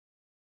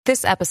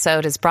This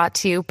episode is brought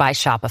to you by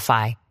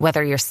Shopify.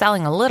 Whether you're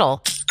selling a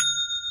little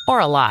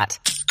or a lot,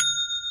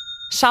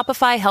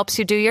 Shopify helps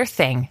you do your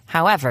thing,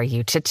 however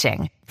you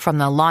cha-ching. From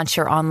the launch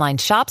your online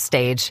shop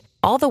stage,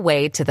 all the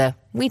way to the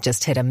we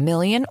just hit 1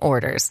 million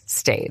orders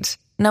stage.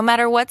 No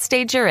matter what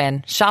stage you're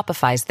in,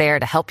 Shopify's there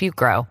to help you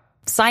grow.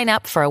 Sign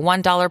up for a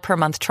 $1 per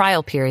month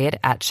trial period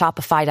at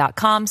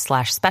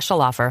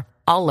shopify.com/special offer,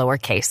 all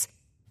lowercase.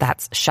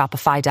 That's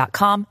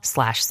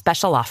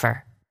shopify.com/special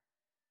offer.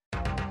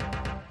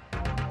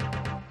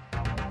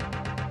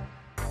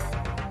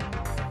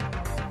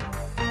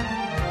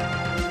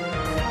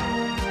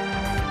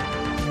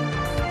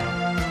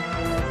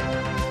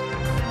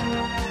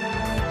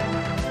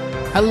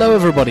 Hello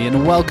everybody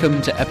and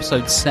welcome to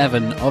episode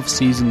 7 of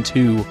season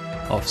 2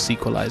 of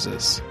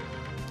Sequelizers.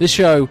 This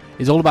show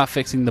is all about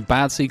fixing the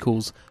bad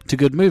sequels to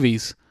good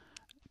movies,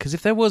 because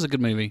if there was a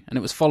good movie and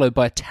it was followed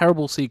by a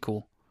terrible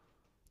sequel,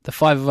 the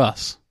 5 of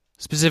us,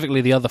 specifically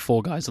the other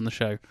 4 guys on the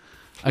show,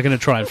 are going to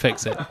try and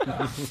fix it.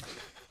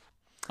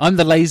 I'm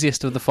the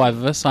laziest of the 5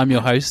 of us. I'm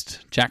your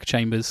host, Jack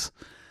Chambers,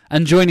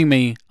 and joining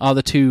me are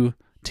the 2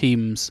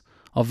 teams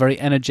of very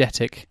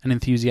energetic and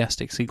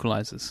enthusiastic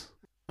Sequelizers.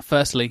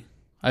 Firstly,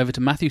 over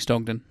to Matthew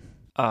Stogden.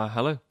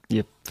 Hello,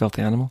 you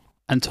filthy animal.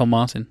 And Tom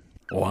Martin.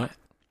 What?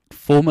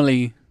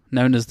 Formerly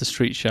known as the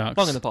Street Sharks.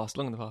 Long in the past.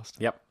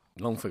 Yep,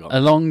 long forgotten. A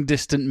long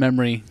distant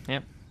memory.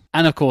 Yep.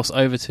 And of course,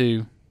 over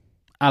to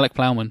Alec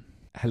Plowman.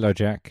 Hello,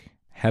 Jack.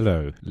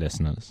 Hello,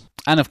 listeners.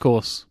 And of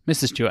course,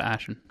 Mr. Stuart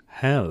Ashen.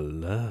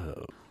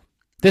 Hello.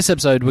 This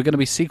episode, we're going to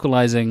be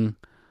sequelizing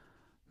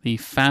the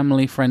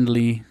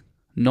family-friendly,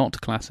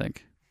 not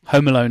classic,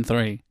 Home Alone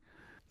 3.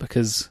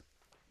 Because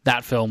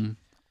that film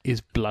is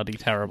bloody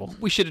terrible.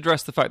 We should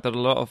address the fact that a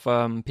lot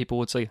of people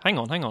would say, hang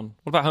on,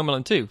 what about Home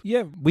Alone 2?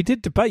 Yeah, we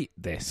did debate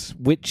this.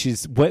 Which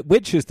is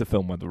the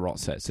film where the rot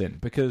sets in?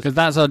 Because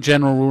that's our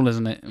general rule,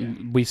 isn't it? Yeah.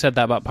 We said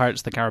that about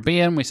Pirates of the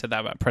Caribbean. We said that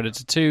about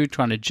Predator 2,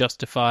 trying to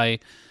justify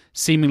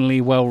seemingly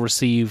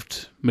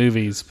well-received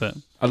movies, but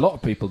a lot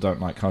of people don't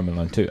like Home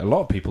Alone 2. A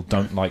lot of people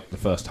don't like the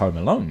first Home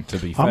Alone, to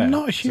be fair. I'm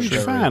not a huge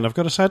fan. I've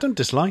got to say, I don't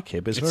dislike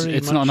it, but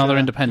it's not another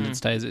Independence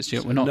Day, is it,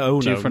 Stuart? We're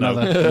not due for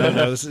another.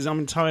 No, I'm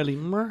entirely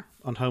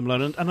on Home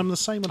Alone, and I'm the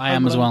same on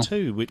Home Alone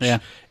 2, which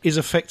is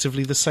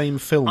effectively the same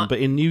film, but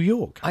in New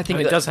York. I think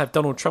it does have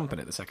Donald Trump in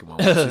it, the second one,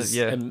 which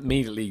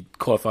immediately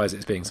qualifies it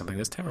as being something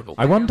that's terrible.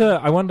 I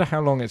wonder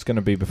how long it's going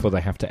to be before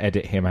they have to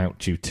edit him out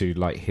due to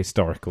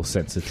historical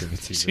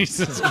sensitivity.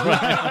 Jesus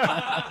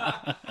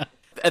Christ.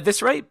 At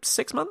this rate,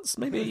 6 months,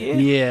 maybe a year?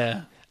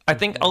 Yeah. I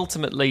think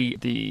ultimately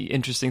the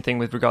interesting thing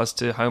with regards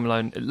to Home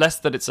Alone, less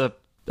that it's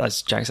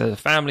as Jack said, a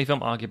family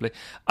film, arguably.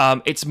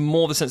 It's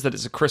more the sense that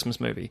it's a Christmas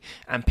movie.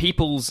 And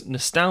people's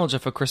nostalgia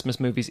for Christmas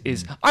movies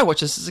is, I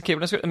watched this as a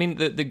kid. I mean,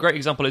 the great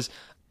example is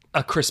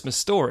A Christmas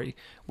Story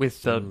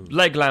with the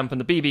leg lamp and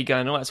the BB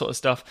gun and all that sort of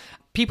stuff.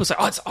 People say,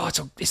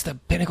 it's the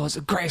pinnacle, it's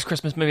the greatest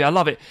Christmas movie, I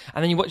love it.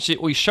 And then you watch it,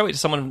 or you show it to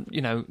someone,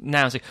 now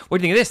and say, what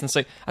do you think of this? And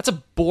say, that's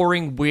a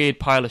boring, weird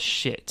pile of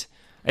shit.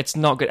 It's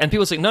not good. And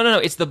people say, no,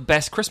 it's the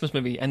best Christmas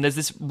movie. And there's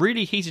this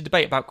really heated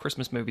debate about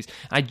Christmas movies.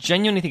 I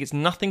genuinely think it's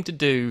nothing to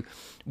do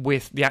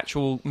with the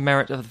actual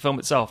merit of the film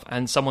itself.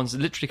 And someone's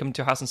literally come to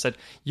your house and said,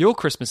 your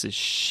Christmas is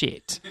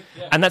shit.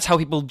 Yeah. And that's how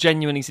people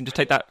genuinely seem to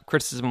take that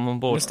criticism on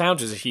board.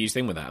 Nostalgia is a huge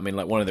thing with that. I mean,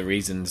 one of the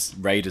reasons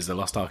Raiders of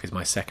the Lost Ark is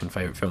my second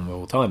favourite film of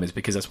all time is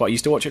because that's what I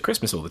used to watch at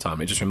Christmas all the time.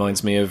 It just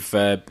reminds me of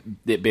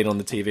it being on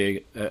the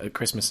TV at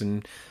Christmas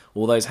and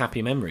all those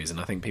happy memories,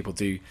 and I think people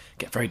do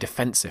get very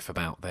defensive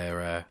about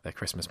their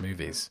Christmas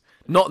movies.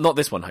 Not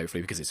this one, hopefully,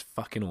 because it's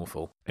fucking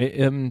awful.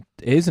 It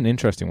is an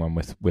interesting one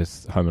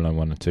with Home Alone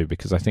 1 and 2,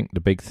 because I think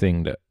the big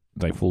thing that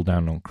they fall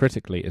down on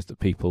critically is that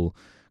people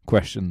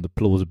question the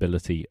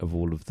plausibility of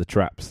all of the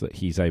traps that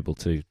he's able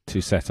to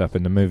set up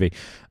in the movie.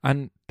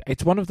 And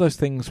it's one of those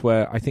things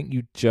where I think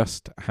you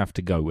just have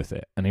to go with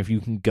it. And if you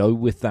can go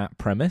with that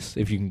premise,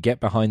 if you can get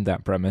behind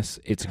that premise,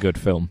 it's a good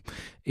film.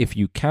 If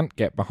you can't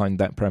get behind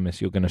that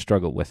premise, you're going to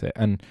struggle with it.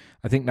 And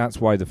I think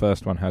that's why the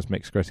first one has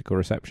mixed critical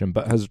reception,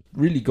 but has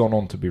really gone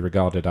on to be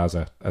regarded as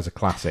a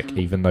classic,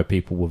 even though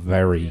people were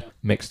very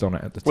mixed on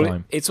it at the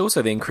time. It's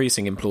also the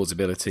increasing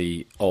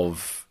implausibility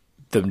of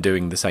them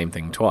doing the same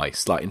thing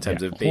twice, like in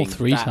terms of being or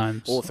three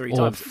times, or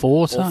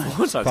 4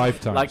 times, 5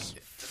 times, like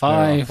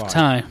 5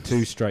 times,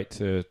 2 straight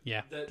to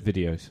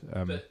videos.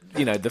 But,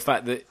 the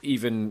fact that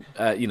even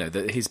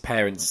that his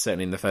parents,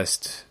 certainly in the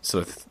first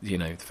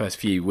the first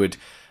few, would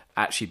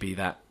actually be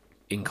that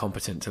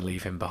incompetent to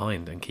leave him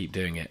behind and keep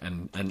doing it,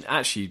 and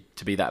actually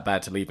to be that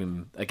bad to leave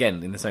him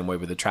again, in the same way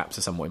with the traps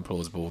are somewhat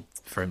implausible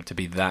for him to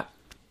be that.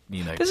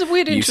 There's a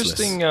weird, useless.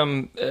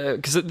 Interesting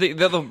because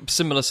the other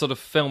similar sort of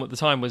film at the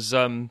time was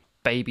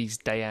Baby's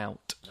Day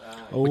Out,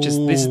 which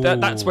is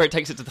that's where it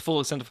takes it to the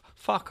full extent of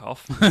fuck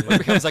off. It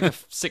becomes like a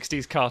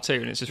 60s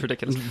cartoon. It's just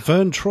ridiculous.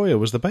 Vern Troyer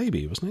was the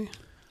baby, wasn't he?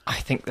 I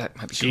think that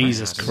might be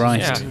Jesus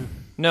Christ. Yeah.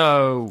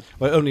 No.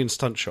 Well, only in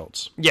stunt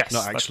shots. Yes.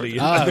 Not actually.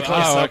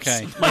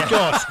 Okay. My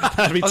God,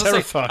 that'd be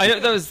terrifying. I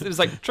know it was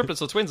like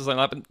triplets or twins or something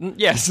like that, but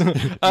yes.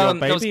 Your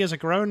baby is a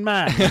grown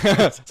man.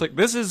 It's like,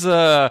 this is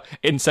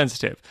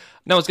insensitive.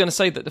 Now, I was going to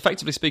say that,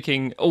 effectively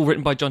speaking, all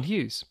written by John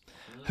Hughes,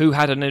 who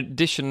had an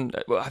addition.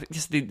 Well, I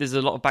think there's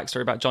a lot of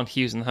backstory about John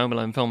Hughes and the Home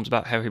Alone films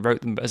about how he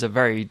wrote them as a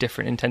very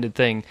different intended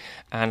thing,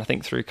 and I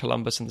think through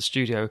Columbus and the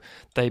studio,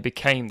 they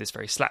became this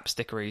very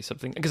slapstickery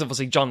something. Because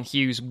obviously John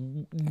Hughes,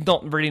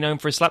 not really known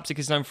for his slapstick,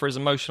 is known for his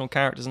emotional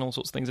characters and all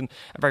sorts of things, and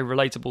very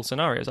relatable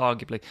scenarios,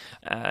 arguably.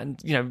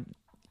 And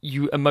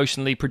you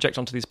emotionally project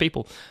onto these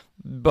people,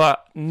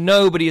 but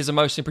nobody is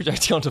emotionally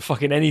projecting onto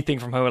fucking anything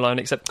from Home Alone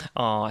except,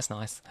 oh, that's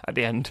nice at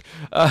the end.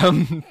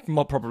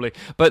 More probably.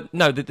 But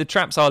no, the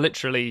traps are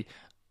literally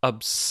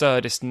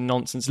absurdist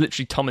nonsense,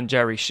 literally Tom and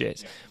Jerry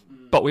shit.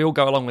 But we all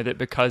go along with it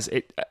because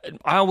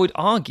I would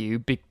argue,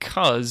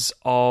 because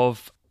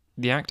of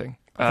the acting.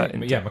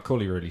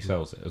 Macaulay really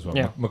sells it as well.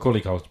 Yeah.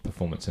 Macaulay Culkin's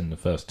performance in the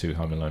first two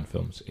Home Alone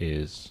films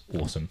is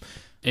awesome.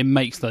 It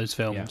makes those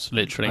films,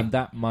 literally. And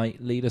that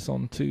might lead us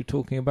on to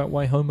talking about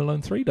why Home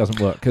Alone 3 doesn't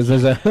work, because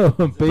there's a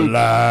big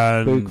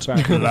bland.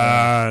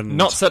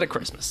 Not set at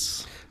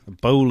Christmas. A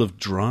bowl of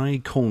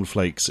dry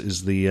cornflakes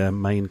is the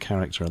main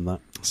character in that.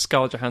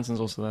 Scarlett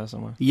Johansson's also there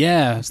somewhere.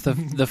 Yeah, it's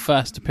the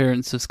first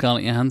appearance of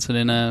Scarlett Johansson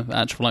in a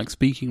actual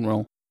speaking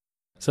role.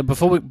 So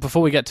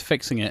before we get to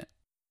fixing it,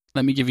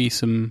 let me give you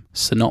some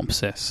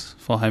synopsis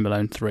for Home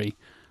Alone 3.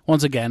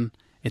 Once again,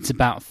 it's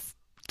about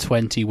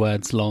 20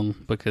 words long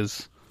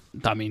because,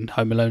 I mean,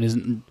 Home Alone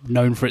isn't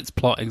known for its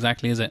plot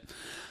exactly, is it?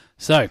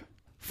 So,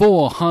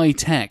 4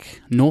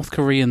 high-tech North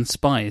Korean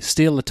spies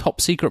steal a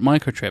top-secret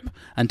microchip,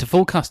 and to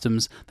fool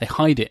customs, they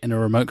hide it in a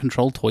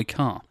remote-controlled toy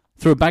car.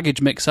 Through a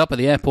baggage mix-up at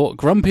the airport,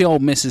 grumpy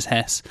old Mrs.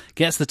 Hess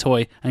gets the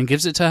toy and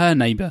gives it to her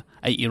neighbour,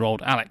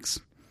 8-year-old Alex.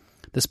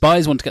 The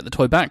spies want to get the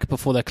toy back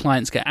before their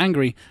clients get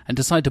angry and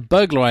decide to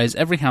burglarise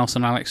every house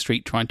on Alex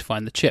Street trying to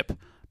find the chip.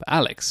 But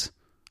Alex,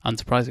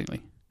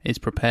 unsurprisingly, is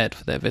prepared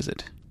for their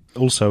visit.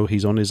 Also,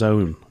 he's on his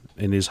own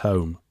in his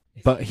home.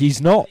 But he's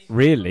not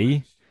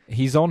really.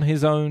 He's on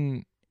his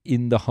own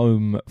in the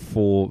home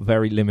for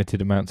very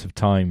limited amounts of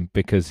time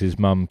because his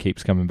mum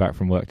keeps coming back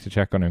from work to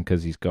check on him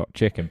because he's got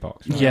chicken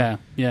pox. Right?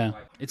 Yeah.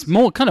 It's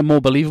more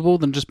believable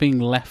than just being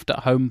left at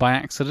home by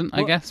accident,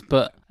 I guess,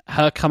 but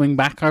her coming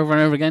back over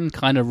and over again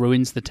kind of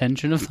ruins the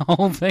tension of the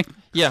whole thing.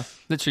 Yeah,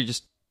 literally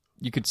just,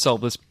 you could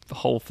solve this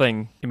whole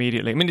thing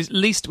immediately. I mean, at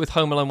least with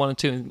Home Alone 1 and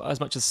 2,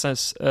 as much as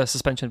says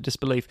suspension of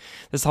disbelief,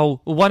 there's the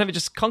whole, well, why don't we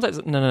just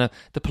contact... No,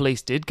 the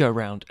police did go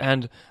round,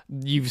 and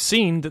you've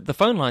seen that the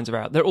phone lines are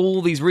out. There are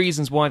all these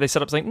reasons why they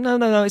set up saying,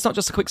 no, it's not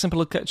just a quick,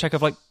 simple check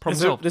of, like, problem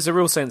solved. There's a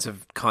real sense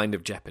of kind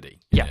of jeopardy.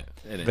 Yeah.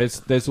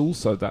 There's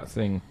also that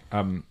thing,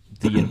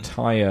 the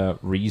entire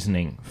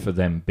reasoning for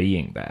them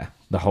being there,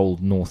 the whole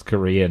North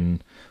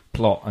Korean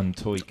plot and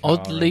toy car.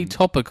 Oddly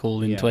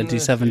topical in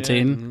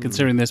 2017,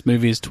 considering this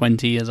movie is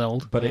 20 years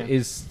old. But it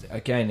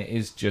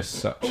is just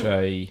such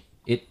a...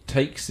 It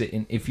takes it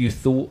in... If you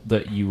thought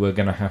that you were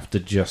going to have to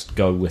just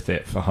go with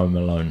it for Home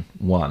Alone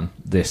 1,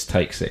 this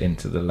takes it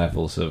into the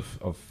levels of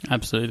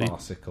absolutely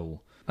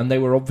farcical. And they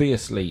were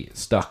obviously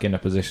stuck in a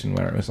position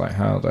where it was like,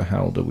 how the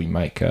hell do we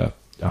make a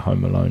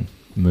Home Alone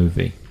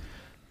movie?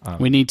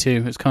 We need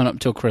to. It's coming up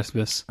till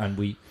Christmas. And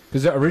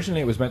because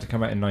originally it was meant to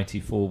come out in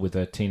 '94 with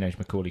a teenage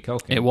Macaulay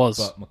Culkin. It was.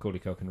 But Macaulay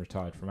Culkin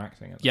retired from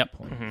acting at that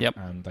point. Yep.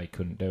 And they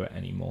couldn't do it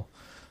anymore.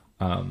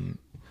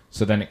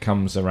 So then it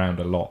comes around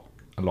a lot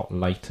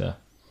later.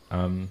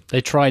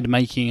 They tried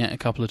making it a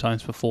couple of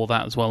times before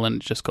that as well, and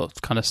it just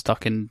got kind of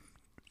stuck in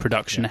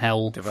production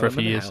hell for a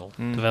few years.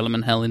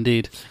 Development hell,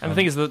 indeed. And the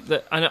thing is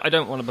that I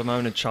don't want to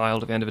bemoan a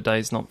child at the end of the day.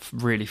 It's not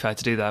really fair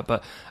to do that.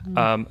 But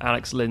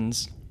Alex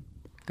Linz,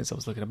 because I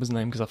was looking up his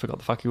name because I forgot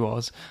the fuck he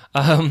was.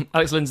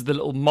 Alex Linz, the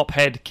little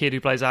mop-head kid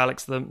who plays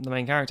Alex, the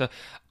main character.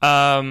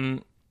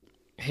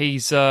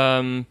 He's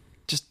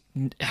just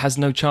has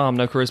no charm,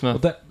 no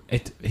charisma. Well,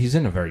 he's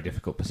in a very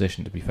difficult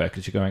position, to be fair,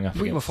 because you're going up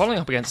against... We're following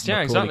up against,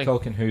 exactly.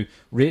 Culkin, who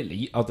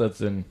really, other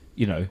than,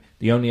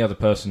 the only other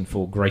person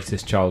for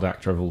greatest child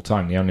actor of all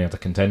time, the only other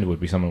contender would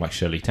be someone like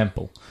Shirley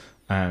Temple.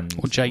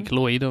 Or Jake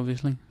Lloyd,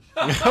 obviously.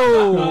 I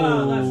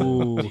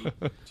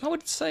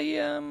would say...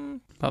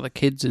 about the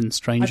kids in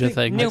Stranger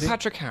Things. Neil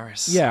Patrick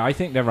Harris. Yeah, I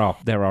think there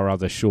are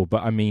others, sure,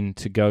 but I mean,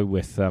 to go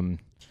with... No,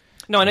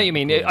 I know what you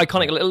mean.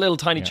 Iconic, little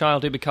tiny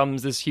child who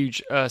becomes this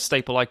huge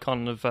staple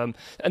icon of... and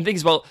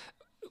things, well...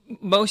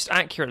 Most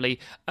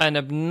accurately, an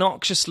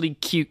obnoxiously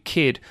cute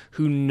kid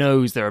who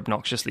knows they're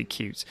obnoxiously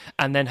cute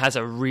and then has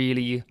a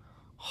really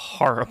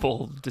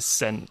horrible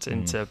descent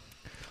into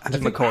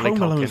Macaulay Culkin.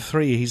 Home Alone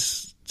 3,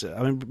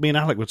 me and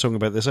Alec were talking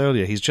about this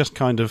earlier, he's just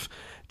kind of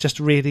just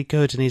really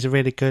good, and he's a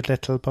really good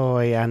little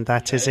boy, and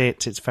that is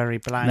it. It's very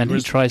bland. And then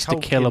he tries to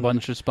kill a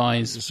bunch of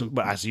spies.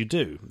 Well, as you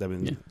do. I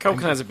mean,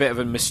 Culkin has a bit of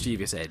a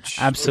mischievous edge.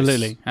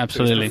 Absolutely. His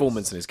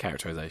performance and his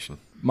characterization.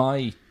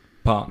 My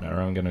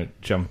partner, I'm going to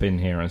jump in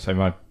here and say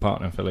my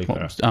partner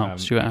Philippa Stuart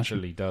Ashton.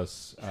 actually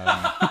does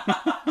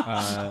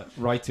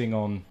writing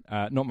on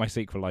not my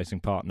sequelizing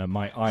partner,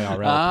 my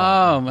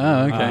IRL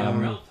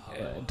partner.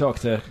 Okay.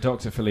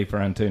 Dr. Philippa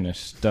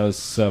Antunes does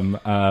some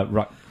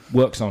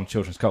works on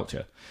children's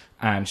culture,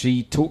 and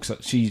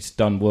she's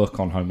done work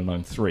on Home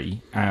Alone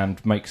 3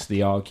 and makes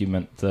the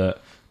argument that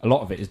a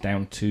lot of it is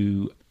down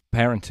to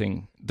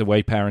parenting, the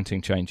way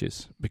parenting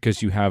changes,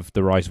 because you have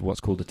the rise of what's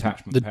called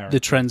attachment parenting. The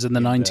trends in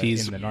the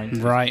 90s. In the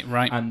 90s.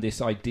 Right. And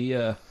this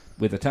idea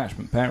with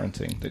attachment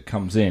parenting that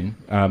comes in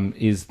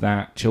is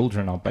that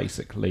children are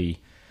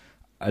basically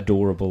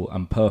adorable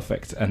and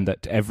perfect, and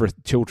that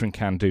children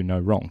can do no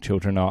wrong.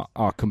 Children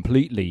are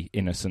completely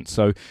innocent.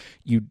 So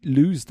you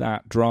lose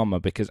that drama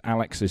because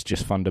Alex is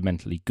just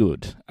fundamentally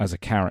good as a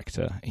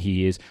character.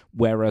 He is.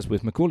 Whereas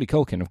with Macaulay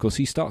Culkin, of course,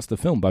 he starts the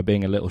film by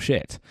being a little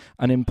shit.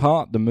 And in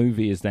part, the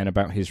movie is then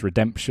about his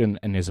redemption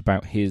and is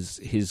about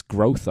his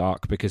growth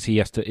arc, because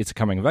it's a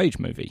coming-of-age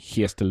movie.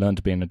 He has to learn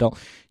to be an adult.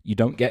 You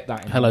don't get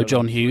that in Hello,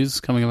 John Hughes,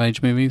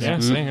 coming-of-age movies. Yeah,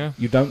 yeah.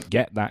 You don't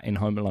get that in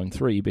Home Alone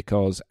 3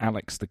 because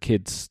Alex the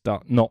kid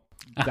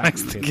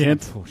Alex the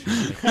kid.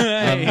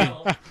 Unfortunately.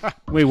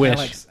 We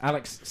wish.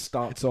 Alex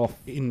starts off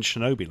in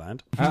Shinobi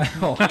Land.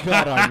 Oh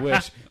God, I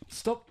wish.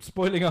 Stop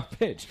spoiling our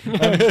pitch.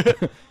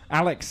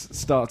 Alex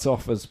starts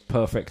off as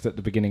perfect at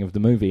the beginning of the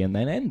movie and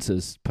then ends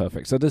as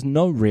perfect. So there's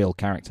no real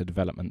character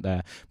development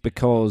there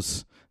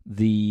because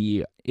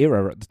the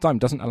era at the time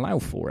doesn't allow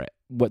for it.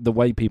 The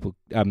way people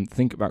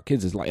think about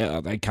kids is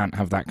like, they can't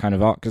have that kind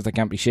of arc because they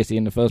can't be shitty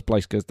in the first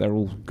place because they're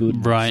all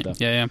good. Right. And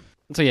stuff. Yeah.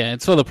 So yeah,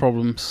 it's full of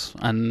problems,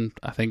 and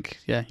I think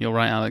you're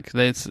right, Alex.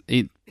 It's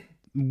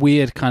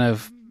weird, kind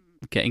of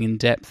getting in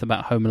depth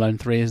about Home Alone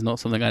 3 is not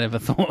something I'd ever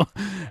thought.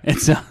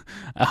 It's a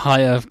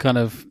higher kind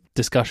of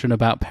discussion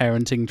about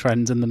parenting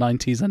trends in the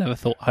 90s. I never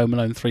thought Home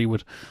Alone 3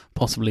 would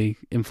possibly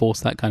enforce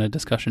that kind of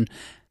discussion.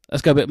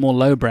 Let's go a bit more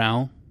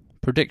lowbrow.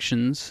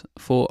 Predictions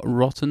for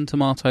Rotten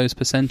Tomatoes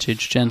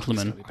percentage,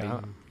 gentlemen.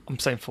 I'm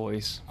saying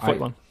 40s.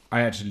 41.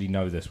 I actually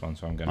know this one,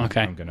 so I'm going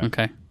to...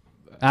 Okay.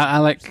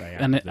 Alec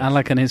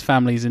and his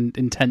family's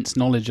intense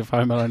knowledge of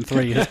Home Alone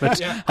 3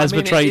 has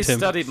betrayed him.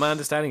 My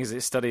understanding is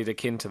it's studied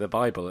akin to the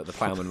Bible at the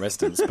Plowman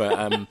residence,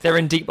 but they're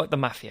in deep like the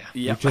mafia.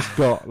 You've just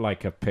got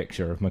like a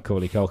picture of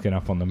Macaulay Culkin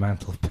up on the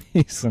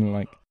mantelpiece, and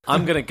like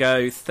I'm going to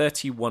go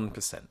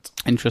 31%.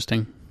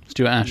 Interesting.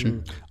 Stuart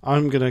Ashton.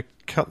 I'm going to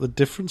cut the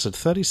difference at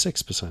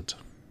 36%.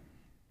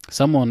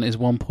 Someone is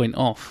 1 point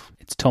off.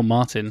 It's Tom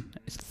Martin.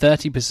 It's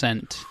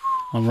 30%.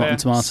 On Rotten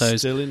Tomatoes,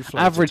 Still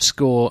inflated. average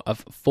score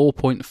of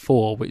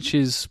 4.4, which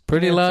is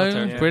pretty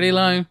low. Pretty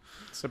low.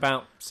 It's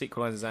about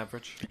Sequelizer's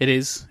average. It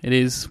is.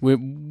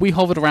 We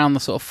hovered around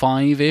the sort of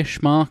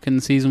 5-ish mark in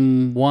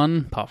season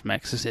 1, apart from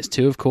Exorcist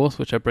 2, of course,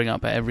 which I bring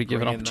up at every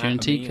given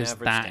opportunity because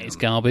that is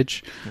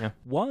garbage. Yeah.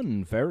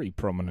 One very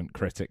prominent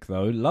critic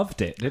though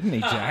loved it, didn't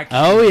he, Jack?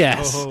 Oh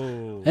yes.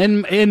 Oh.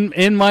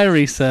 In my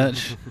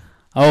research,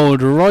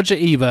 old Roger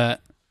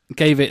Ebert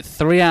gave it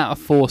 3 out of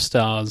 4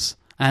 stars,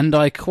 and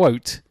I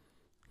quote,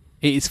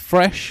 "It is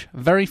fresh,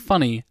 very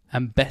funny,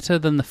 and better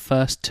than the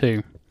first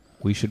 2.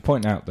 We should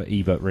point out that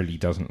Ebert really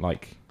doesn't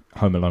like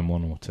Home Alone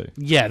 1 or 2.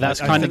 Yeah, that's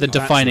kind of the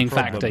defining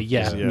factor.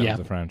 Yeah.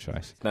 The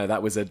franchise. No,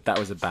 that was a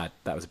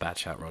bad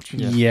shout, Roger.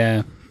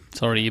 Yeah.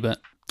 Sorry, Ebert.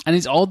 And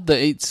it's odd that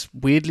it's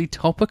weirdly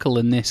topical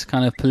in this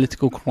kind of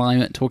political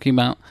climate, talking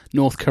about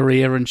North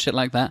Korea and shit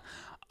like that.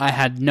 I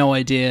had no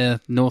idea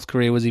North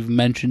Korea was even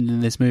mentioned in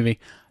this movie.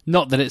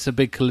 Not that it's a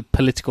big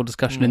political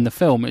discussion in the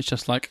film. It's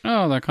just like,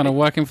 they're kind of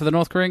working for the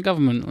North Korean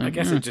government. Like, I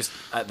guess it just,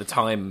 at the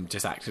time,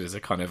 just acted as a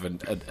kind of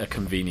a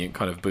convenient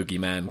kind of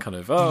boogeyman kind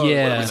of,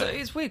 yeah.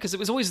 It's weird because it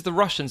was always the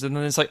Russians, and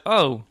then it's like,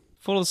 fall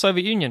of the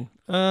Soviet Union.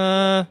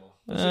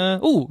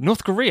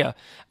 North Korea.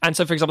 And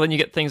so, for example, then you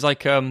get things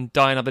like Die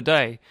Another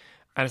Day.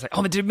 And it's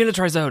like, the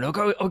demilitarized zone. We're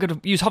going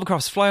to use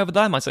hovercrafts to fly over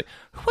them. I was like,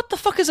 what the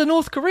fuck is a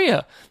North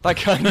Korea? That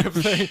kind of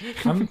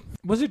thing.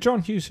 Was it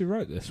John Hughes who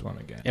wrote this one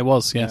again? It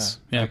was, yes.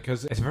 Yeah.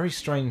 Because it's very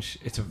strange.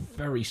 It's a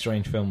very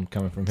strange film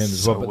coming from him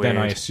as well. But then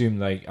I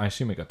assume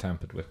it got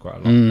tampered with quite a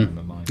lot down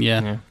the line.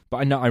 Yeah.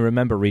 But I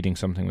remember reading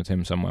something with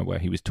him somewhere where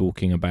he was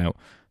talking about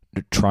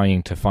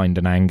trying to find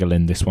an angle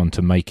in this one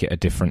to make it a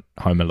different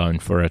Home Alone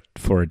for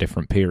a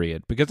different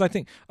period, because I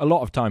think a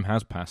lot of time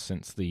has passed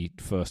since the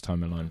first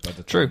Home Alone by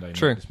the time they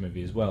made this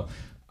movie as well,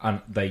 and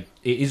it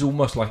is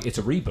almost like it's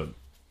a reboot.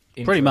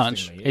 Pretty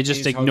much, it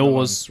just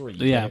ignores. 3,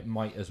 it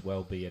might as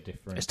well be a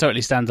different. It's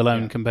totally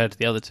standalone compared to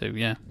the other 2.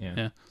 Yeah.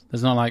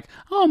 There's not like,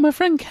 my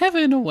friend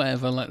Kevin or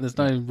whatever. Like, there's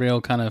no real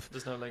kind of.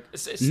 There's no like.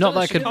 It's not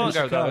like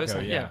Chicago, though,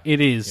 isn't it? Yeah.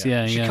 It is.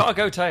 Yeah.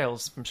 Chicago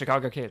Tales from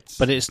Chicago Kids.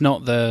 But it's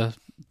not the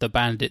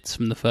bandits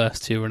from the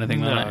first 2 or anything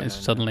like that. It's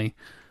suddenly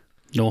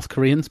North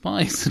Korean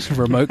spies,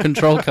 remote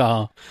control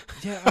car.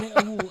 Yeah,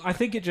 I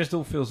think it just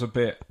all feels a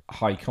bit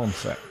high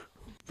concept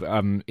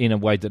in a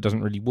way that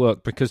doesn't really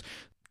work, because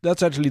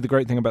that's actually the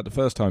great thing about the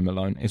first Home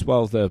Alone, is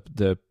while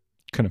the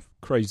kind of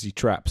crazy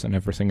traps and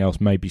everything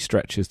else maybe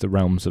stretches the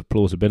realms of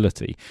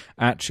plausibility,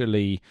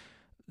 actually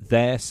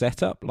their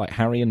setup, like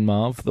Harry and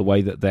Marv, the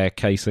way that they're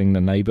casing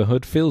the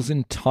neighbourhood, feels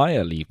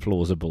entirely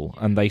plausible,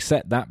 and they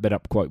set that bit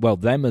up quite well.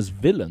 Them as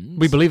villains,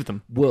 We believe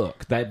them.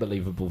 work. They're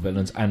believable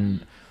villains,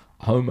 and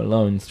Home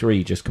Alone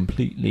 3 just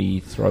completely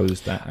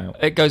throws that out.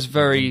 It goes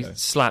very Bingo.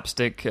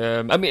 slapstick.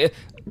 I mean,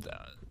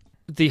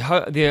 the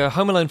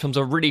Home Alone films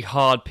are really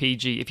hard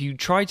PG. If you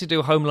tried to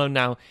do Home Alone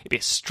now, it'd be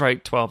a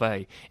straight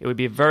 12A. It would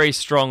be a very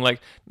strong, like,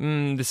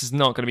 this is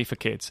not going to be for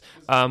kids.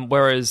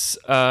 Whereas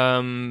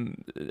Home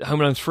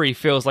Alone 3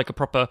 feels like a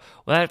proper,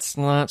 let's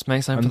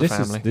make something for the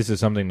family. This is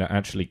something that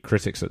actually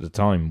critics at the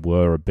time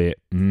were a bit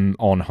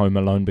on Home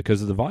Alone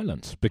because of the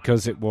violence,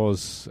 because it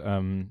was...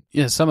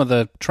 Yeah, some of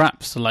the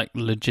traps like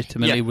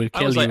legitimately would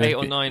kill I was you. like 8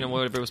 or 9 or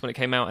whatever it was when it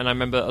came out, and I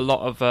remember a lot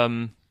of...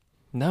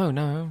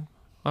 No.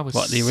 I was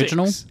What, the 6.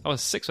 original? I was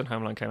 6 when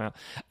Home Alone came out,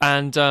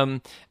 and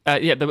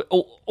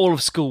all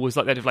of school was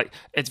like that. Of like,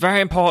 it's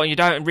very important you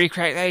don't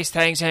recreate these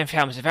things in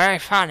films. It's very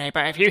funny,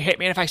 but if you hit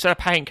me in the face with a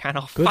paint can,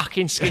 I'll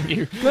fucking skin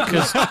you.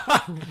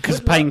 Because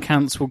paint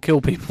cans will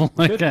kill people.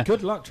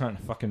 Good luck trying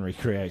to fucking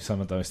recreate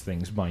some of those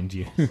things, mind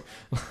you.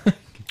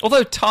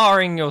 Although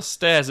tarring your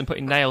stairs and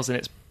putting nails in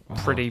it's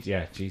pretty.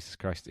 Yeah, Jesus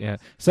Christ. Yeah,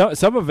 so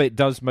some of it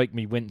does make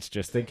me wince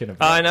just thinking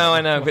about. I know.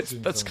 it. But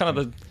that's kind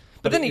of the.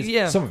 But then,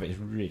 some of it is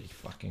really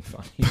fucking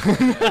funny.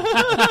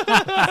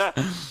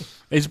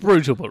 It's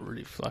brutal, but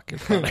really fucking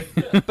funny.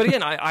 But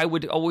again, I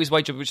would always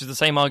wager, which is the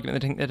same argument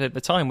that I think that at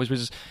the time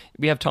was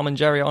we have Tom and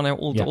Jerry on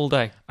all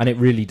day. And it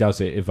really does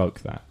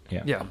evoke that.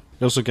 Yeah. Yeah.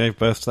 It also gave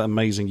birth to that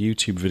amazing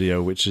YouTube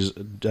video, which is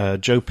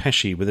Joe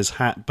Pesci with his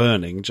hat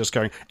burning, just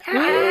going,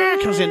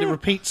 comes in and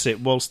repeats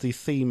it whilst the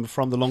theme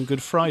from The Long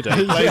Good Friday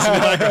plays in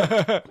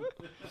the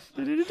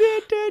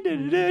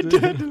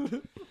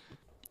background.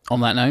 On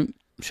that note,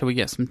 shall we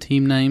get some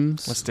team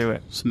names? Let's do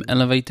it. Some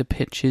elevator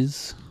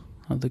pitches,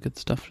 other good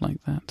stuff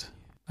like that.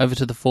 Over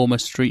to the former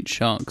Street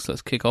Sharks.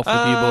 Let's kick off with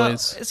you boys.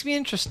 It's going to be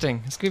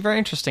interesting. It's going to be very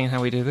interesting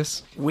how we do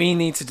this. We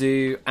need to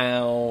do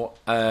our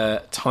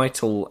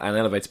title and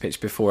elevator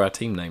pitch before our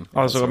team name.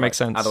 Oh, That's so it all right. makes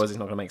sense. Otherwise, it's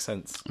not going to make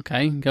sense.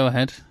 Okay, go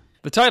ahead.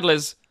 The title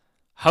is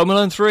Home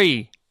Alone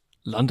 3,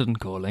 London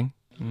Calling.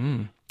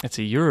 It's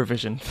a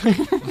Eurovision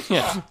thing.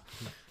 Yeah.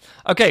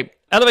 Okay,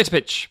 elevator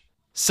pitch.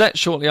 Set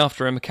shortly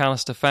after a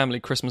McAllister family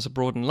Christmas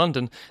abroad in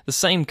London, the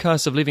same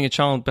curse of leaving a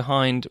child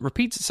behind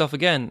repeats itself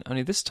again,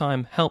 only this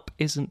time help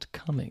isn't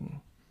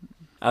coming.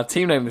 Our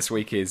team name this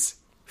week is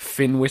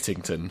Finn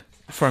Whittington.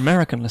 For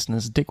American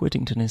listeners, Dick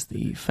Whittington is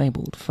the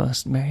fabled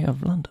first mayor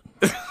of London.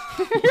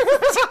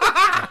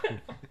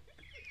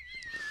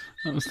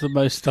 That was the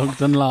most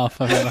Ogden laugh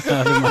I've ever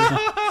heard in my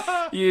life.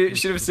 You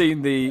should have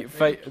seen the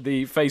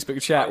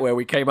Facebook chat where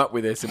we came up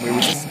with this, and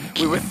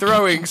we were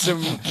throwing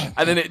some,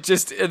 and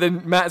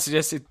then Matt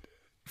suggested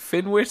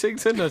Finn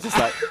Whittington. I was just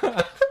like,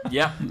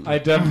 yeah.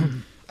 I'd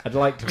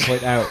like to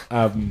point out,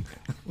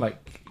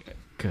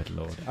 good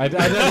lord, I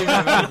don't even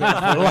have anything to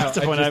I'd like to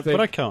point point out, but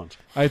I can't.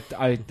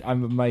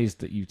 I'm amazed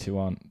that you two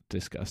aren't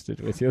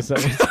disgusted with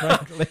yourselves.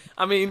 Frankly.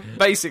 I mean,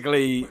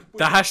 basically,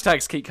 the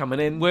hashtags keep coming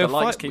in, the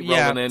likes keep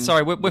rolling in.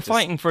 Sorry, we're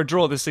fighting for a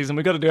draw this season.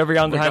 We've got to do every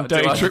underhand We've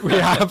got dirty to do trick we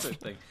have.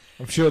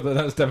 I'm sure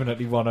that's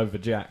definitely one over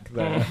Jack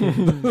there.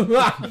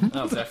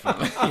 Oh,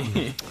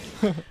 definitely.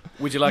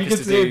 Would you like You us can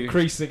to see do? it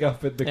creasing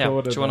up in the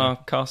corner. Do you want there. our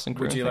cast and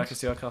crew? Would you like us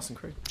to do our cast and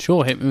crew?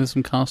 Sure, hit me with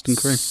some cast and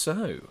crew.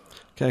 So,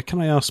 Okay,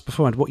 can I ask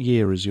beforehand, what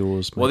year is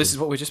yours? well, this is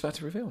what we're just about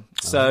to reveal.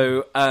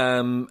 So,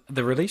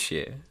 the release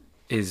year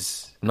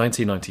is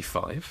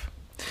 1995,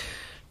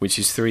 which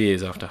is 3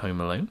 years after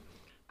Home Alone.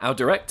 Our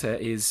director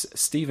is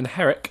Stephen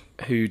Herrick,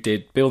 who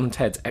did Bill and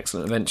Ted's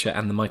Excellent Adventure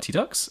and The Mighty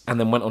Ducks, and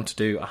then went on to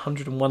do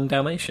 101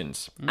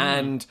 Dalmatians.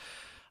 And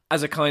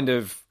as a kind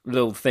of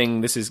little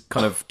thing, this is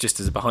kind of just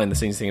as a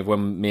behind-the-scenes thing of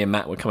when me and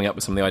Matt were coming up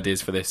with some of the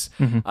ideas for this,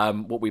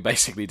 what we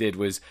basically did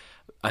was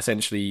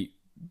essentially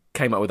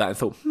came up with that and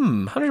thought,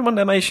 101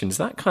 Dalmatians,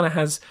 that kind of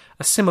has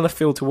a similar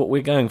feel to what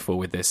we're going for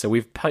with this. So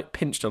we've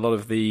pinched a lot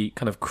of the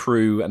kind of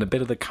crew and a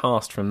bit of the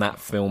cast from that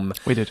film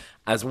We did.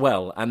 as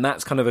well. And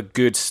that's kind of a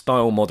good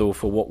style model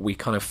for what we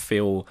kind of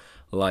feel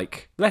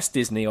like. Less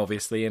Disney,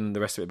 obviously, and the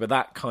rest of it, but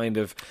that kind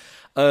of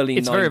early 90s...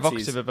 It's very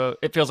evocative of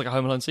it feels like a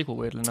Home Alone sequel,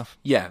 weirdly enough.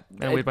 Yeah.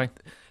 In a weird way.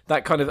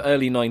 That kind of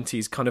early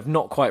 90s, kind of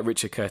not quite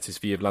Richard Curtis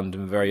view of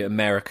London, very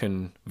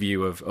American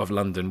view of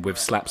London with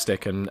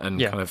slapstick and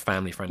kind of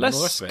family friendly.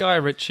 Less Guy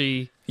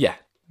Ritchie, Yeah.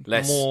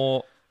 Less.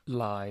 more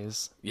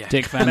lies. Yeah.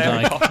 Dick Van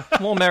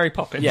Dyke. More Mary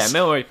Poppins. Yeah,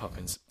 Mary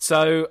Poppins.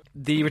 So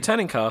the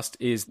returning cast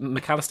is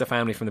McAllister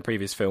family from the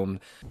previous film.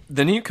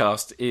 The new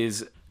cast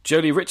is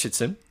Jolie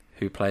Richardson,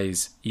 who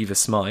plays Eva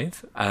Smythe,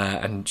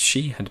 and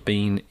she had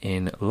been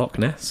in Loch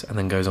Ness and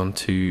then goes on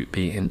to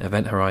be in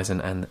Event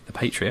Horizon and The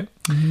Patriot.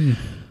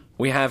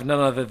 We have none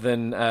other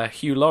than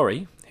Hugh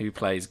Laurie, who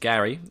plays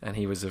Gary, and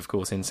he was, of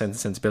course, in Sense and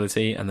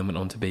Sensibility, and then went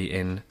on to be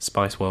in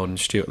Spice World and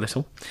Stuart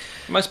Little.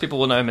 Most people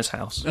will know him as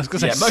House. I was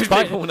gonna Yeah, say, most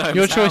people know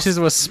your his choices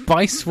were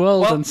Spice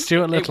World and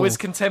Stuart Little. It was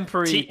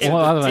contemporary. Well,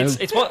 I don't know.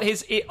 It's what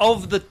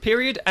of the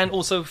period and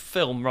also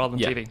film rather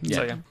than TV. Yeah.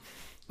 So yeah.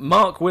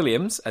 Mark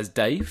Williams as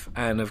Dave,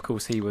 and of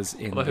course he was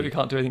in. Although he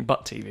can't do anything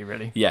but TV,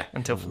 really. Yeah.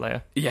 Until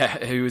later.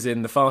 Yeah, who was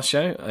in The Fast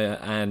Show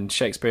and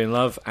Shakespeare in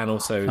Love, and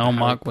also the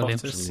Mark Harry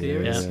Williams. Potter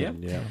series.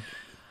 Yeah.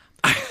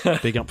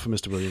 Big up for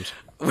Mr. Williams.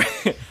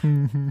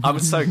 I'm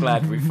so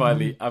glad we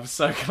finally got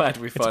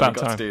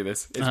to do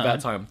this. It's about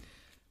time.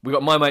 We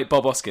got my mate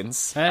Bob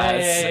Hoskins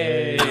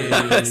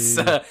as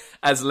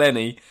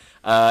Lenny.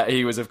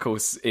 He was, of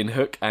course, in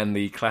Hook and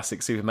the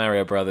classic Super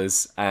Mario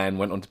Brothers, and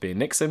went on to be in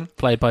Nixon.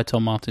 Played by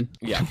Tom Martin.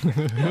 Yeah,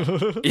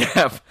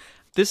 yeah.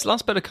 This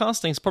last bit of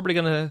casting is probably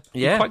going to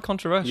be quite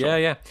controversial.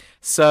 Yeah.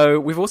 So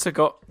we've also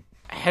got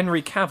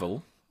Henry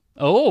Cavill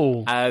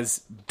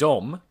as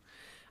Dom.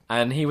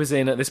 And he was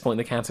in, at this point,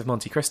 The Count of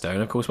Monte Cristo,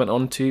 and of course went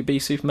on to be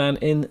Superman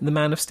in The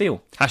Man of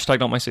Steel.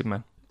 Hashtag not my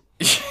Superman.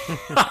 He's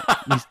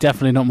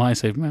definitely not my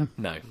Superman.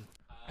 No.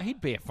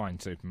 He'd be a fine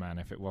Superman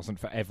if it wasn't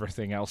for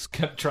everything else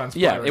transpiring.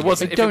 Yeah, it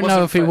was. I don't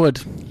know if he would.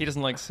 He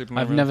doesn't like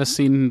Superman. I've never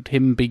seen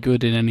him be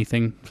good in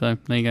anything, so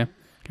there you go.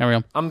 Carry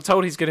on. I'm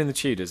told he's good in The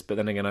Tudors, but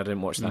then again, I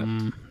didn't watch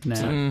that.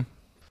 No.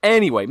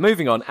 Anyway,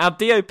 moving on. Our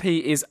DOP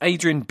is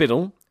Adrian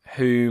Biddle,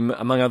 whom,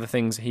 among other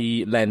things,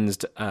 he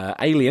lensed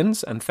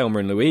Aliens and Thelma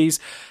and Louise,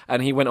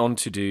 and he went on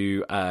to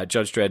do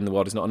Judge Dredd and The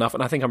World Is Not Enough,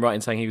 and I think I'm right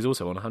in saying he was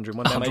also on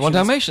 101 Dalmatians. 101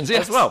 Dalmatians,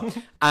 yes. As well.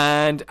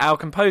 And our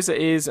composer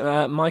is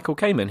Michael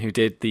Kamen, who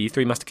did The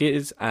Three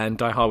Musketeers and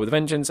Die Hard with a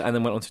Vengeance, and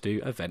then went on to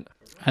do Event.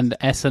 And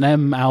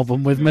S&M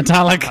album with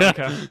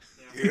Metallica.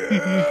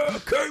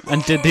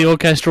 And did the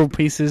orchestral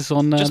pieces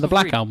on the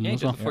Black Album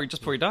as well.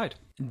 Just before he died.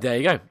 There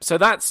you go. So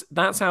that's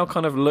our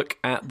kind of look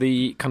at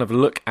the kind of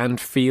look and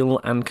feel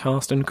and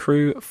cast and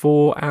crew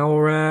for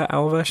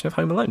our version of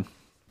Home Alone.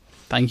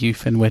 Thank you,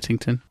 Finn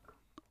Whittington.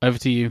 Over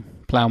to you,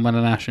 Plowman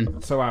and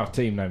Ashen. So our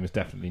team name is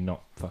definitely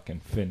not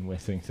fucking Finn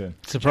Whittington.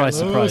 Surprise,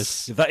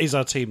 surprise. That is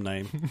our team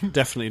name.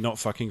 Definitely not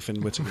fucking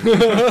Finn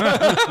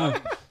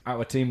Whittington.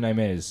 Our team name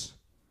is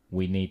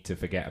We Need to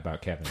Forget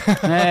About Kevin.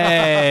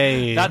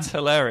 Hey! That's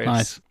hilarious.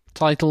 Nice.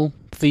 Title,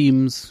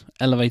 themes,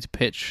 elevator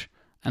pitch,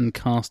 and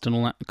cast and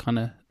all that kind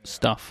of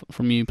stuff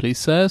from you, please,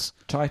 sirs.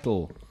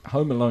 Title,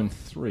 Home Alone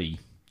 3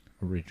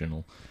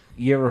 original.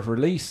 Year of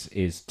release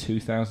is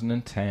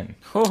 2010.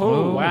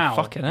 Oh, wow.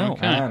 Fucking hell.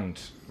 Okay. And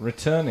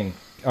returning...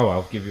 Oh,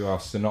 I'll give you our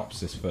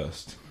synopsis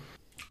first.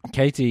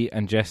 Katie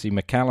and Jesse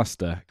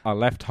McAllister are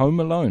left home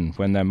alone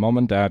when their mom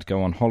and dad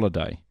go on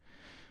holiday.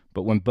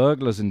 But when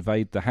burglars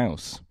invade the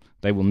house,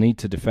 they will need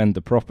to defend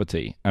the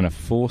property and are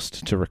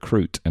forced to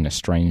recruit an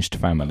estranged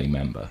family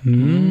member.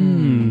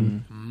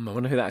 I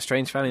wonder who that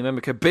estranged family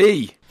member could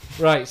be.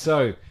 Right,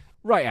 so,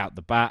 right out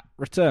the bat,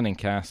 returning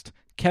cast,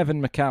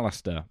 Kevin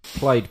McAllister,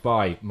 played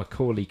by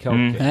Macaulay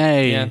Culkin.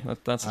 Hey. Yeah,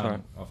 that's all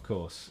right. Of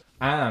course.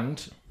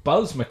 And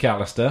Buzz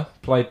McAllister,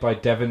 played by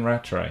Devin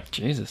Rattray.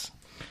 Jesus.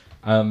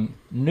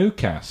 New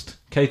cast,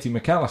 Katie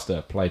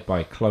McAllister, played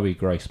by Chloe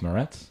Grace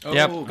Moretz.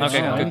 Yep. good Okay,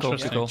 shout. good call.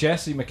 Interesting. Good call.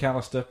 Jesse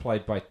McAllister,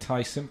 played by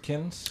Ty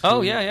Simpkins. Oh,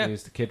 who yeah.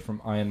 is the kid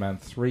from Iron Man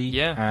 3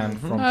 Yeah. and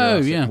from Oh,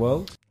 Jurassic yeah.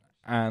 World.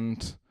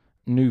 And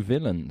new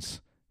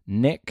villains,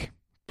 Nick,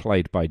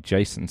 played by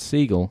Jason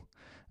Segel,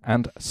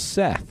 and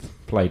Seth,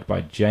 played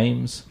by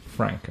James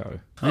Franco.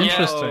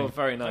 Interesting. Oh,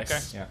 very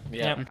nice. Yeah.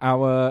 Yeah.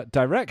 Our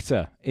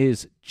director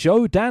is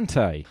Joe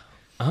Dante.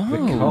 Oh.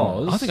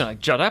 Because... I think I like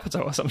Judd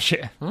Apatow or some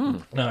shit.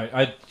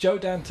 No, Joe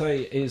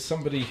Dante is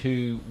somebody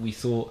who we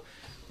thought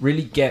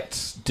really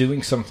gets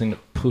doing something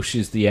that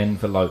pushes the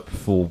envelope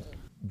for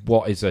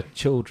what is a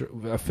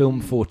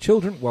film for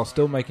children while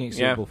still making it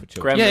suitable for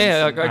children.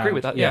 Yeah, I agree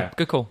with that. Yeah,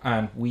 good call.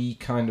 And we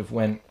kind of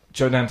went...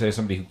 Joe Dante is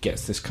somebody who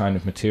gets this kind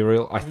of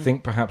material, I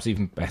think perhaps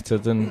even better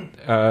than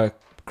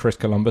Chris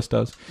Columbus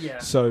does. Yeah.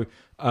 So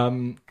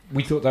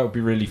we thought that would be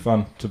really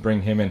fun to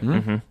bring him in.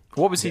 Mm-hmm.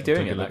 What was he Yeah,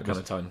 doing take at a look that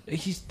at kind of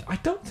time? I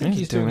don't think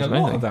he's doing a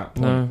anything. lot at that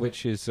point, No.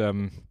 which is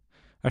a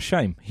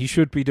shame. He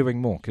should be doing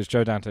more, because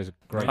Joe Dante's a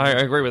great... I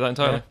agree with that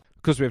entirely.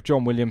 Because we have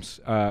John Williams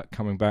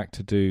coming back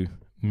to do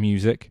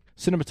music.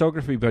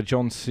 Cinematography by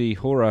John C.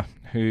 Hora,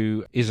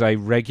 who is a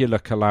regular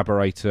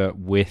collaborator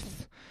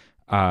with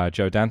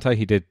Joe Dante.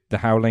 He did The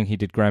Howling, he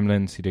did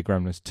Gremlins, he did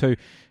Gremlins 2.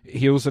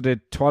 He also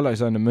did Twilight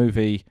Zone, the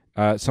movie,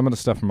 some of the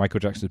stuff from Michael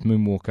Jackson's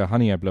Moonwalker,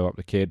 Honey, I Blew Up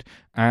the Kid,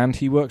 and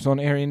he works on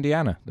Erie,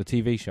 Indiana, the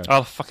TV show.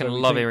 I fucking So we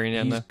love think Erie,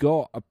 Indiana. He's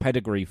got a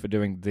pedigree for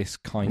doing this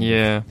kind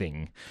Yeah. of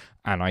thing.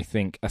 And I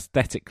think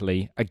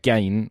aesthetically,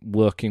 again,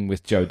 working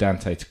with Joe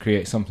Dante to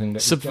create something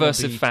that's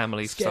Subversive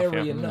family scary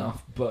stuff, yeah.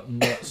 enough, but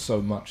not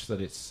so much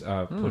that it's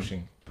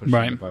pushing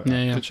Right. the boat.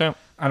 Yeah, yeah. Good shout.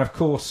 And of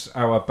course,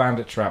 our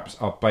bandit traps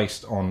are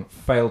based on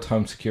failed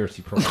home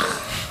security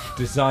products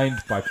designed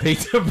by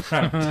Peter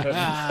Brampton.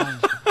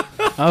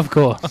 Of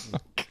course.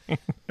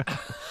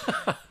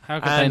 How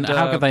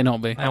could they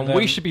not be? And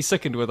we should be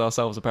sickened with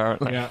ourselves,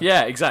 apparently. Yeah.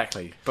 Yeah,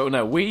 exactly. But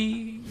no,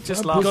 we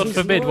just laughed. God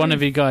forbid one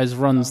of you guys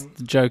runs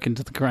the joke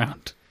into the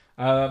ground.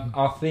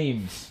 Our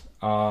themes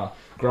are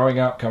growing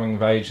up, coming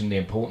of age, and the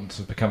importance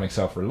of becoming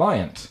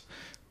self-reliant,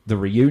 the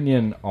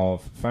reunion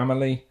of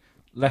family,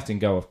 letting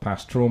go of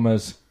past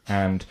traumas,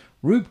 and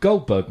Rube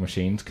Goldberg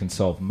machines can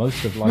solve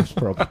most of life's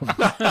problems.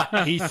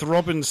 Heath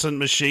Robinson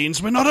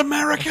machines. We're not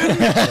American.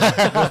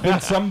 There's been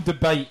some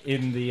debate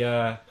in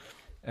the...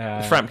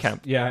 Framp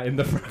camp. Yeah, in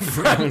the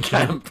Framp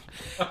camp.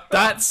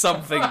 That's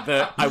something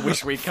that I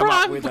wish we'd come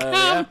up with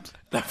earlier.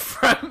 The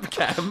Framp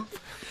camp.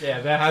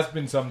 Yeah, there has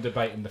been some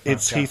debate in the Framp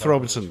It's camp. Heath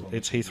Robinson.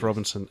 It's Heath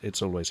Robinson.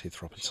 It's always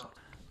Heath Robinson.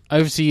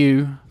 Over to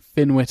you,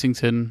 Finn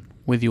Whittington,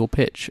 with your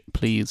pitch,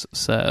 please,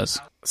 sirs.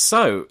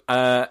 So,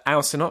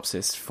 our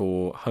synopsis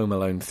for Home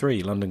Alone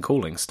 3 London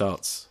Calling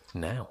starts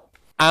now.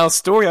 Our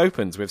story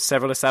opens with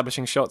several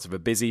establishing shots of a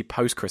busy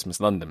post-Christmas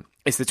London.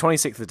 It's the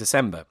 26th of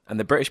December, and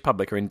the British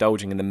public are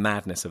indulging in the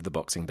madness of the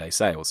Boxing Day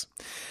sales.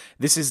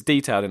 This is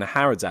detailed in a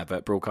Harrods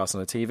advert broadcast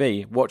on the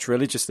TV, watched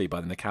religiously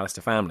by the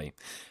McAllister family.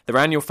 Their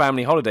annual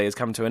family holiday has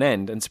come to an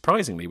end, and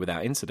surprisingly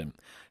without incident.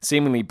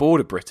 Seemingly bored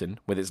of Britain,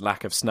 with its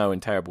lack of snow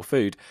and terrible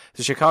food,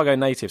 the Chicago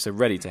natives are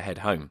ready to head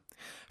home.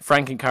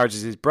 Frank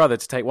encourages his brother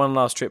to take one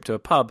last trip to a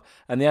pub,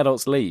 and the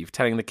adults leave,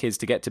 telling the kids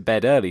to get to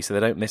bed early so they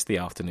don't miss the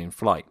afternoon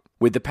flight.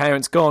 With the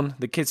parents gone,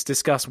 the kids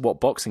discuss what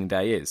Boxing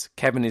Day is.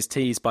 Kevin is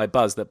teased by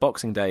Buzz that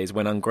Boxing Day is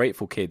when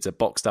ungrateful kids are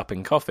boxed up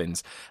in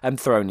coffins and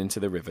thrown into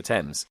the River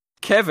Thames.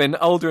 Kevin,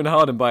 older and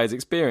hardened by his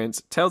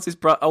experience, tells his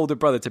older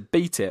brother to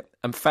beat it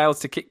and fails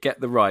to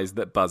get the rise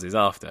that Buzz is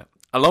after.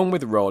 Along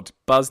with Rod,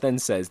 Buzz then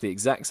says the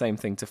exact same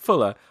thing to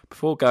Fuller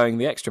before going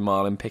the extra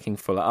mile and picking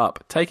Fuller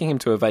up, taking him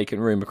to a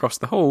vacant room across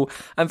the hall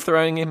and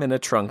throwing him in a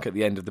trunk at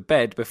the end of the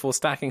bed before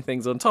stacking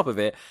things on top of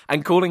it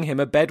and calling him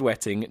a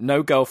bedwetting,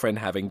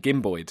 no-girlfriend-having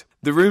gimboid.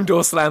 The room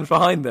door slams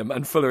behind them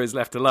and Fuller is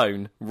left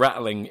alone,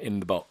 rattling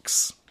in the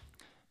box.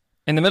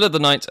 In the middle of the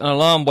night, an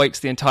alarm wakes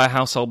the entire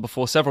household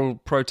before several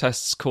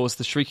protests cause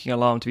the shrieking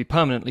alarm to be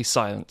permanently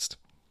silenced.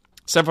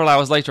 Several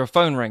hours later, a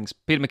phone rings.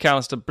 Peter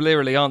McAllister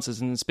blearily answers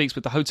and speaks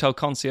with the hotel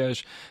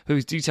concierge,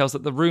 who details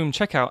that the room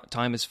checkout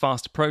time is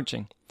fast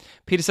approaching.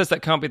 Peter says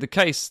that can't be the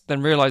case,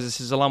 then realises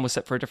his alarm was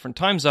set for a different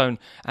time zone,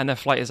 and their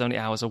flight is only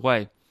hours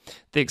away.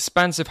 The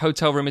expansive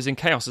hotel room is in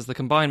chaos as the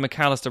combined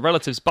McAllister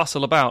relatives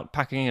bustle about,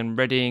 packing and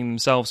readying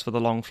themselves for the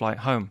long flight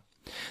home.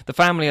 The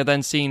family are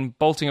then seen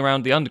bolting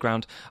around the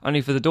underground, only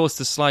for the doors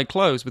to slide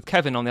closed with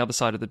Kevin on the other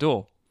side of the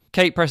door.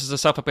 Kate presses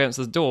herself up against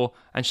the door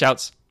and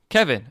shouts,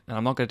 "Kevin!" And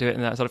I'm not going to do it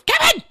in that sort of,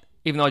 "Kevin!"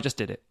 even though I just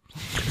did it.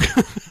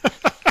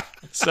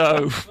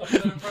 So,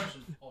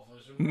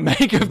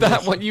 make of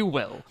that what you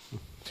will.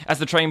 As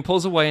the train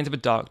pulls away into the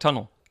dark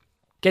tunnel.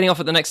 Getting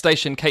off at the next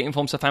station, Kate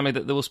informs her family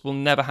that this will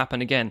never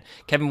happen again.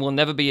 Kevin will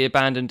never be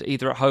abandoned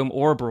either at home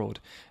or abroad.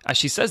 As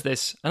she says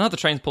this, another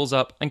train pulls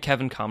up and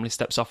Kevin calmly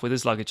steps off with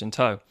his luggage in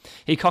tow.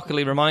 He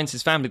cockily reminds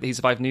his family that he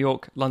survived New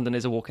York. London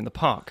is a walk in the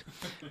park.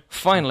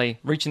 Finally,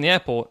 reaching the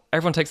airport,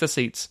 everyone takes their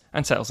seats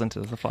and settles into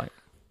the flight.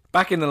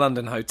 Back in the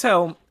London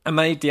hotel, a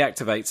maid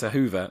deactivates a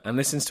Hoover and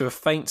listens to a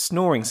faint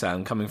snoring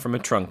sound coming from a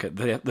trunk at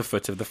the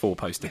foot of the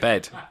four-poster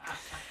bed.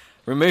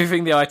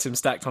 Removing the item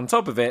stacked on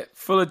top of it,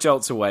 Fuller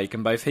jolts awake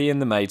and both he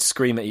and the maid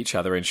scream at each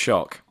other in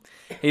shock.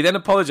 He then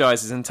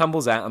apologises and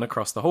tumbles out and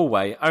across the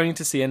hallway, only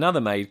to see another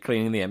maid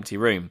cleaning the empty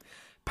room.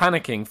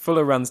 Panicking,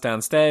 Fuller runs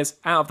downstairs,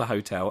 out of the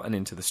hotel and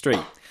into the street.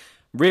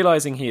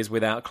 Realising he is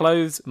without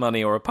clothes,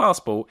 money or a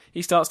passport,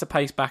 he starts to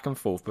pace back and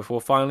forth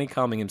before finally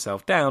calming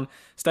himself down,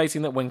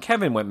 stating that when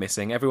Kevin went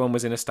missing, everyone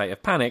was in a state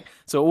of panic,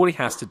 so all he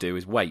has to do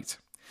is wait.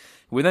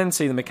 We then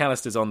see the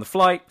McAllisters on the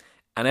flight,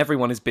 and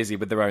everyone is busy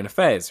with their own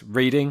affairs,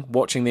 reading,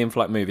 watching the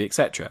in-flight movie,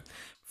 etc.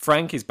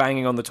 Frank is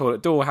banging on the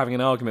toilet door, having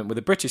an argument with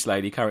a British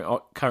lady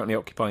currently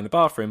occupying the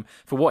bathroom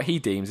for what he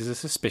deems is a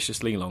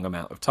suspiciously long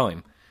amount of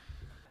time.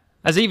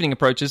 As evening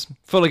approaches,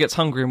 Fuller gets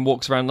hungry and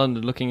walks around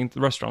London looking into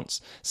the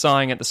restaurants,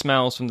 sighing at the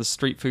smells from the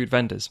street food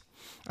vendors.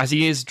 As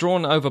he is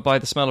drawn over by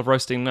the smell of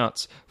roasting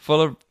nuts,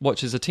 Fuller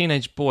watches a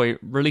teenage boy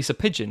release a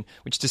pigeon,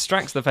 which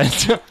distracts the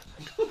vendor.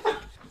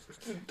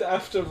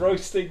 After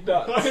roasting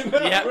nuts,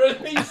 Yeah.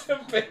 release a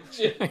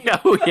pigeon.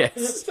 Oh,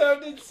 yes.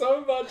 Sounded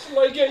so much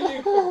like a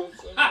euphemism.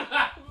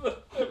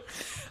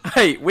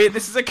 Hey,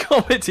 this is a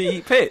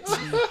comedy pitch.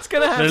 It's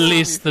going to have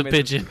Release some the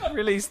euphemism. pigeon.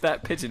 Release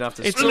that pigeon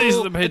after It's Release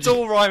all, the pigeon. it's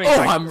all rhyming. Oh,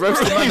 Frank. I'm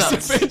roasting my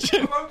nuts.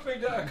 One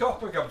thing that a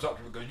copper comes up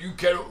to and goes, "You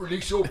cannot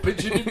release your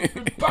pigeon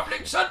in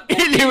public, son." What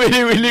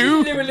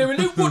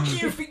do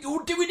you think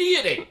you're doing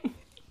here, then?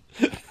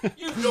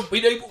 You've not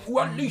been able to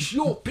unleash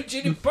your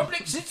pigeon in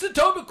public since the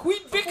time of Queen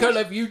Vicar,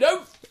 have you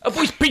know? A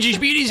voice pigeon's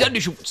been in his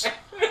undershorts.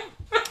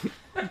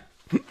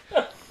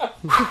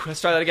 Let's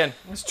try that again.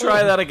 Let's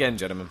try that again,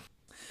 gentlemen.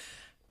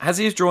 As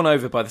he is drawn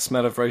over by the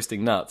smell of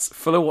roasting nuts,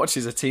 Fuller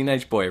watches a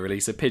teenage boy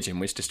release a pigeon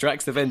which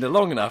distracts the vendor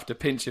long enough to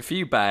pinch a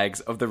few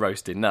bags of the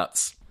roasted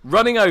nuts.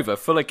 Running over,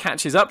 Fuller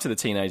catches up to the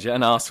teenager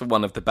and asks for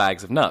one of the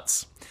bags of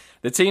nuts.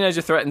 The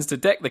teenager threatens to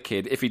deck the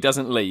kid if he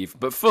doesn't leave,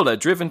 but Fuller,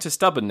 driven to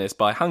stubbornness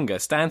by hunger,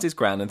 stands his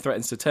ground and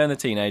threatens to turn the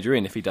teenager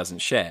in if he doesn't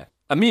share.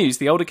 Amused,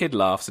 the older kid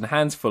laughs and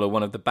hands Fuller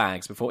one of the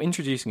bags before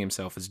introducing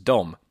himself as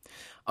Dom.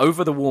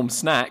 Over the warm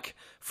snack,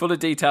 Fuller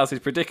details his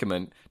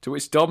predicament, to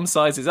which Dom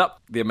sizes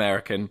up the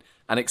American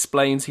and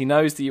explains he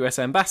knows the US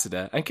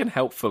ambassador and can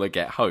help Fuller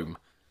get home.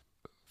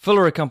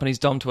 Fuller accompanies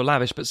Dom to a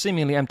lavish but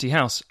seemingly empty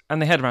house,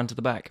 and they head round to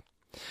the back.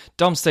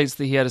 Dom states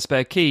that he had a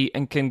spare key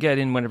and can get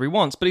in whenever he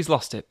wants, but he's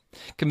lost it,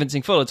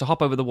 convincing Fuller to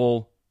hop over the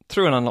wall,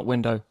 through an unlocked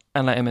window,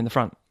 and let him in the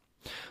front.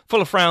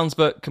 Fuller frowns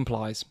but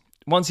complies.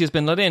 Once he has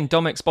been let in,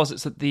 Dom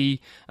exposits that the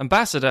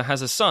ambassador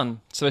has a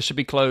son, so there should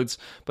be clothes,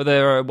 but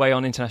they're away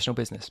on international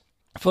business.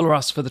 Fuller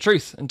asks for the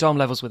truth, and Dom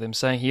levels with him,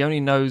 saying he only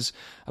knows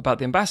about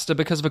the ambassador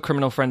because of a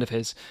criminal friend of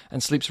his,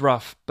 and sleeps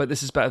rough, but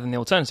this is better than the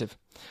alternative,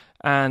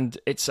 and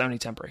it's only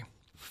temporary.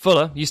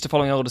 Fuller, used to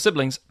following older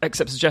siblings,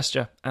 accepts the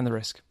gesture and the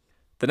risk.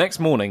 The next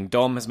morning,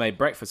 Dom has made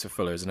breakfast for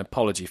Fuller as an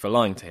apology for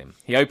lying to him.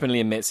 He openly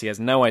admits he has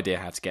no idea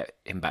how to get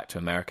him back to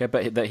America,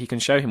 but that he can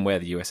show him where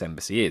the US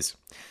Embassy is.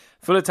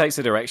 Fuller takes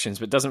the directions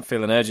but doesn't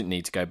feel an urgent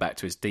need to go back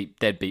to his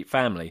deadbeat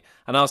family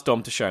and asks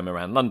Dom to show him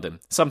around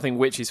London, something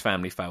which his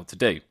family failed to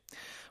do.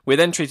 We're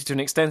then treated to an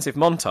extensive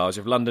montage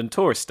of London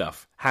tourist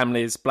stuff.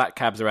 Hamleys, black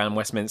cabs around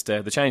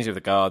Westminster, the changing of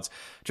the guards,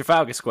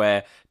 Trafalgar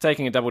Square,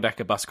 taking a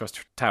double-decker bus across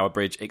Tower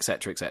Bridge,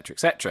 etc, etc,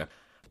 etc.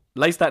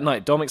 Later that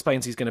night, Dom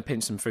explains he's going to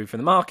pinch some food from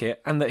the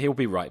market and that he'll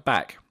be right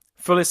back.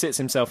 Fuller sits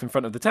himself in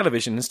front of the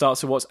television and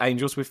starts to watch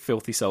Angels with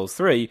Filthy Souls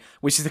 3,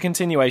 which is the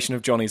continuation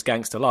of Johnny's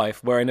gangster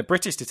life, wherein a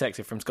British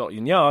detective from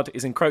Scotland Yard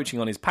is encroaching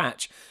on his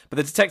patch, but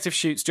the detective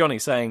shoots Johnny,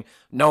 saying,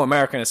 "No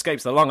American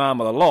escapes the long arm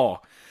of the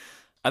law."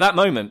 At that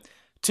moment,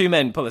 two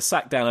men pull a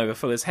sack down over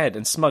Fuller's head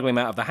and smuggle him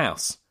out of the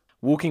house.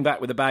 Walking back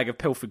with a bag of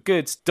pilfered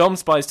goods, Dom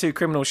spies two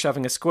criminals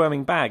shoving a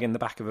squirming bag in the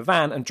back of a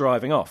van and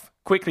driving off.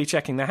 Quickly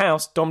checking the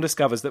house, Dom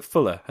discovers that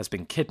Fuller has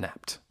been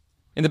kidnapped.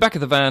 In the back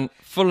of the van,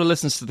 Fuller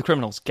listens to the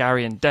criminals,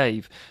 Gary and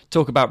Dave,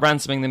 talk about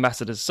ransoming the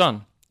ambassador's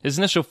son. His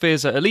initial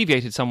fears are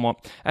alleviated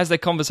somewhat as their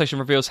conversation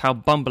reveals how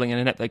bumbling and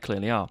inept they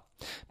clearly are.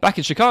 Back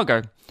in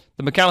Chicago,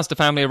 the McAllister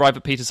family arrive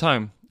at Peter's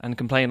home and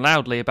complain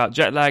loudly about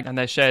jet lag and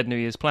their shared New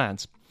Year's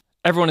plans.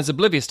 Everyone is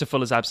oblivious to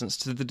Fuller's absence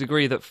to the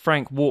degree that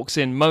Frank walks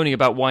in moaning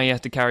about why he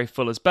had to carry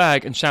Fuller's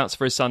bag and shouts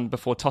for his son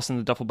before tossing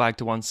the duffel bag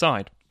to one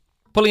side.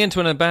 Pulling into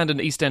an abandoned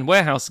East End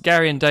warehouse,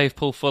 Gary and Dave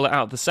pull Fuller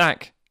out of the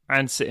sack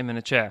and sit him in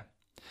a chair.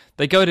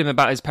 They goad him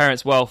about his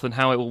parents' wealth and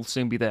how it will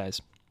soon be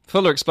theirs.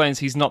 Fuller explains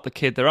he's not the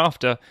kid they're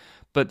after,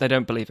 but they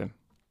don't believe him.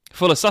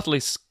 Fuller subtly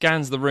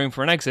scans the room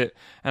for an exit,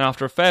 and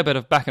after a fair bit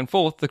of back and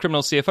forth, the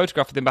criminals see a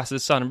photograph of the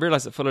ambassador's son and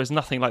realise that Fuller is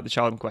nothing like the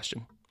child in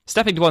question.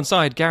 Stepping to one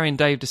side, Gary and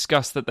Dave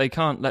discuss that they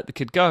can't let the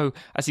kid go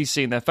as he's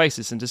seen their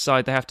faces and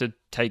decide they have to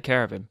take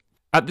care of him.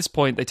 At this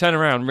point, they turn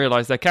around and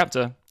realise their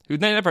captor, who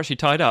they never actually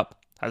tied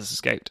up, has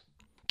escaped.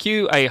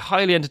 Cue a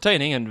highly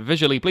entertaining and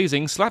visually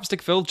pleasing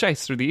slapstick-filled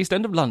chase through the East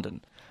End of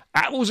London.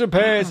 Apples and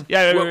pears!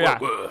 Yeah.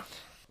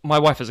 My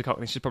wife is a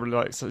Cockney. She's probably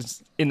like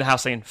in the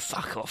house saying,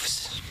 "Fuck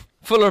off."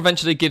 Fuller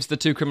eventually gives the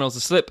two criminals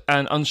a slip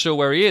and, unsure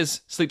where he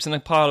is, sleeps in a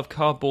pile of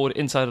cardboard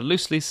inside a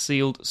loosely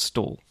sealed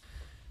stall.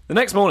 The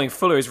next morning,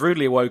 Fuller is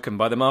rudely awoken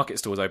by the market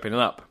stalls opening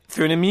up.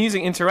 Through an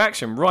amusing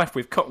interaction rife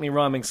with Cockney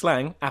rhyming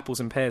slang, apples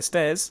and pears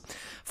stairs,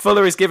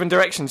 Fuller is given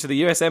direction to the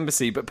US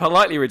Embassy but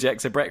politely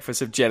rejects a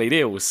breakfast of jellied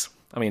eels.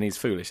 I mean, he's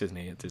foolish, isn't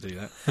he, to do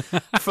that?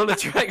 Fuller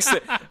treks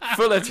it.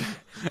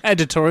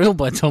 Editorial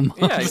by Tom.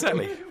 Yeah,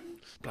 exactly.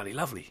 Bloody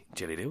lovely,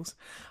 jellied eels.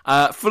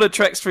 Fuller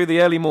treks through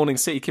the early morning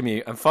city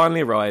commute and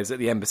finally arrives at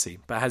the embassy,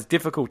 but has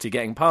difficulty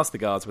getting past the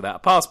guards without a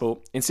passport,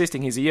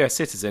 insisting he's a US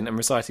citizen and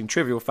reciting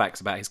trivial facts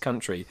about his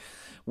country,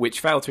 which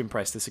failed to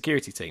impress the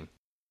security team.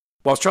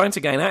 Whilst trying to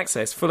gain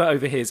access, Fuller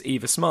overhears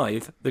Eva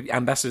Smythe, the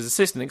ambassador's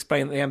assistant,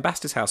 explain that the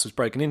ambassador's house was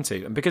broken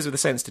into, and because of the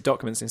sensitive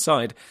documents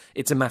inside,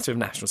 it's a matter of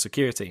national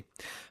security.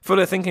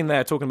 Fuller, thinking they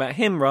are talking about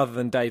him rather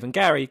than Dave and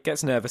Gary,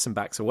 gets nervous and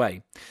backs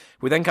away.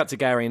 We then cut to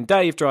Gary and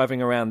Dave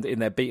driving around in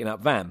their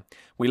beaten-up van.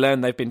 We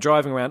learn they've been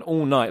driving around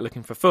all night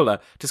looking for Fuller,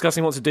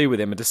 discussing what to do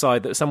with him and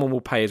decide that someone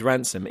will pay his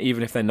ransom,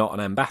 even if they're not an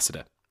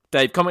ambassador.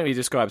 Dave comically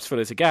describes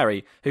Fuller to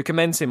Gary, who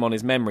commends him on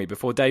his memory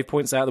before Dave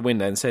points out the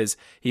window and says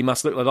he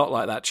must look a lot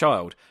like that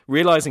child.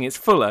 Realising it's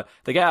Fuller,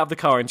 they get out of the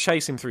car and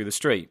chase him through the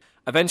street.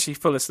 Eventually,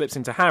 Fuller slips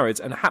into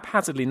Harrods and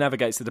haphazardly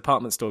navigates the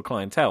department store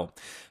clientele.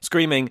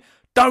 Screaming,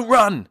 "Don't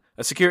run!"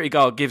 a security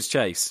guard gives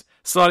chase.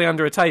 Sliding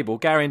under a table,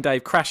 Gary and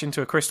Dave crash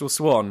into a crystal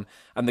swan,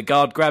 and the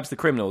guard grabs the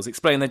criminals,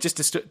 explaining they just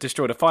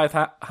destroyed a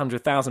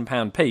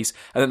 £500,000 piece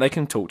and that they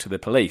can talk to the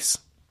police.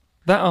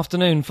 That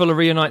afternoon, Fuller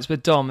reunites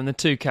with Dom and the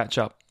two catch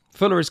up.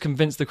 Fuller is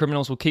convinced the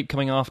criminals will keep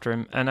coming after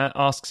him and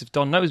asks if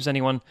Dom knows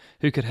anyone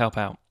who could help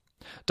out.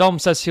 Dom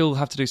says he'll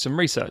have to do some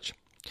research.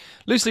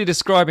 Loosely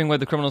describing where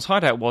the criminals'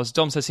 hideout was,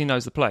 Dom says he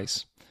knows the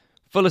place.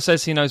 Fuller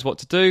says he knows what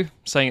to do,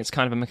 saying it's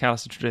kind of a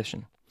McAllister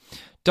tradition.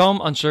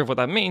 Dom, unsure of what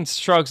that means,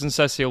 shrugs and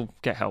says he'll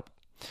get help.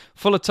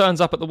 Fuller turns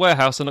up at the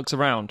warehouse and looks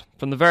around.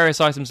 From the various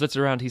items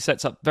littered around, he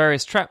sets up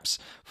various traps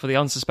for the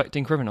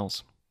unsuspecting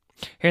criminals.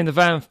 Hearing the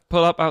van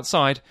pull up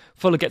outside,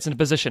 Fuller gets into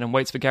position and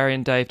waits for Gary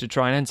and Dave to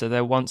try and enter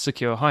their once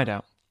secure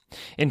hideout.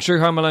 In true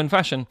Home Alone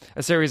fashion,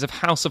 a series of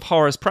House of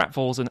Horrors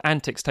pratfalls and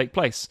antics take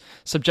place,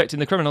 subjecting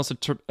the criminals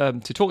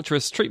to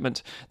torturous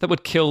treatment that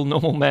would kill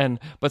normal men,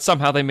 but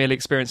somehow they merely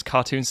experience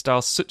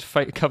cartoon-style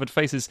soot-covered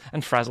faces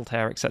and frazzled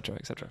hair, etc.,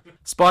 etc.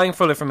 Spying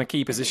Fuller from a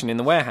key position in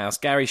the warehouse,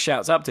 Gary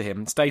shouts up to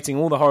him, stating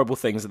all the horrible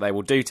things that they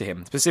will do to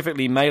him,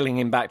 specifically mailing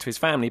him back to his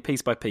family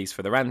piece by piece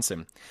for the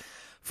ransom.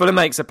 Fuller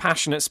makes a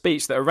passionate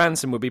speech that a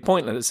ransom would be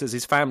pointless as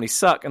his family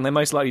suck and they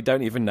most likely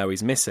don't even know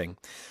he's missing.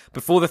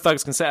 Before the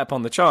thugs can set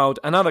upon the child,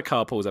 another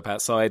car pulls up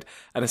outside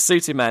and a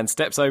suited man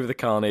steps over the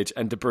carnage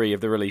and debris of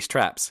the released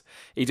traps.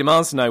 He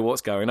demands to know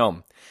what's going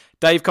on.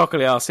 Dave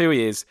Cockerly asks who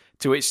he is,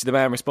 to which the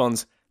man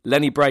responds,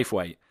 Lenny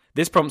Braithwaite.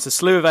 This prompts a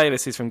slew of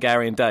aliases from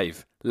Gary and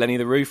Dave. Lenny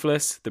the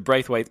Ruthless, the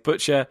Braithwaite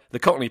Butcher, the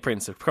Cockney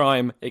Prince of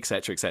Crime,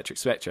 etc, etc,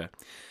 etc.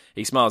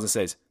 He smiles and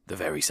says, the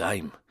very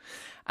same.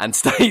 And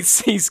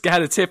states he's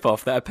had a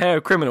tip-off that a pair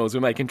of criminals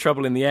were making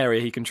trouble in the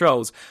area he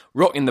controls,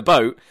 rocking the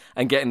boat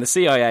and getting the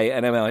CIA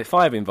and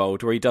MI5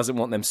 involved where he doesn't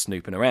want them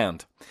snooping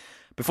around.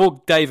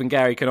 Before Dave and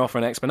Gary can offer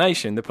an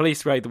explanation, the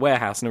police raid the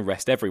warehouse and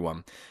arrest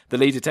everyone. The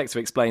lead detective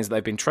explains that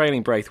they've been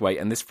trailing Braithwaite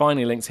and this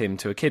finally links him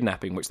to a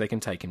kidnapping which they can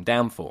take him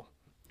down for.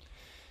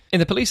 In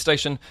the police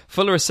station,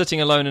 Fuller is sitting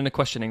alone in a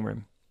questioning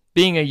room.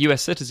 Being a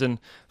US citizen,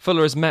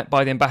 Fuller is met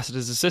by the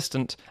ambassador's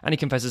assistant and he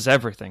confesses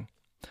everything.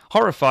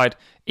 Horrified,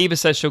 Eva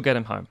says she'll get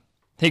him home.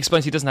 He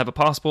explains he doesn't have a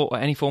passport or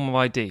any form of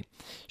ID.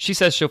 She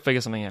says she'll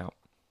figure something out.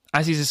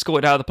 As he's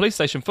escorted out of the police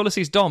station, Fuller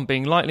sees Dom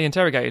being lightly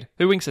interrogated,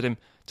 who winks at him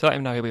to let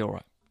him know he'll be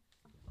alright.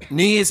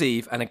 New Year's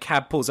Eve and a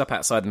cab pulls up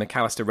outside the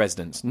McAllister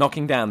residence,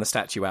 knocking down the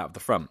statue out of the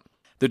front.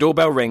 The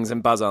doorbell rings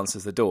and Buzz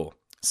answers the door.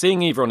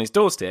 Seeing Eva on his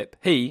doorstep,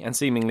 he, and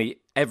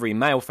seemingly every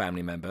male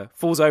family member,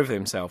 falls over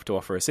himself to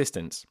offer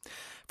assistance.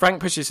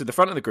 Frank pushes to the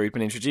front of the group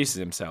and introduces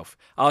himself,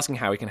 asking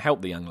how he can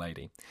help the young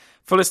lady.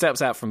 Fuller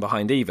steps out from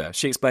behind Eva.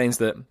 She explains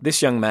that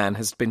this young man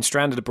has been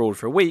stranded abroad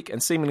for a week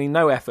and seemingly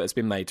no effort has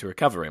been made to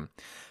recover him.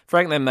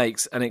 Frank then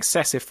makes an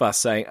excessive fuss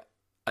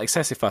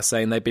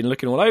saying they've been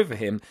looking all over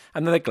him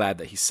and that they're glad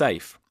that he's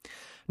safe.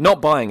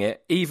 Not buying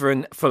it, Eva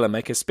and Fuller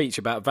make a speech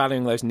about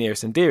valuing those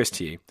nearest and dearest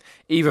to you.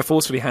 Eva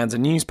forcefully hands a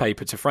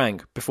newspaper to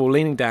Frank before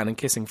leaning down and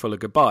kissing Fuller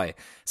goodbye,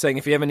 saying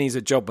if he ever needs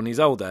a job when he's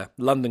older,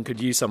 London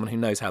could use someone who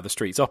knows how the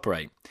streets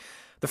operate.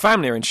 The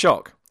family are in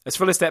shock. As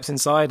Fuller steps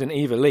inside and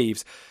Eva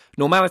leaves,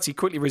 normality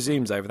quickly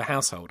resumes over the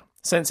household.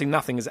 Sensing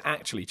nothing has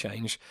actually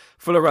changed,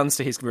 Fuller runs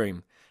to his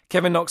room.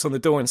 Kevin knocks on the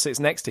door and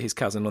sits next to his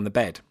cousin on the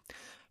bed.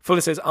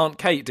 Fuller says Aunt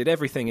Kate did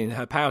everything in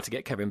her power to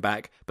get Kevin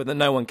back, but that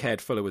no one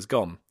cared Fuller was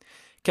gone.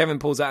 Kevin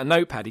pulls out a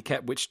notepad he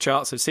kept which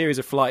charts a series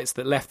of flights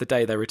that left the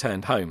day they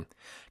returned home.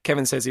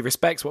 Kevin says he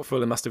respects what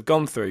Fuller must have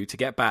gone through to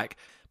get back,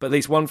 but at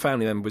least one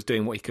family member was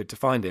doing what he could to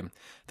find him.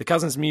 The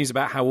cousins muse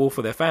about how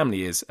awful their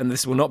family is, and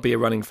this will not be a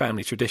running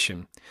family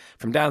tradition.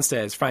 From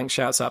downstairs, Frank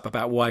shouts up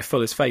about why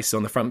Fuller's face is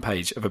on the front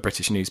page of a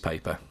British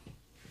newspaper.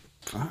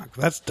 Fuck,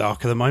 that's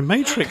darker than my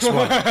Matrix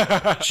one.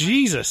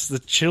 Jesus, the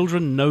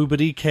children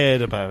nobody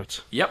cared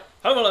about. Yep.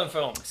 Home Alone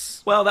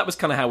films. Well, that was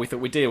kind of how we thought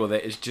we'd deal with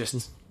it, is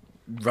just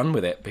run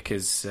with it,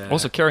 because...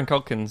 Also, Kieran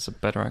Culkin's a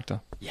better actor.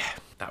 Yeah,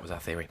 that was our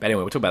theory. But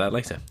anyway, we'll talk about that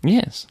later.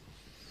 Yes.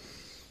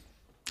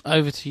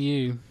 Over to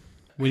you.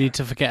 We need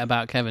to forget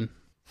about Kevin.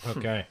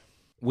 Okay.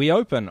 We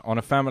open on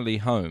a family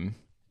home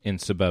in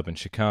suburban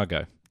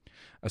Chicago.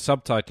 A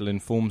subtitle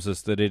informs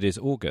us that it is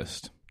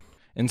August.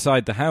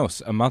 Inside the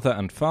house, a mother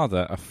and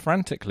father are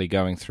frantically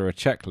going through a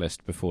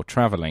checklist before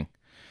travelling.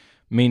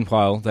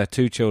 Meanwhile, their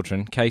two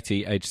children,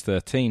 Katie, aged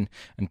 13,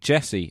 and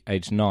Jessie,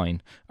 aged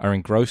 9, are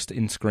engrossed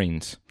in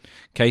screens.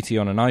 Katie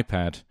on an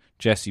iPad,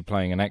 Jessie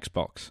playing an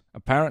Xbox,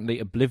 apparently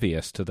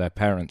oblivious to their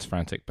parents'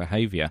 frantic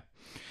behaviour.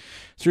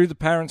 Through the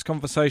parents'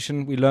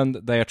 conversation, we learn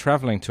that they are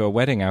travelling to a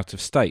wedding out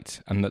of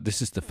state, and that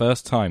this is the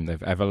first time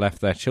they've ever left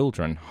their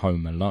children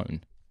home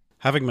alone.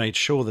 Having made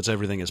sure that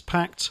everything is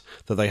packed,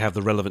 that they have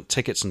the relevant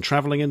tickets and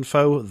travelling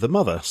info, the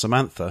mother,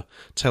 Samantha,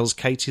 tells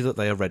Katie that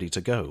they are ready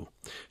to go.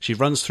 She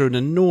runs through an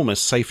enormous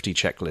safety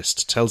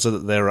checklist, tells her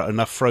that there are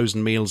enough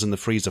frozen meals in the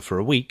freezer for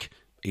a week,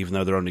 even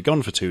though they're only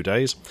gone for 2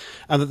 days,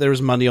 and that there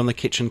is money on the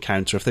kitchen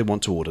counter if they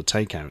want to order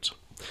takeout.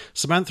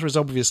 Samantha is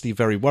obviously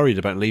very worried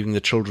about leaving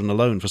the children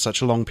alone for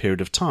such a long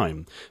period of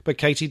time, but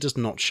Katie does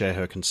not share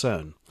her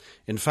concern.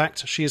 In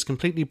fact, she is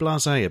completely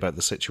blasé about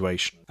the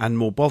situation, and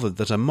more bothered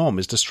that her mom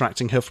is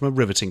distracting her from a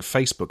riveting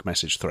Facebook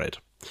message thread.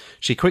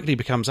 She quickly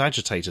becomes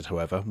agitated,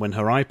 however, when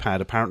her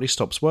iPad apparently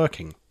stops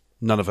working.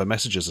 None of her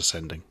messages are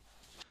sending.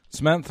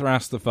 Samantha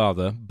asks the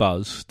father,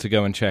 Buzz, to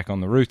go and check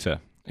on the router.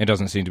 It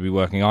doesn't seem to be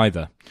working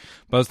either.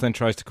 Buzz then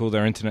tries to call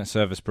their internet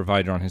service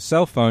provider on his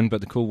cell phone,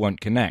 but the call won't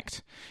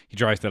connect. He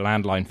tries the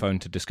landline phone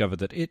to discover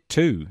that it,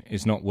 too,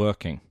 is not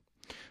working.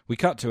 We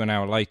cut to an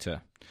hour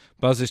later.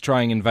 Buzz is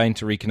trying in vain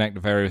to reconnect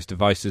the various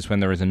devices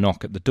when there is a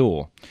knock at the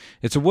door.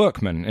 It's a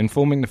workman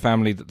informing the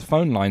family that the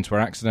phone lines were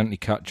accidentally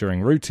cut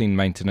during routine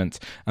maintenance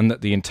and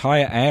that the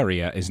entire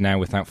area is now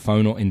without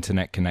phone or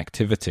internet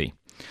connectivity.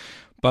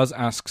 Buzz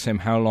asks him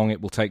how long it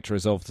will take to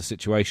resolve the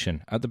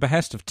situation, at the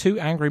behest of two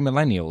angry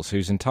millennials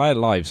whose entire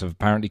lives have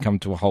apparently come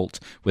to a halt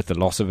with the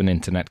loss of an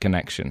internet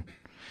connection.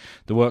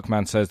 The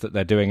workman says that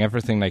they're doing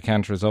everything they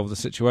can to resolve the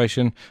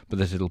situation, but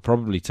that it'll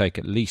probably take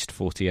at least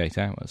 48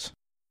 hours.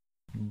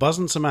 Buzz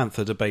and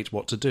Samantha debate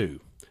what to do.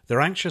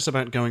 They're anxious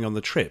about going on the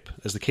trip,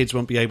 as the kids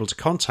won't be able to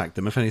contact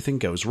them if anything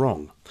goes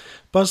wrong.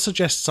 Buzz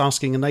suggests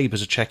asking a neighbour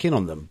to check in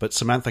on them, but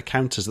Samantha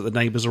counters that the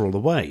neighbours are all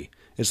away.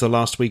 It's the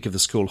last week of the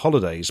school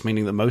holidays,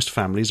 meaning that most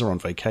families are on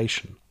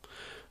vacation.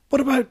 What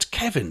about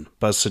Kevin?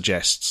 Buzz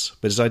suggests,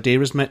 but his idea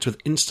is met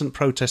with instant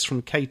protest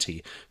from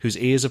Katie, whose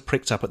ears have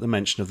pricked up at the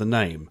mention of the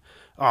name.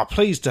 "Oh,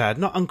 please, Dad,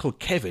 not Uncle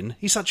Kevin.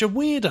 He's such a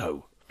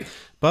weirdo."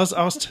 Buzz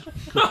asked...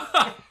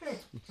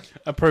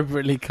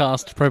 Appropriately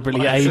cast,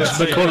 appropriately aged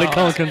Macaulay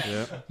Culkin.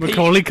 Yeah.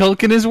 Macaulay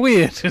Culkin is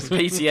weird.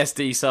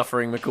 PTSD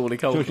suffering Macaulay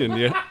Culkin.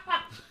 Yeah.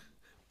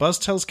 Buzz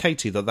tells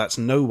Katie that that's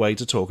no way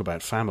to talk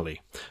about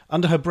family.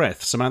 Under her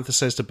breath, Samantha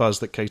says to Buzz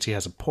that Katie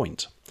has a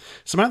point.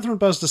 Samantha and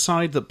Buzz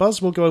decide that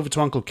Buzz will go over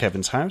to Uncle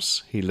Kevin's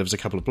house, he lives a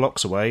couple of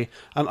blocks away,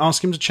 and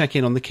ask him to check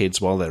in on the kids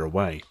while they're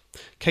away.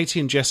 Katie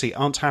and Jessie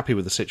aren't happy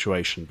with the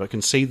situation, but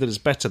can see that it's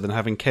better than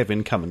having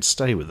Kevin come and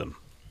stay with them.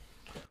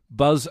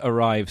 Buzz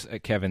arrives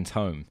at Kevin's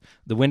home.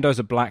 The windows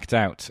are blacked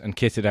out and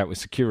kitted out with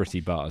security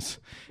bars.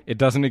 It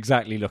doesn't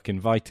exactly look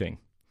inviting.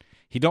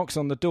 He knocks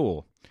on the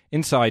door.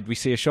 Inside, we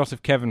see a shot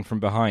of Kevin from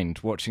behind,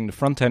 watching the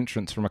front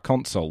entrance from a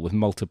console with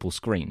multiple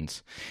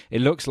screens.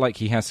 It looks like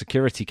he has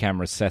security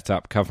cameras set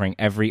up covering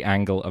every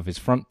angle of his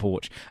front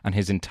porch and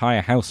his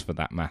entire house for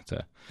that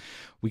matter.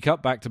 We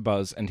cut back to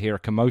Buzz and hear a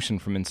commotion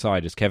from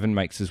inside as Kevin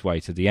makes his way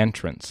to the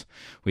entrance.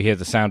 We hear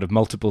the sound of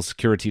multiple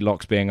security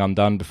locks being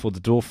undone before the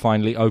door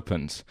finally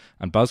opens,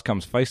 and Buzz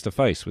comes face to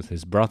face with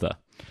his brother.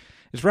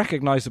 It's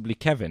recognisably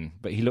Kevin,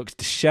 but he looks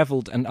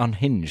dishevelled and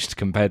unhinged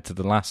compared to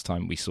the last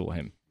time we saw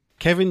him.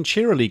 Kevin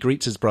cheerily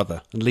greets his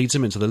brother and leads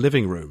him into the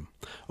living room.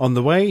 On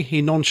the way,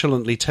 he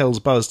nonchalantly tells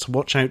Buzz to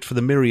watch out for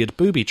the myriad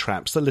booby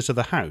traps that litter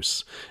the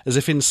house, as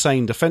if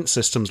insane defence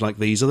systems like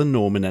these are the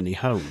norm in any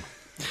home.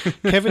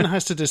 Kevin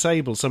has to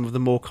disable some of the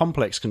more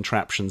complex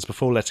contraptions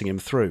before letting him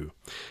through.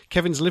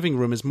 Kevin's living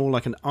room is more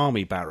like an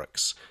army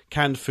barracks.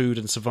 Canned food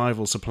and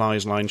survival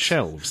supplies line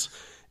shelves.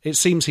 It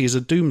seems he is a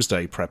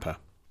doomsday prepper.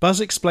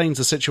 Buzz explains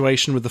the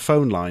situation with the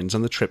phone lines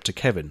and the trip to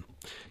Kevin.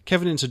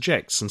 Kevin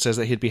interjects and says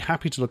that he'd be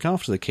happy to look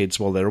after the kids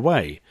while they're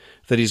away,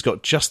 that he's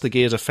got just the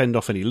gear to fend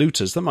off any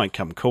looters that might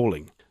come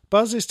calling.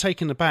 Buzz is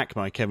taken aback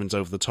by Kevin's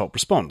over-the-top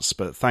response,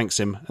 but thanks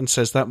him and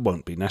says that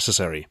won't be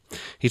necessary.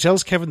 He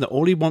tells Kevin that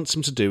all he wants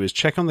him to do is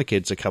check on the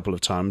kids a couple of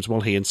times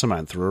while he and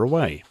Samantha are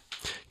away.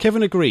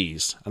 Kevin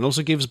agrees, and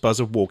also gives Buzz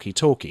a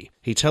walkie-talkie.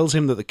 He tells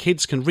him that the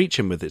kids can reach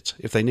him with it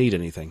if they need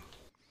anything.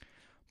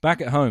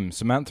 Back at home,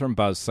 Samantha and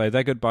Buzz say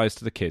their goodbyes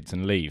to the kids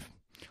and leave.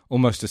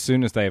 Almost as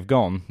soon as they have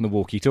gone, the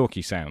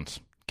walkie-talkie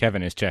sounds.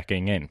 Kevin is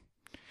checking in.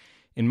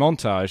 In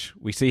montage,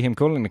 we see him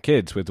calling the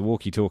kids with the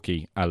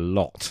walkie-talkie a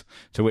lot,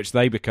 to which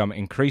they become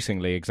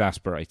increasingly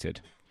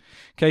exasperated.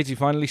 Katie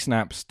finally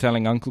snaps,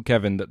 telling Uncle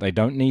Kevin that they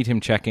don't need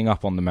him checking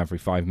up on them every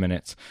 5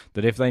 minutes,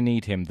 that if they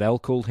need him, they'll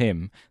call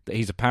him, that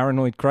he's a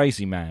paranoid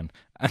crazy man,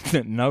 and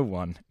that no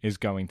one is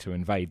going to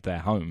invade their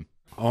home.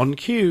 On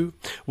cue,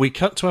 we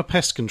cut to a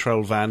pest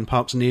control van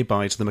parked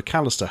nearby to the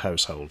McAllister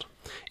household.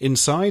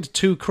 Inside,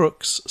 two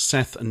crooks,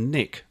 Seth and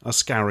Nick, are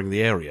scouring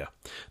the area.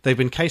 They've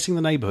been casing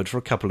the neighbourhood for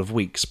a couple of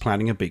weeks,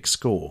 planning a big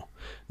score.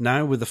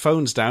 Now, with the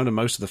phones down and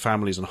most of the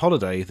families on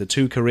holiday, the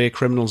two career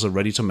criminals are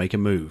ready to make a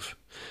move.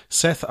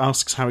 Seth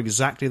asks how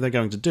exactly they're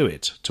going to do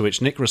it, to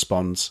which Nick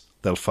responds,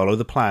 they'll follow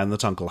the plan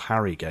that Uncle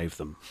Harry gave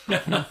them.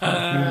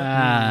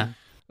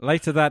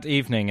 Later that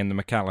evening in the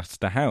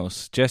McAllister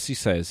house, Jesse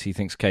says he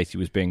thinks Katie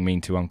was being mean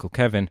to Uncle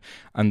Kevin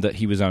and that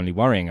he was only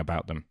worrying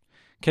about them.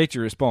 Katie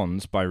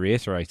responds by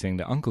reiterating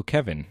that Uncle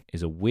Kevin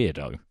is a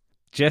weirdo.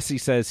 Jesse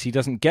says he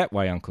doesn't get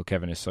why Uncle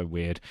Kevin is so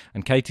weird,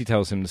 and Katie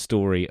tells him the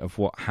story of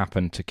what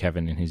happened to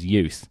Kevin in his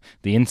youth,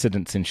 the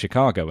incidents in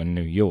Chicago and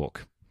New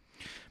York.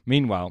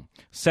 Meanwhile,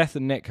 Seth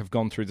and Nick have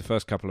gone through the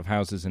first couple of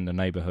houses in the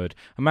neighbourhood,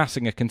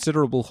 amassing a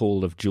considerable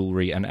haul of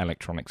jewellery and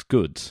electronics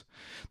goods.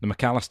 The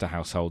McAllister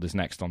household is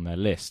next on their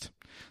list.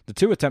 The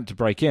two attempt to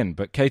break in,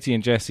 but Katie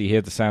and Jesse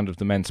hear the sound of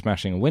the men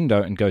smashing a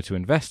window and go to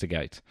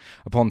investigate.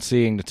 Upon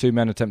seeing the two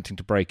men attempting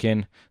to break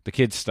in, the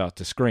kids start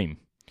to scream.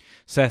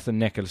 Seth and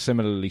Nick are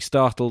similarly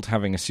startled,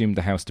 having assumed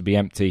the house to be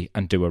empty,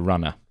 and do a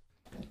runner.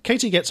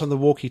 Katie gets on the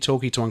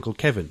walkie-talkie to Uncle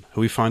Kevin,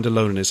 who we find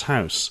alone in his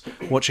house,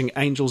 watching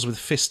angels with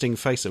fisting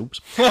faces. Oops.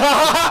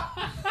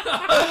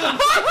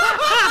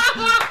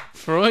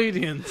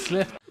 Freudian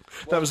slip.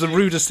 That was the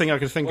rudest thing I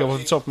could think of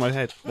off the top of my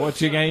head.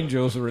 Watching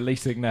angels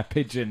releasing their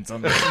pigeons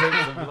on the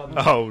streets of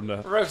London. Oh,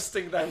 no.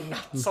 Roasting their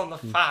nuts on the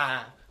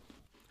fire.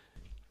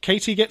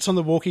 Katie gets on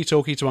the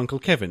walkie-talkie to Uncle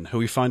Kevin, who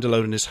we find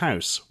alone in his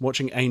house,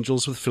 watching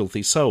Angels with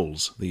Filthy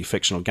Souls, the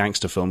fictional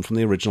gangster film from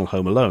the original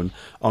Home Alone,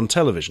 on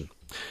television.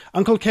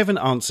 Uncle Kevin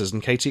answers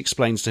and Katie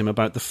explains to him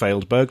about the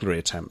failed burglary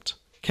attempt.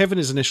 Kevin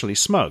is initially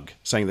smug,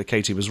 saying that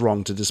Katie was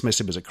wrong to dismiss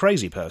him as a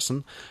crazy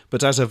person,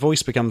 but as her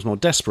voice becomes more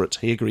desperate,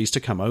 he agrees to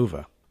come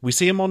over. We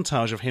see a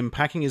montage of him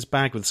packing his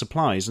bag with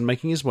supplies and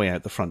making his way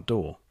out the front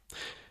door.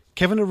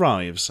 Kevin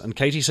arrives, and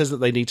Katie says that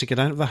they need to get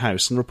out of the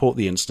house and report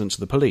the incident to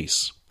the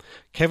police.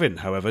 Kevin,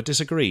 however,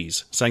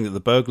 disagrees, saying that the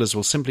burglars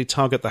will simply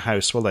target the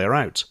house while they are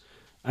out,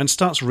 and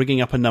starts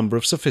rigging up a number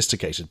of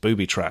sophisticated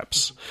booby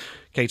traps.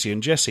 Katie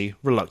and Jesse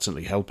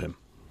reluctantly help him.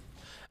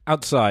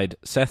 Outside,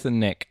 Seth and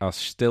Nick are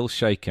still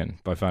shaken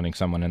by finding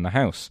someone in the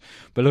house,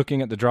 but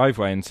looking at the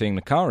driveway and seeing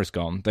the car is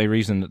gone, they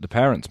reason that the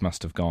parents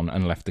must have gone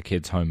and left the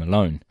kids home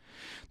alone.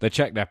 They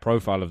check their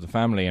profile of the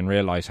family and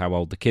realise how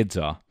old the kids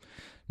are.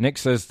 Nick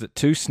says that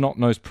two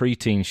snot-nosed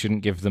preteens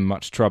shouldn't give them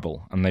much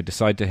trouble, and they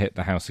decide to hit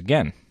the house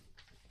again.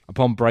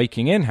 Upon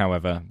breaking in,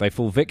 however, they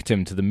fall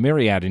victim to the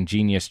myriad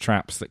ingenious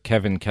traps that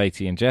Kevin,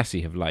 Katie and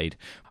Jesse have laid,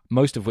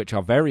 most of which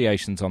are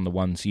variations on the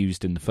ones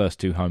used in the first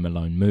two Home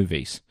Alone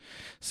movies.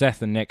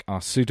 Seth and Nick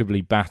are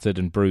suitably battered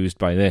and bruised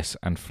by this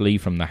and flee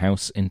from the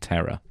house in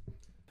terror.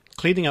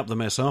 Cleaning up the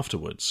mess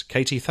afterwards,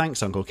 Katie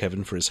thanks Uncle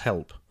Kevin for his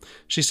help.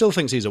 She still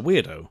thinks he's a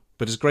weirdo,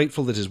 but is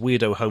grateful that his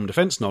weirdo home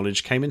defence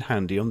knowledge came in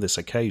handy on this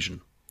occasion.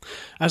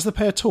 As the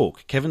pair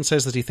talk, Kevin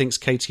says that he thinks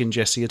Katie and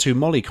Jesse are too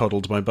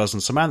mollycoddled by Buzz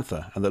and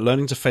Samantha, and that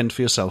learning to fend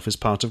for yourself is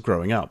part of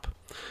growing up.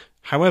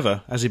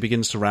 However, as he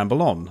begins to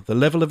ramble on, the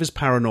level of his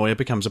paranoia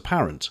becomes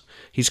apparent.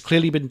 He's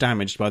clearly been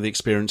damaged by the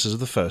experiences of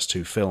the first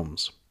two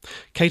films.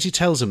 Katie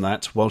tells him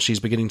that, while she's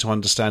beginning to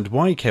understand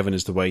why Kevin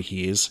is the way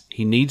he is,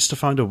 he needs to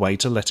find a way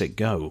to let it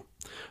go.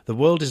 The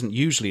world isn't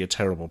usually a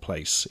terrible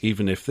place,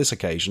 even if this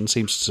occasion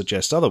seems to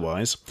suggest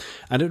otherwise,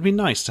 and it would be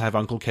nice to have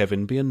Uncle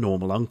Kevin be a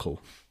normal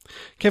uncle.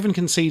 Kevin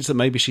concedes that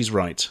maybe she's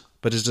right,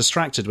 but is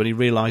distracted when he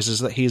realises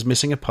that he is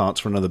missing a part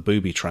for another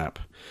booby trap.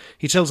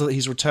 He tells her that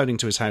he's returning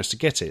to his house to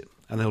get it,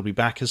 and that he'll be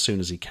back as soon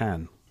as he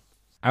can.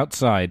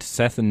 Outside,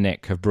 Seth and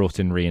Nick have brought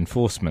in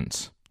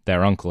reinforcements.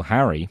 Their Uncle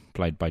Harry,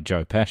 played by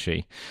Joe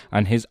Pesci,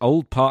 and his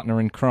old partner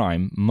in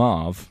crime,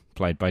 Marv,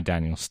 played by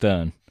Daniel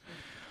Stern.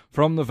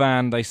 From the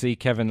van, they see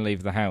Kevin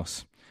leave the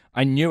house.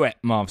 "I knew it,"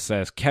 Marv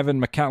says. "Kevin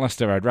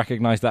McAllister, I'd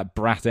recognise that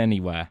brat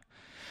anywhere."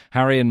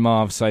 Harry and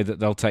Marv say that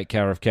they'll take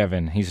care of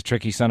Kevin. He's a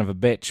tricky son of a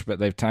bitch, but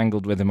they've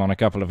tangled with him on a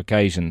couple of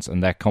occasions,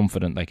 and they're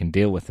confident they can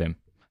deal with him.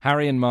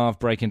 Harry and Marv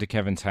break into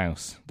Kevin's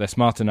house. They're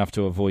smart enough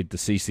to avoid the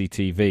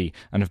CCTV,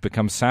 and have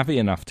become savvy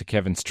enough to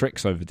Kevin's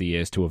tricks over the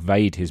years to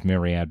evade his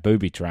myriad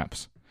booby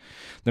traps.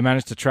 They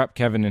manage to trap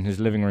Kevin in his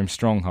living room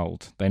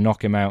stronghold. They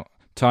knock him out,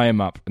 tie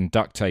him up, and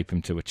duct tape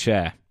him to a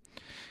chair.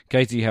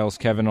 Katie hails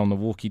Kevin on the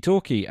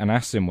walkie-talkie and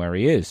asks him where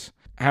he is.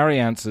 Harry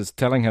answers,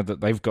 telling her that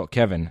they've got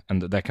Kevin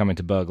and that they're coming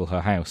to burgle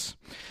her house.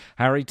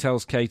 Harry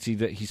tells Katie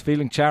that he's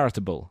feeling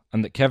charitable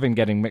and that Kevin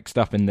getting mixed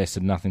up in this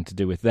had nothing to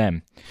do with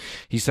them.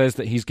 He says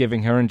that he's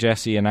giving her and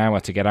Jesse an hour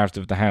to get out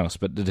of the house,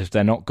 but that if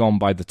they're not gone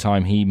by the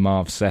time he,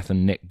 Marv, Seth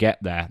and Nick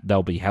get there,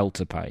 there'll be hell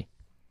to pay.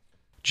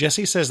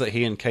 Jesse says that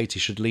he and Katie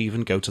should leave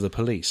and go to the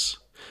police,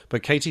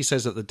 but Katie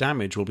says that the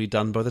damage will be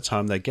done by the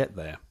time they get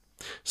there.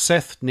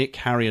 Seth, Nick,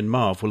 Harry and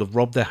Marv will have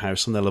robbed their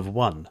house and they'll have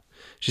won.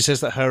 She says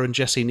that her and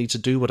Jesse need to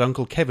do what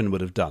Uncle Kevin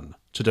would have done,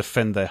 to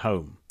defend their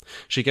home.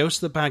 She goes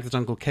to the bag that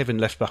Uncle Kevin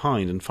left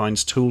behind and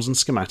finds tools and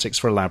schematics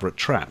for elaborate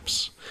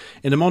traps.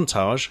 In a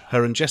montage,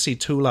 her and Jesse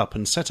tool up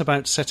and set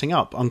about setting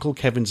up Uncle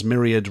Kevin's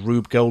myriad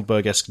Rube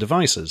Goldberg-esque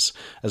devices,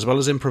 as well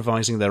as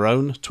improvising their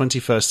own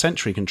 21st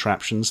century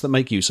contraptions that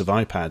make use of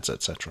iPads,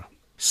 etc.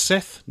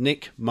 Seth,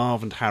 Nick,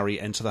 Marv and Harry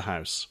enter the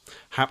house.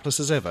 Hapless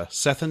as ever,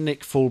 Seth and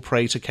Nick fall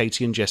prey to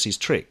Katie and Jesse's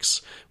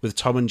tricks, with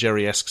Tom and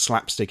Jerry-esque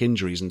slapstick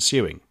injuries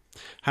ensuing.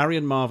 Harry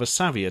and Marv are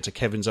savvier to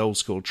Kevin's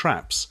old-school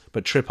traps,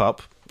 but trip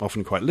up,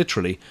 often quite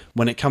literally,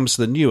 when it comes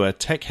to the newer,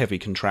 tech-heavy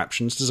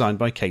contraptions designed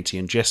by Katie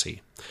and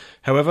Jesse.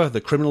 However,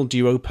 the criminal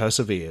duo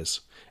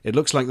perseveres. It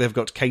looks like they've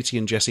got Katie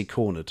and Jesse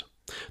cornered.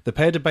 The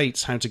pair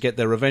debates how to get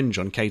their revenge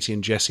on Katie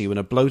and Jesse when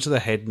a blow to the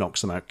head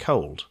knocks them out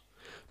cold.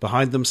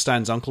 Behind them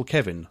stands Uncle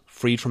Kevin,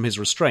 freed from his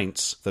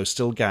restraints, though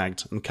still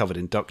gagged and covered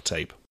in duct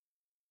tape.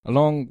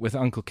 Along with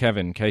Uncle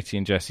Kevin, Katie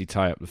and Jesse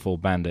tie up the four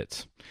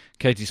bandits.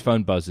 Katie's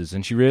phone buzzes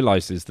and she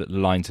realises that the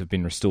lines have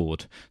been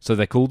restored, so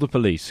they call the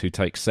police, who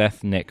take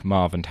Seth, Nick,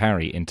 Marv and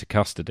Harry into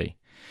custody.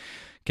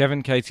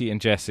 Kevin, Katie and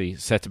Jesse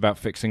set about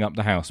fixing up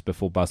the house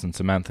before Buzz and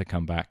Samantha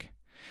come back.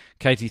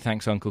 Katie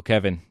thanks Uncle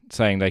Kevin,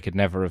 saying they could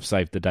never have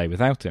saved the day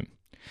without him.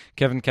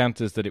 Kevin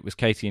counters that it was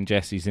Katie and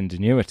Jesse's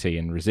ingenuity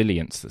and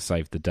resilience that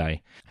saved the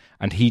day,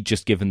 and he'd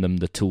just given them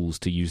the tools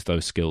to use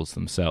those skills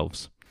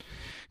themselves.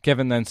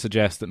 Kevin then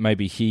suggests that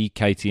maybe he,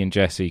 Katie and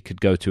Jesse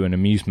could go to an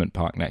amusement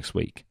park next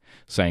week,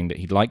 saying that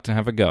he'd like to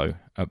have a go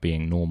at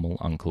being normal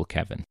Uncle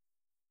Kevin.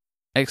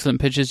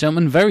 Excellent pitches,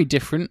 gentlemen. Very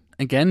different.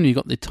 Again, you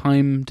got the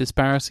time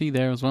disparity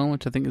there as well,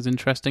 which I think is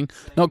interesting.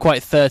 Not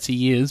quite 30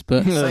 years,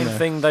 but... Same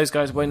thing, those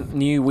guys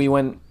knew we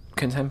went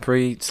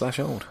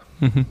contemporary/old.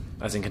 Mm-hmm.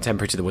 As in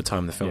contemporary to the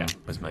time the film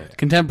was made.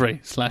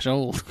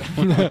 Contemporary/old.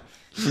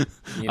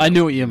 I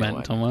knew what you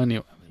meant, Tom. I knew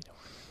it.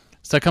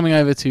 So coming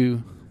over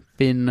to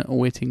Ben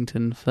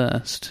Whittington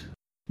first.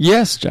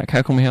 Yes, Jack,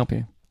 how can we help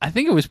you? I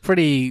think it was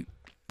pretty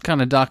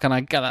kind of dark, and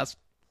I get that's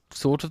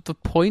sort of the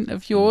point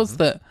of yours,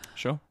 that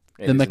Sure.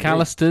 the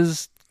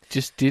McAllisters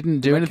just didn't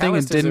do anything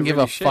and didn't give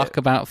a fuck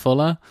about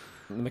Fuller.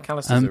 The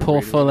McAllisters And poor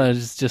really Fuller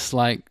is just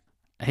like,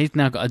 he's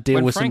now got to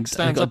deal with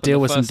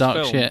some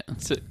dark shit.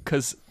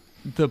 Because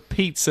the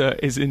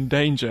pizza is in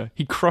danger,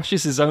 he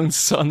crushes his own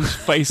son's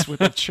face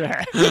with a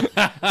chair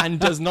and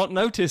does not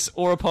notice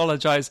or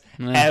apologise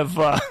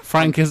ever.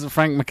 Frank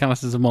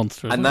McAllister's a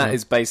monster. And that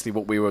is basically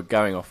what we were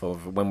going off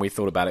of when we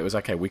thought about it. Was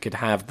okay, we could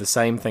have the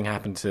same thing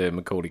happen to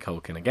Macaulay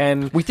Culkin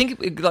again. We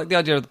think, like, the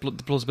idea of the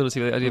plausibility,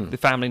 the idea of the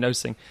family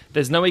noticing.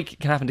 There's no way it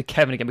can happen to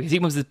Kevin again, because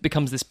he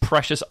becomes this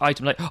precious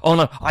item. Like, oh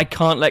no, I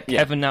can't let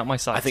Kevin out my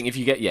sight. I think if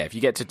you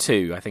get to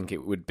 2, I think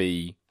it would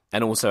be.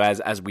 And also,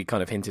 as we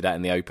kind of hinted at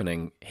in the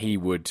opening, he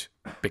would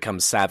become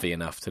savvy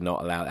enough to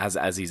not allow,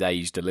 as he's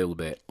aged a little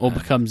bit. Or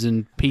becomes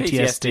in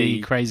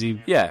PTSD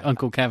crazy Yeah.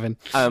 Uncle Kevin.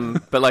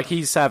 But, like,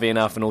 he's savvy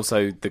enough, and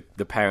also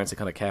the parents are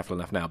kind of careful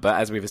enough now.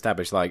 But as we've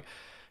established, like,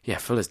 yeah,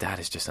 Fuller's dad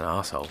is just an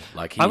arsehole.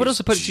 Like, I would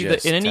also put it to you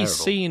that in any terrible.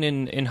 scene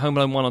in Home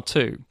Alone 1 or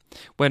 2,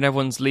 when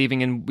everyone's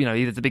leaving in,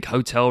 either the big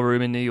hotel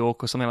room in New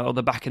York or something like that, or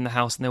they're back in the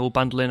house and they all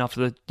bundle in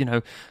after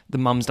the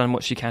mum's done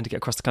what she can to get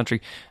across the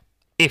country.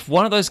 If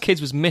one of those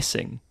kids was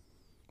missing,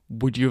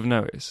 would you have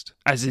noticed?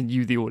 As in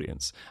you, the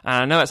audience. And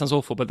I know that sounds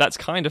awful, but that's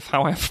kind of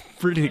how I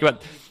really think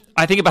about.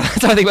 I think about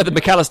the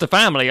McAllister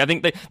family. I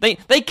think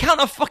they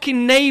count a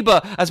fucking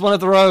neighbour as one of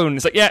their own.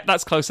 It's like, yeah,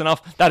 that's close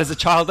enough. That is a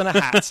child in a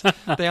hat.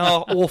 They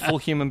are awful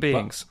human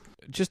beings.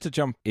 Just to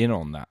jump in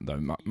on that, though,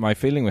 my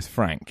feeling with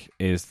Frank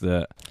is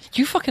that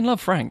You fucking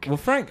love Frank. well,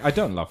 Frank, I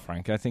don't love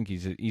Frank. I think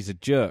he's a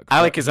jerk.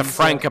 Alec but is a he's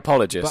Frank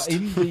apologist. But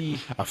in the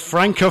A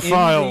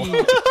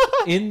Francophile.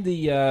 in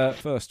the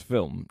first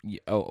film,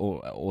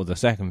 or the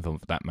second film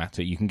for that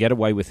matter, you can get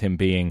away with him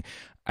being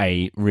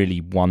a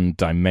really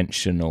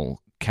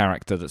one-dimensional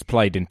character that's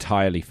played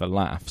entirely for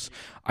laughs.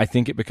 I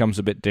think it becomes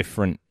a bit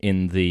different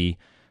in the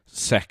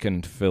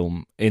second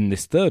film, in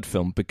this third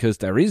film, because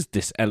there is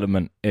this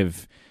element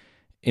of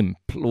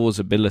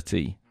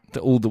implausibility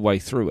all the way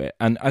through it.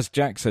 And as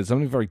Jack says,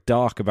 something very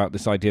dark about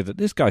this idea that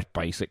this guy's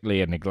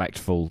basically a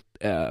neglectful,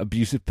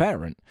 abusive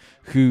parent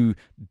who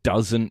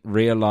doesn't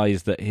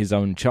realise that his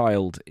own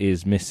child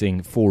is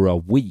missing for a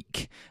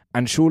week.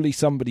 And surely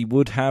somebody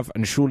would have,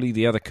 and surely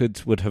the other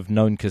kids would have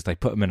known because they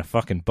put him in a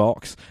fucking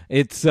box.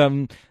 It's,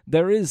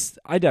 there is,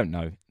 I don't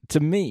know. To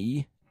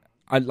me,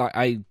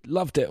 I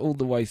loved it all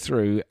the way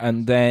through,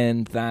 and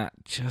then that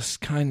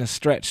just kind of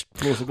stretched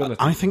plausibility.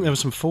 I think there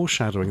was some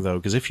foreshadowing, though,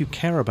 because if you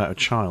care about a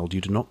child,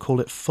 you do not call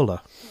it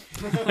Fuller.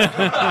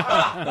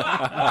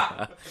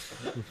 That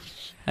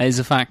is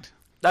a fact.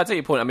 That's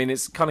your point. I mean,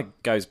 it kind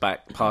of goes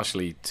back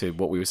partially to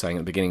what we were saying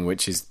at the beginning,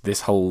 which is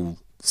this whole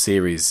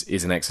series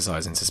is an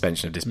exercise in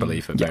suspension of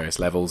disbelief at various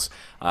levels.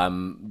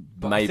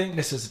 But I think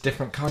this is a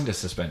different kind of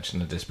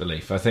suspension of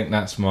disbelief. I think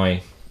that's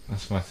my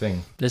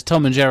thing. There's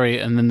Tom and Jerry,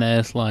 and then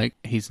there's like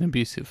he's an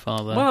abusive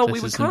father. Well, This we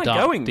were is some kind of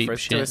dark, going deep for it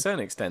shit. to a certain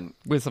extent.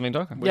 With something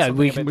darker. Yeah,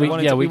 we can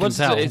tell. We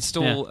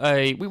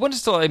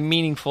wanted a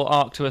meaningful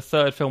arc to a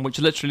third film, which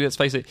literally, let's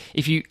face it,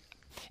 if you're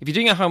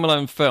doing a Home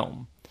Alone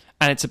film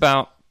and it's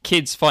about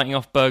kids fighting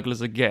off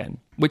burglars again,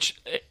 which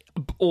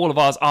all of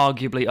ours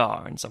arguably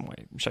are in some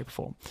way, shape or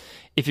form,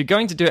 if you're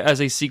going to do it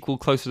as a sequel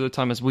closer to the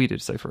time as we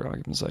did, say for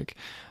argument's sake,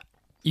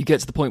 you get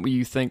to the point where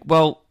you think,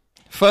 well,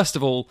 first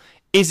of all,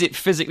 is it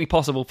physically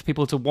possible for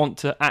people to want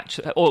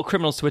to or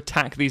criminals to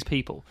attack these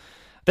people?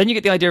 Then you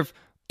get the idea of,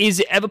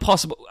 is it ever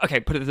possible? Okay,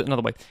 put it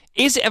another way.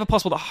 Is it ever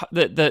possible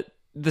that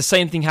the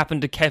same thing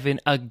happened to Kevin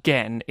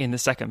again in the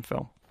second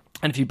film?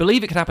 And if you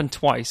believe it can happen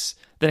twice,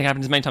 then it can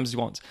happen as many times as you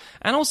want.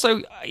 And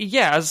also,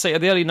 yeah, as I say,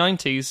 in the early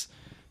 90s,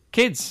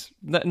 kids.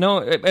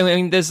 No, I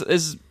mean, there's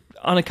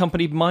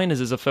Unaccompanied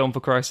Minors is a film, for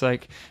Christ's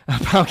sake,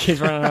 about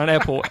kids running around an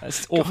airport.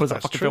 It's awful as a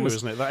That's fucking true, film.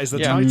 isn't it? That is the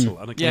Yeah.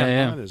 title.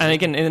 Yeah. And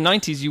again, in the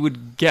 90s, you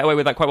would get away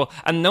with that quite well.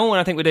 And no one,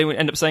 I think, would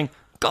end up saying,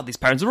 God, these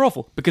parents are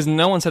awful. Because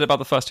no one said it about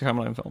the first two Home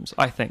Alone films,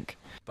 I think.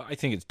 But I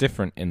think it's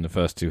different in the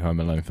first two Home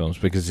Alone films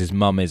because his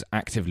mum is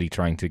actively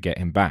trying to get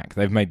him back.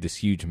 They've made this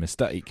huge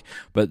mistake,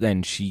 but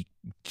then she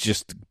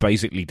just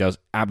basically does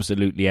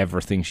absolutely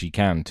everything she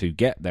can to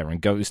get there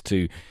and goes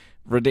to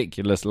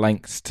ridiculous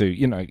lengths to,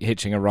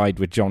 hitching a ride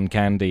with John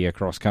Candy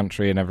across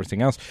country and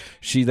everything else.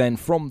 She then,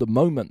 from the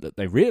moment that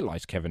they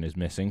realise Kevin is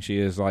missing, she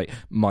is like,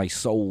 my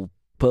sole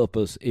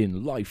purpose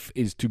in life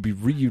is to be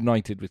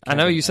reunited with Kevin.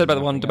 I know you said about the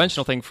and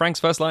one-dimensional thing.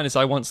 Frank's first line is,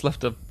 I once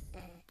left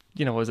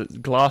was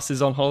it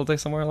glasses on holiday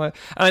somewhere like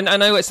that? And I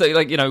know it's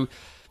like,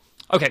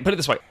 okay, put it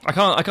this way. I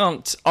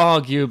can't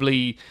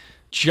arguably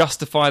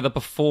justify the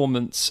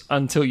performance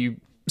until you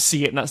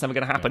see it, and that's never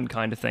going to happen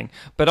kind of thing.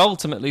 But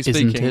ultimately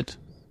speaking... Isn't it?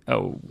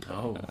 Oh.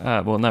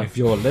 Well, no. If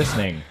you're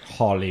listening,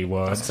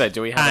 Hollywood. So,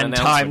 do we have And an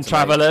time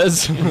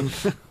announcement to make?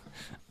 travelers.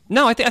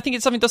 No, I think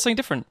it's does something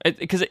different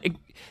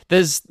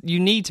because you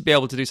need to be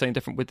able to do something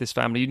different with this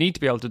family. You need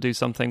to be able to do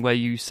something where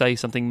you say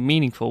something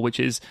meaningful, which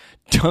is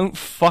don't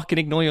fucking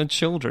ignore your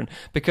children.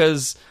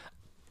 Because,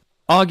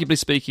 arguably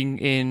speaking,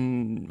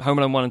 in Home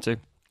Alone 1 and 2,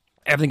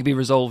 everything can be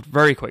resolved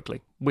very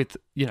quickly with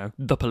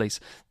the police.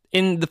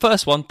 In the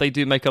first one, they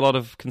do make a lot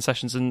of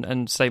concessions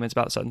and statements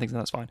about certain things,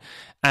 and that's fine.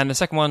 And the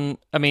second one,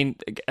 I mean,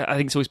 I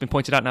think it's always been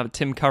pointed out now that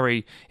Tim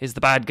Curry is the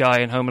bad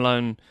guy in Home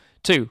Alone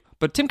 2.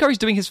 But Tim Curry's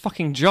doing his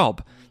fucking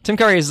job. Tim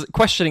Curry is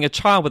questioning a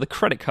child with a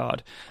credit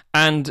card.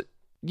 And,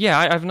 yeah,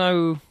 I have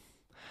no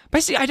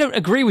Basically, I don't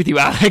agree with you,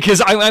 Alec,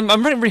 because I'm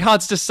running really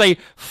hard to just say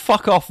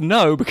fuck off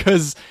no,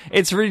 because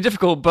it's really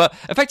difficult. But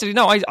effectively,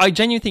 no, I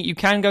genuinely think you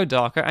can go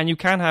darker, and you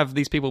can have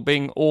these people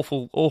being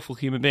awful, awful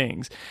human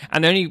beings.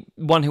 And the only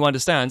one who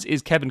understands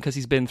is Kevin, because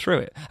he's been through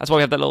it. That's why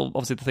we have that little,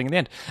 obviously, the thing in the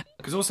end.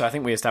 Because also, I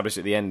think we established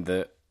at the end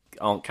that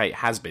Aunt Kate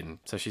has been,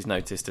 so she's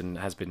noticed and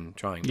has been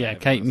trying. Yeah,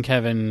 Kate and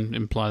Kevin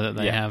imply that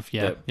they have.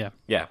 Yeah.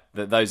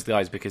 That those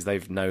guys, because they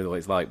know what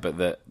it's like, but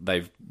that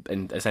they've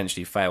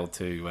essentially failed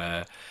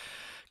to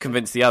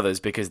convince the others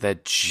because they're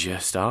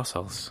just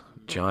arseholes.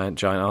 Giant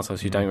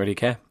arseholes who don't really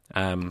care.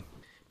 But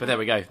there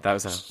we go. That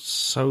was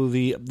So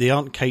the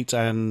Aunt Kate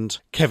and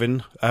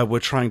Kevin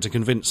were trying to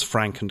convince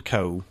Frank and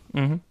Co.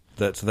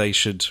 That they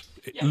should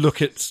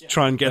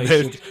try and get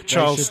their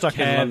child stuck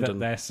in London.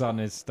 That their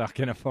son is stuck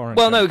in a foreign.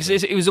 Well, no, because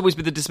it was always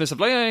with the dismissive,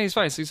 like, yeah, he's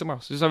fine, he's somewhere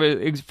else, he's over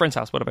his friend's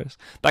house, whatever it is,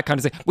 that kind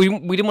of thing. We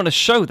didn't want to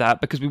show that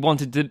because we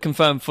wanted to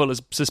confirm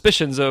Fuller's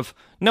suspicions of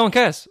no one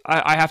cares.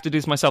 I have to do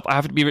this myself. I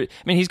have to be. I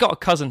mean, he's got a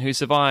cousin who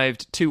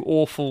survived 2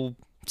 awful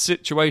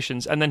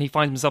situations, and then he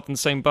finds himself in the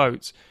same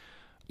boat.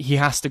 He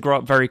has to grow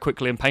up very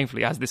quickly and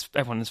painfully, as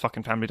everyone in his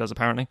fucking family does,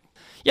 apparently.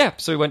 Yeah,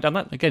 so we went down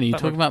that. Again, are you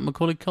talking about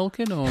Macaulay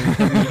Culkin or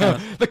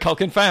the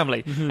Culkin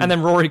family, and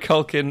then Rory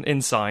Culkin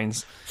in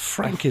Signs.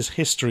 Frank is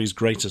history's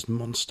greatest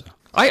monster.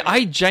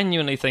 I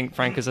genuinely think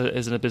Frank is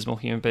an abysmal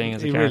human being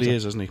as a he character. He really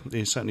is, isn't he?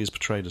 He certainly is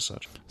portrayed as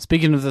such.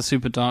 Speaking of the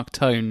super dark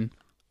tone,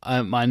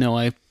 I know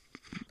I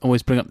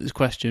always bring up this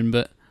question,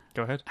 but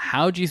go ahead.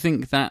 How do you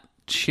think that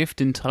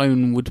shift in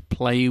tone would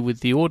play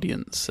with the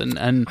audience,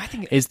 and I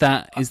think is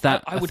that a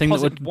thing that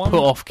would put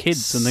off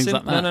kids and things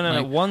like that?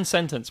 No. One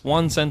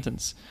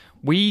sentence.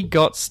 We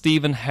got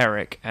Stephen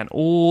Herrick and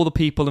all the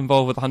people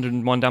involved with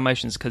 101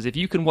 Dalmatians, because if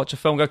you can watch a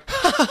film and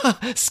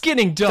go,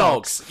 skinning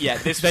dogs. Yeah,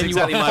 this then was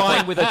you are exactly my fine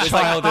point. with a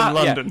child in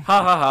London. Yeah.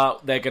 Ha ha ha!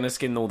 They're going to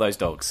skin all those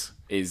dogs.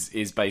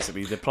 Is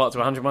basically the plot to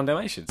 101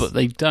 Dalmatians. But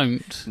they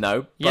don't.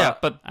 No.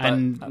 But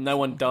no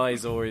one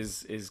dies or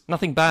is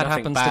nothing bad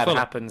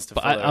happens to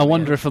Fuller. But I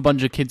wonder if a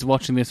bunch of kids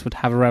watching this would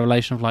have a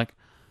revelation of like,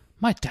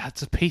 my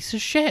dad's a piece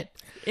of shit.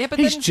 Yeah, but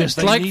he's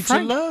just like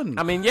Frank. To learn.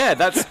 I mean,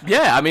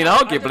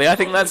 arguably,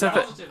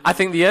 I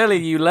think the earlier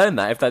you learn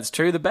that, if that's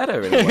true, the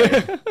better in a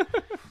way.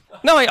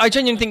 No, I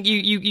genuinely think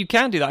you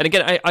can do that. And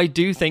again, I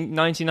do think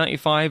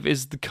 1995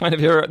 is the kind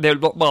of era,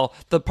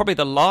 probably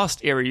the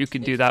last era you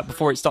can do that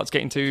before it starts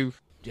getting to...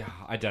 Yeah,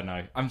 I don't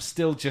know. I'm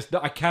still just...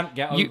 I can't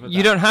get over that.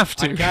 You don't have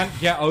to. I can't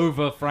get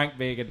over Frank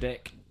being a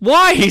dick.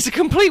 Why? He's a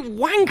complete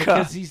wanker.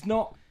 Because he's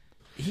not...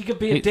 He could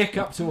be a dick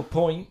up to a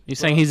point. You're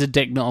saying he's a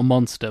dick, not a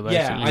monster,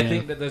 basically. Yeah, I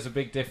think that there's a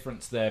big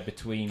difference there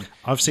between...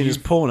 I've seen his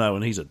porno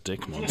and he's a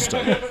dick monster.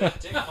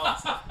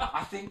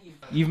 I think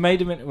you've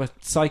made him into a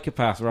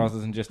psychopath rather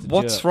than just a jerk.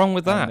 What's wrong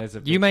with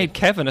that? You made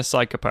Kevin a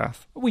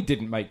psychopath. We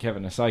didn't make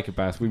Kevin a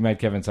psychopath. We made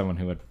Kevin someone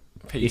who had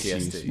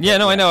issues. Yeah,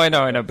 no, I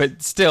know.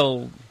 But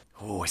still...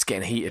 Oh, it's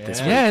getting heated this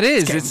week. Yeah, it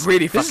is. It's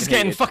really fucking This is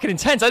getting heated. fucking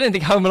intense. I didn't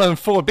think Home Alone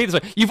 4 would be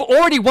this way. You've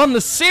already won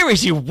the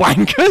series, you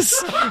wankers!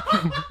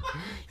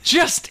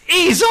 Just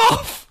ease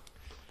off!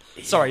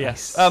 Sorry,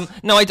 yes.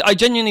 No, I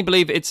genuinely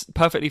believe it's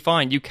perfectly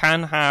fine. You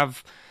can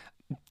have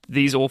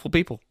these awful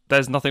people.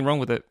 There's nothing wrong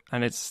with it.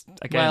 And it's,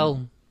 again...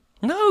 Well...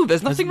 No,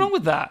 there's nothing wrong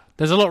with that.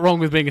 There's a lot wrong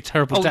with being a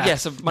terrible dad. Oh,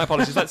 yes, my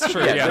apologies. That's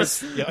true, yes.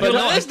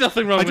 There's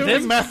nothing wrong with him. I don't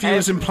think Matthew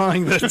is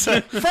implying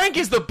that... Frank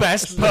is the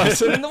best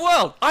person in the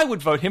world. I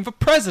would vote him for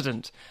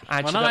president.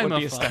 Actually, that would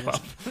be a father. step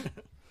up.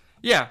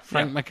 Yeah.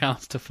 Frank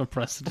McAllister for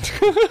president.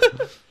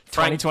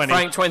 Frank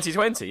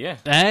 2020, yeah.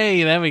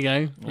 Hey, there we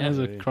go. There's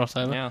a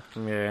crossover.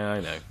 Yeah, I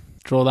know.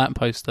 Draw that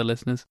poster,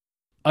 listeners.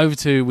 Over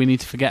to We Need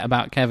to Forget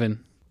About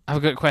Kevin. I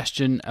have a good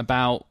question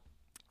about...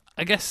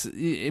 I guess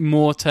it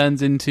more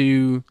turns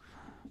into...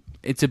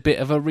 It's a bit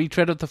of a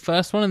retread of the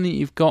first one, and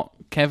you've got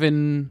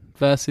Kevin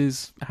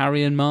versus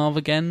Harry and Marv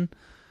again.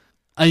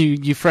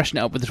 And you freshen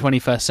it up with the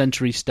 21st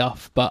century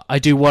stuff, but I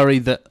do worry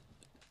that...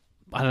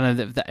 I don't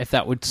know if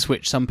that would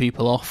switch some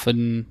people off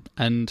and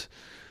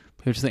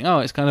people just think, oh,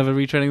 it's kind of a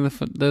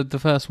retreading the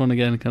first one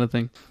again kind of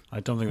thing. I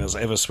don't think that's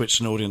ever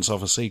switched an audience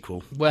off a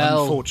sequel.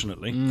 Well,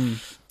 unfortunately.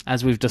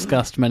 As we've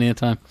discussed many a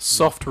time.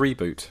 Soft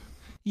reboot.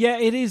 Yeah,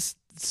 it is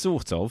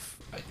sort of.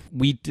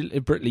 We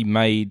deliberately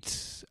made...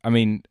 I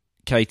mean,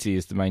 Katie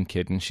is the main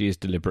kid, and she is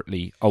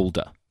deliberately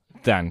older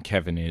than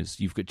Kevin is.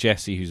 You've got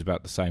Jessie, who's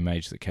about the same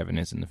age that Kevin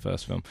is in the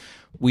first film.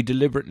 We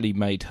deliberately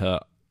made her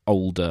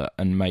older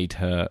and made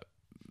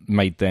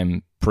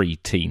them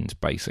pre-teens,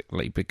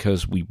 basically,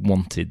 because we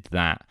wanted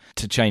that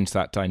to change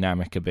that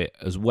dynamic a bit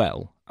as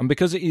well. And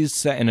because it is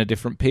set in a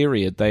different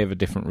period, they have a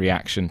different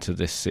reaction to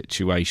this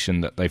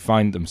situation that they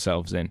find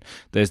themselves in.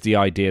 There's the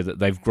idea that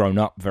they've grown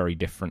up very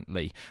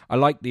differently. I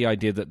like the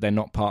idea that they're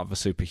not part of a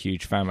super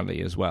huge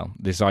family as well.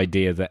 This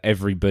idea that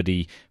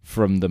everybody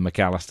from the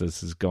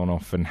McAllisters has gone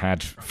off and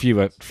had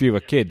fewer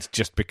kids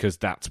just because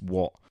that's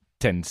what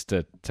tends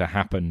to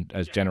happen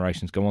as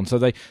generations go on. So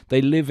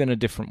they live in a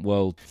different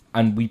world,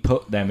 and we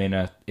put them in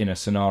a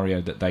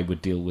scenario that they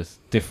would deal with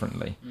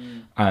differently.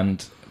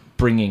 And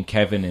bringing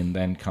Kevin in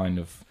then kind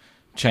of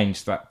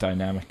changed that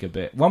dynamic a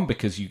bit. One,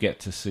 because you get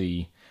to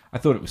see... I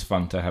thought it was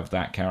fun to have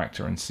that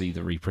character and see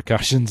the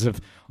repercussions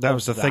of That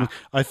was the thing.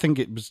 I think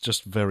it was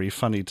just very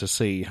funny to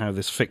see how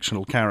this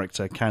fictional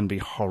character can be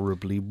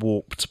horribly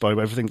warped by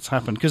everything that's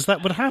happened, because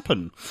that would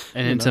happen.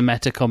 And it's a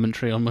meta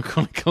commentary on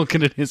Macaulay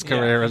Culkin and his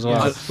career as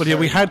well. But yeah,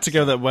 we had to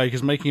go that way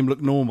because making him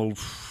look normal,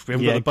 we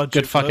haven't got the budget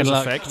good for fucking those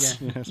luck.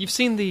 effects. Yeah. Yes. You've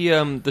seen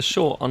the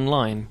short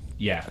online.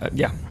 Yeah.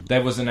 Yeah.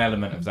 There was an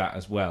element of that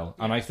as well.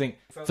 And I think...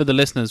 For the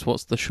listeners,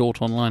 what's the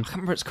short online? I can't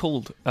remember what it's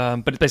called,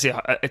 but it's basically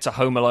it's a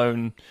Home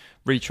Alone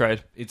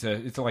retrade.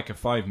 It's like a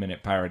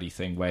 5-minute parody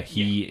thing where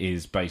he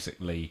is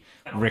basically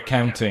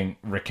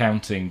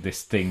recounting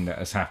this thing that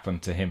has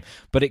happened to him,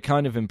 but it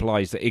kind of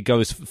implies that it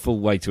goes full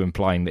way to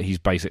implying that he's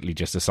basically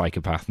just a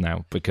psychopath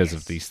now because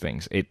of these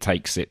things. It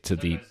takes it to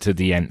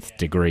the nth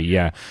degree.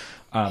 Yeah.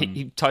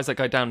 He ties that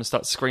guy down and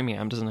starts screaming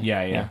at him, doesn't he?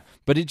 Yeah.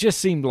 But it just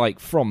seemed like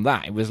from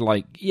that, it was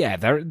like,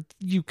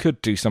 you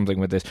could do something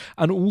with this.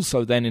 And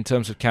also then in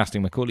terms of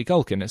casting Macaulay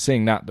Culkin, it's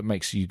seeing that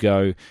makes you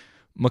go,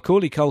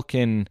 Macaulay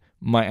Culkin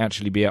might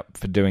actually be up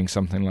for doing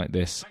something like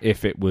this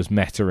if it was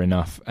meta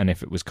enough and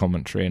if it was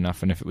commentary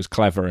enough and if it was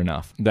clever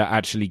enough, that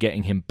actually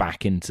getting him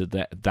back into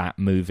that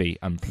movie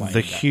and playing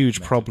The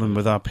huge problem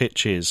with our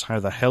pitch is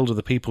how the hell do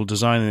the people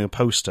designing a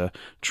poster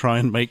try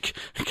and make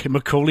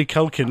Macaulay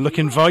Culkin look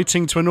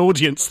inviting to an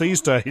audience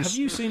these days? Have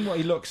you seen what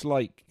he looks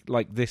like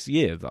this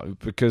year, though?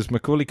 Because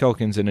Macaulay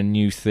Culkin's in a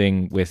new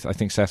thing with, I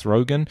think, Seth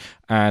Rogen,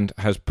 and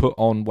has put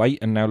on weight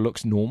and now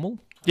looks normal.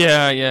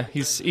 Yeah.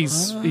 He's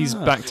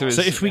back to his...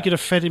 So if we could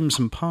have fed him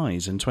some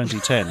pies in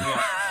 2010,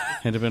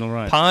 he'd have been all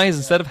right. pies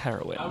instead of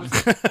heroin.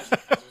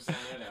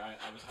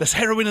 There's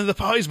heroin in the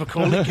pies,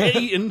 Macaulay. Get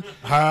eaten.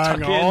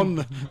 Hang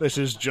on. This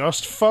is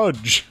just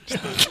fudge.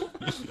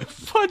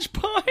 Fudge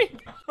pie.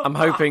 I'm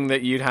hoping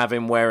that you'd have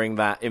him wearing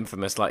that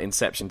infamous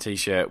Inception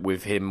T-shirt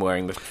with him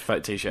wearing the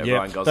T-shirt of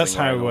Ryan Gosling. That's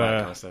how wearing all that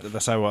kind of stuff.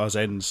 that's how ours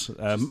ends.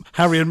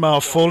 Harry and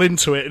Marv fall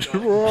into it.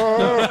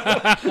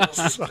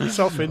 Sucks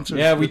off into it.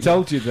 Yeah, we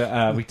told you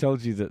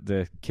that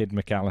the Kid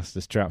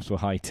McAllister's traps were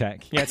high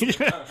tech. Yeah,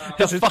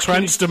 Because it's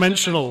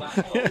trans-dimensional.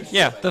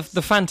 yeah.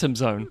 The Phantom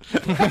Zone.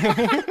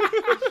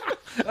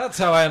 That's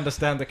how I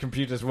understand the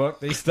computers work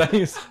these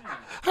days.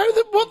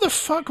 What the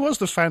fuck was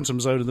the Phantom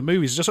Zone in the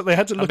movies? Just that they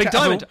had to look big at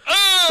diamond.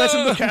 they had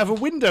to look out of a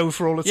window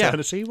for all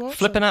eternity. Yeah. What?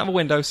 Flipping out of a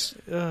window,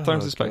 thrown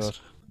into space. God.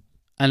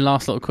 And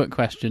last little quick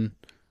question.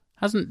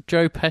 Hasn't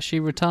Joe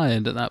Pesci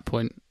retired at that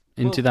point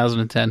in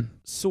 2010?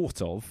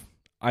 Sort of.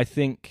 I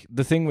think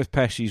the thing with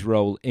Pesci's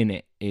role in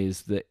it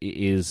is that it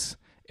is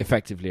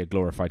effectively a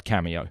glorified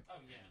cameo.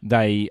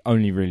 They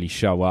only really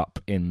show up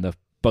in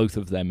both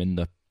of them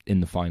in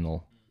the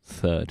final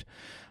third.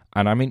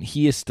 And I mean,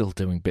 he is still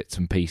doing bits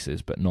and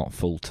pieces, but not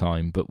full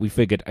time. But we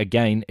figured,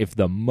 again, if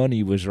the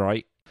money was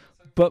right.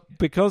 But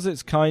because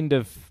it's kind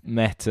of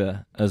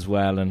meta as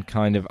well, and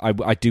kind of,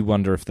 I do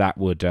wonder if that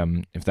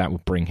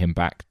would bring him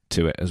back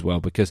to it as well.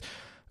 Because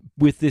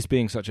with this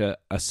being such a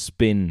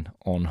spin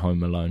on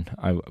Home Alone,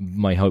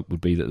 my hope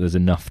would be that there's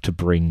enough to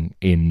bring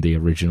in the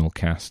original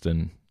cast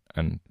and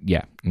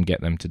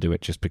get them to do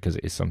it, just because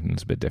it is something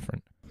that's a bit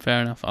different.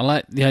 Fair enough. I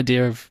like the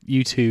idea of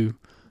you two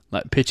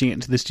pitching it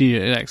to the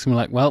studio next and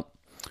we're like, well,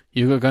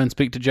 you've got to go and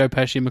speak to Joe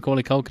Pesci and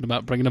Macaulay Culkin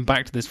about bringing them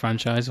back to this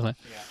franchise. We're like,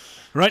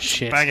 Right,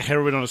 shit. bag of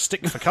heroin on a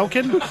stick for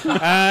Culkin,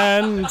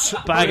 and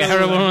bag of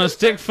heroin on a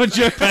stick for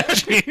Joe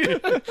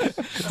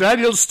Pesci.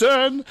 Daniel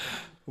Stern.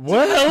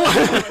 Well,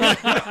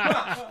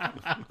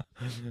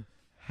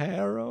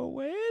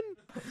 Heroin?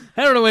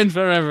 Heroin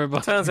for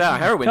everybody. Turns out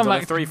heroin's Come on a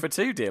back.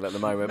 3-for-2 deal at the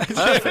moment.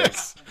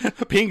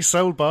 Perfect. being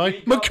sold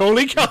by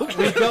Macaulay Culkin.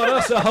 We got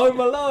us a Home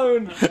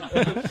Alone!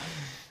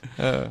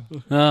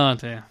 Oh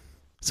dear.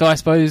 So I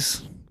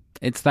suppose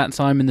it's that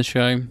time in the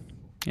show,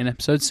 in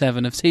episode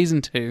 7 of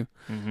season 2,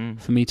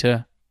 for me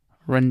to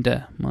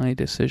render my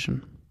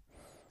decision.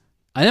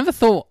 I never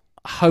thought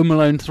Home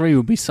Alone 3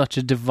 would be such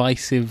a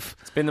divisive,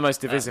 It's been the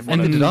most divisive one.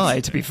 and Did I,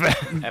 to be fair?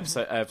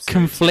 episode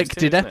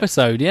conflicted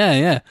episode.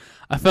 Yeah.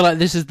 I feel like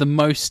this is the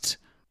most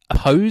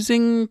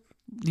opposing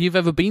you've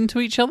ever been to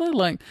each other.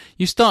 Like,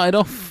 you started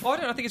off... I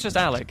think it's just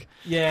Alec.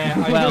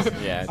 Yeah, Well,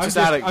 Yeah, just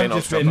Alec being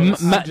on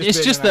top.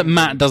 It's just that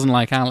Matt doesn't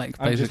like Alec,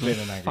 I'm just basically.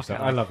 being an angry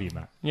son. I love you,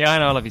 Matt. Yeah, I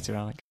know. I love you too,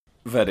 Alec.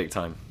 Verdict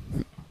time.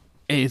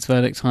 It is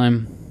verdict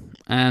time,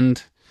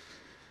 and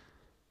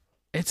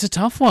it's a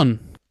tough one.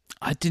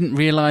 I didn't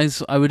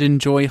realise I would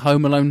enjoy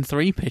Home Alone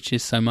 3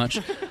 pitches so much.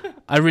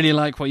 I really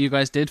like what you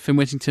guys did, Finn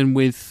Whittington,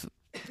 with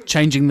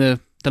changing the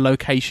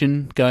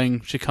location,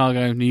 going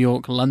Chicago, New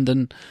York,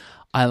 London.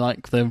 I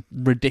like the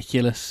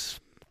ridiculous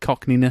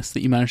cockneyness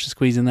that you managed to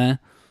squeeze in there.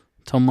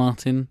 Tom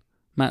Martin,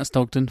 Matt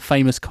Stogden,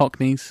 famous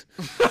cockneys.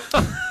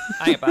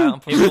 Hang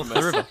about and put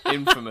the river.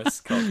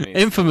 Infamous cockneys.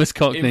 Infamous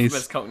cockneys.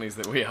 Infamous cockneys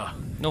that we are.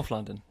 North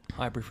London,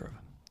 Highbury Forever.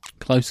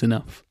 Close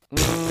enough.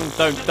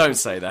 Don't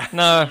say that.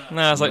 No,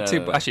 it's like No, two.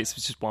 no. Actually, it's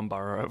just one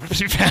borough over.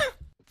 To be fair.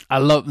 I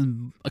love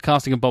a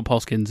casting of Bob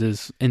Hoskins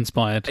is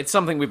inspired. It's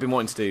something we've been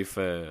wanting to do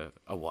for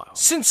a while.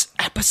 Since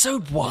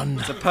episode 1.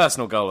 It's a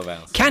personal goal of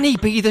ours. Can he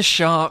be the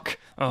shark?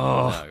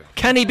 Oh. No.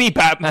 Can he be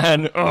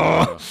Batman?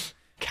 Oh.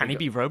 Can he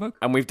be Robo?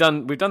 And we've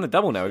done the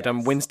double now. We've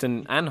done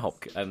Winston and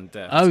Hopkins. And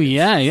Oh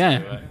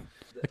yeah.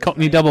 The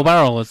Cockney double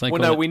barrel, as they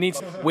call it. we need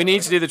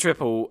to do the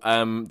triple.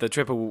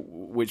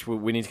 Which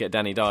we need to get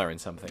Danny Dyer in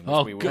something. which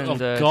Oh, we will.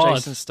 God. And God.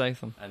 Jason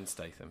Statham. And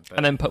Statham. But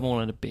And then put them all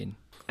in a bin.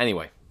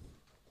 anyway,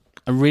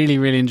 I really,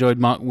 really enjoyed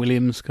Mark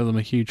Williams because I'm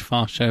a huge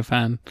Fast Show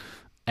fan.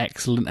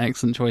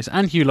 Excellent choice.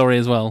 And Hugh Laurie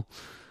as well.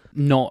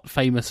 Not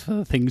famous for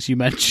the things you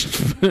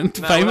mentioned, but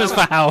famous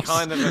for House.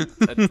 Kind of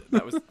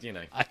that was, you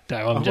know. I know,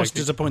 I I'm was joking.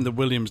 disappointed that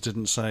Williams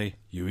didn't say,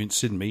 "You ain't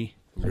seen me."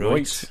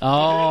 Right.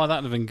 Oh,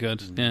 that'd have been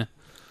good. Yeah.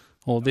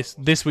 Or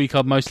this week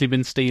I've mostly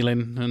been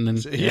stealing, and then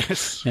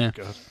Yes. Yeah.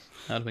 God.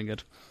 that'd have been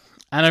good.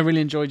 And I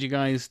really enjoyed you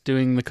guys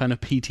doing the kind of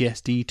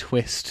PTSD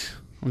twist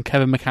on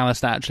Kevin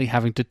McAllister actually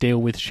having to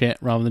deal with shit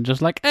rather than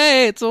just like,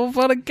 hey, it's all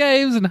fun and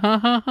games and ha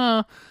ha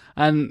ha.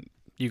 And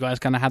you guys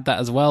kind of had that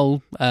as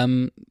well.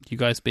 You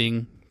guys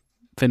being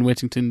Finn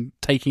Whittington,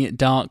 taking it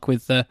dark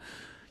with the...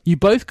 You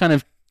both kind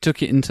of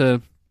took it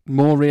into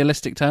more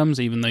realistic terms,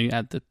 even though you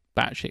had the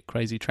batshit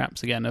crazy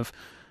traps again of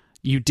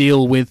you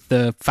deal with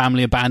the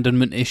family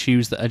abandonment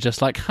issues that are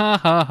just like, ha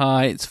ha ha,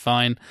 it's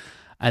fine.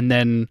 And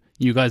then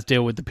you guys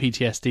deal with the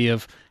PTSD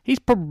of he's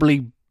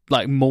probably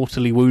like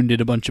mortally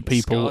wounded a bunch of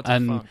people Scarred to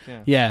and fuck,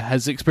 yeah.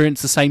 has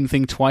experienced the same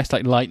thing twice,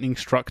 like lightning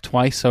struck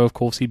twice, so of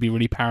course he'd be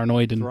really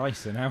paranoid and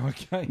Thrice in our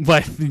game.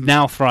 well,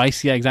 now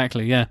thrice, yeah,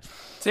 exactly, yeah.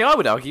 See, I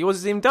would argue yours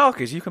is even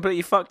darker. You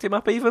completely fucked him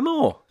up even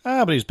more.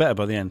 But he was better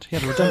by the end. He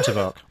had a redemptive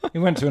arc. He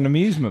went to an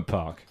amusement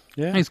park.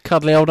 Yeah. He's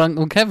cuddly old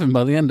Uncle Kevin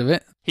by the end of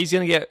it. He's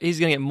gonna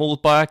get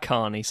mauled by a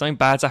carny. Something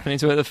bad's happening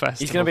to him at the festival.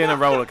 He's going to be in a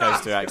roller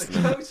coaster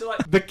accident.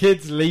 The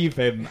kids leave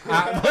him.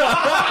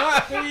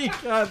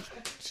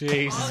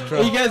 Jesus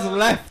He gets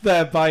left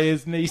there by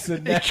his niece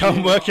and He nephew.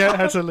 can't work out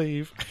how to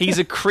leave. He's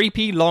a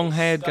creepy,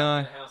 long-haired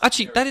guy.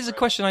 Actually, that is a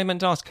question I meant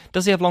to ask.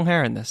 Does he have long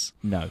hair in this?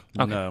 No.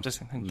 Okay, No.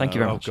 thank you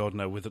very Oh, much. God,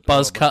 no. With the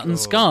Buzz oh, cut and God.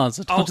 scars.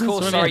 I Oh, told of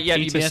course, us sorry. already. Yeah,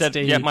 you just said.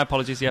 PTSD. Yeah, my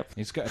apologies. Yep.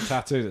 He's got a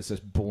tattoo that says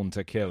 "Born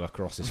to Kill"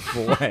 across his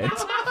forehead.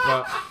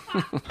 But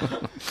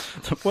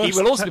He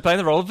will also be playing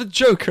the role of the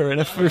Joker in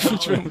a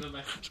future.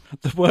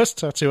 The worst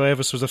tattoo I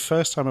ever saw was the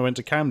first time I went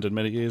to Camden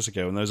many years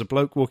ago, and there was a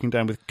bloke walking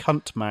down with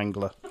 "cunt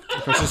mangler"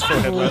 across his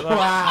forehead like that.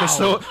 Wow. I just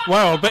thought,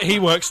 wow, I bet he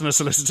works in the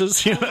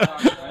solicitors. You know?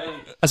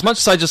 As much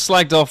as I just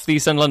slagged off the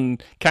East End London,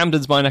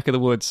 Camden's my neck of the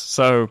woods.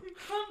 So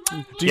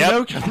Do you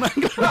know cunt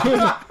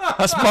mangler?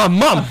 that's my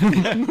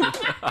mum.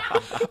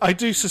 I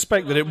do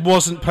suspect that it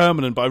wasn't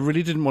permanent, but I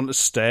really didn't want to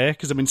stare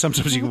because I mean,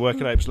 sometimes you can work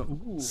it out. It's like,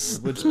 ooh, it's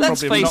Let's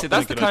probably face not it,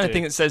 that's the a good kind of idea.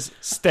 thing that says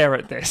 "stare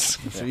at this."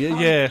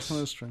 Yeah, well,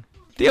 that's true.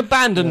 The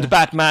abandoned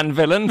Batman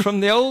villain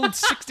from the old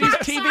 60s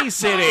TV He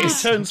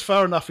series. turns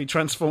far enough, he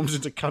transforms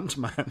into cunt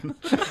man.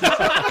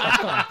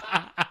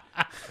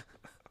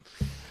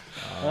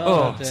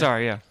 Oh,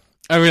 sorry, yeah.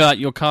 I really like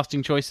your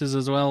casting choices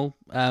as well.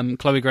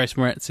 Chloe Grace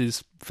Moretz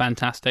is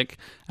fantastic,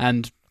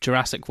 and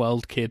Jurassic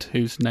World kid,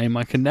 whose name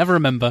I can never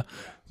remember.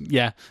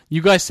 Yeah,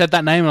 you guys said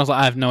that name, and I was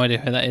like, I have no idea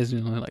who that is.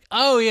 And I'm like,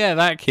 oh yeah,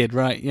 that kid,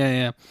 right?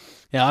 Yeah.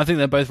 I think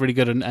they're both really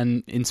good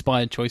and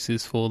inspired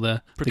choices for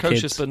the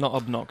Precocious kids. but not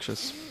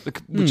obnoxious.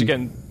 Which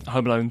again,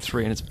 Home Alone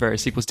 3 and its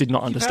various sequels did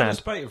not You've had a understand.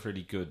 spate of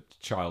really good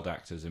child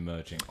actors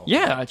emerging.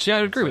 Yeah, actually, I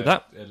would agree with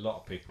that. A lot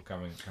of people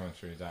coming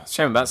through that.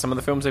 Shame about some of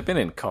the films they've been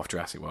in. Cough,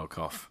 Jurassic World,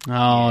 cough.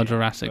 Oh,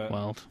 Jurassic but-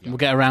 World. We'll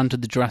get around to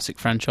the Jurassic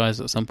franchise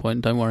at some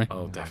point, don't worry.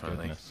 Oh,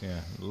 definitely. Goodness, yeah,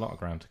 a lot of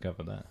ground to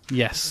cover there.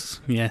 Yes.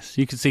 You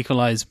can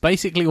sequelize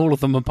basically all of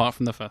them apart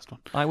from the first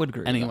one. I would agree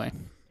with Anyway,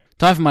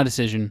 time for my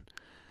decision.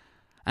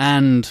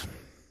 And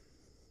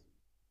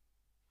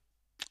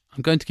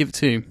I'm going to give it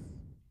to...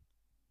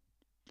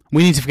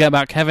 We need to forget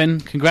about Kevin.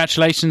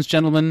 Congratulations,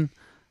 gentlemen.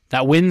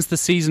 That wins the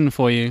season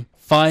for you.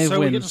 5 So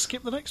we get to wins.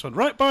 skip the next one.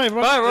 Right, bye,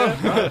 everyone. Bye,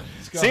 Rob.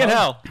 See you in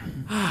hell.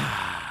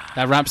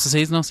 That wraps the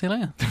season. I'll see you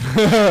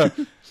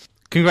later.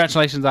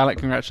 Congratulations, Alec.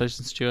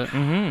 Congratulations, Stuart.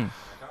 Mm-hmm.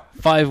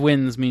 5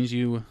 wins means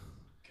you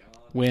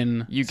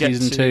win You get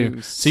season to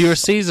 2. So you're a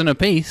season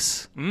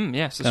apiece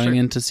Yes, it's going true.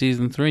 into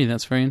season 3.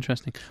 That's very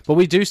interesting. But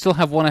we do still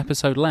have one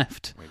episode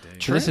left.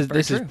 True, So very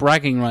this is true.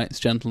 bragging rights,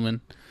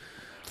 gentlemen.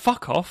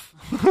 Fuck off.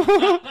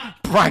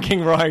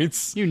 Bragging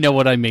rights. You know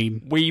what I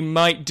mean. We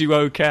might do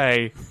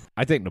okay.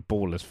 I think the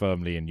ball is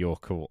firmly in your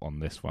court on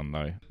this one,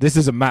 though. This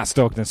is a Matt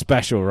Stockton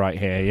special right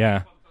here,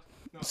 yeah.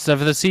 So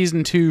for the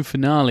season 2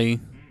 finale,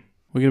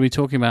 we're going to be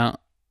talking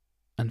about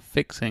and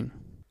fixing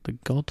The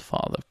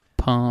Godfather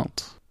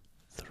Part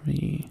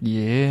 3.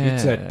 Yeah. You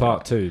said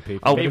part 2,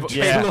 people. Oh,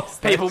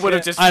 People would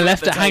have just. I flipped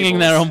left the it hanging tables.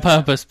 there on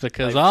purpose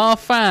because our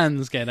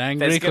fans get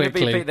angry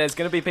quickly. There's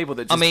going to be people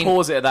that just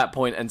pause it at that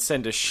point and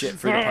send us shit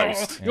through the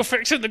post. You're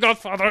fixing The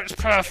Godfather, it's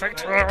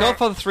perfect.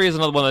 Godfather 3 is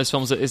another one of those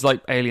films that is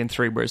like Alien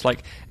 3, where it's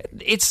like,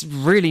 it's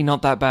really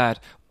not that bad,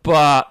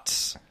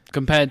 but...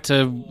 Compared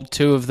to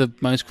 2 of the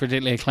most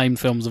critically acclaimed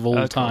films of all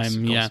Of course, time. of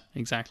course. Yeah,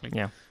 exactly.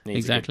 Yeah.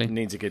 Exactly.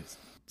 Needs a good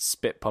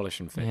spit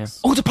polish and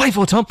fix. Oh, to play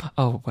for, Tom!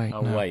 Oh, wait.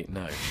 Oh, no. wait,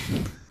 no.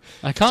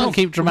 I can't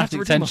keep dramatic we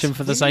have to redeem tension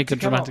for the We sake need of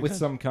to come up dramatic with tension.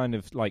 some kind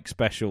of like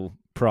special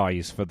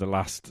prize for the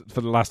last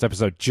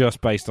episode,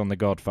 just based on the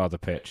Godfather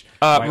pitch.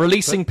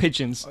 Releasing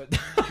pigeons.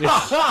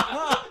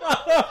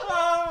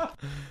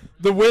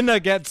 The winner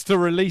gets to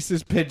release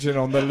his pigeon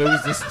on the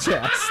loser's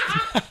chest.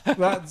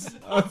 That's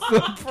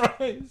the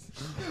prize.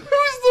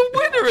 Who's the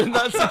winner in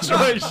that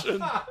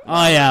situation?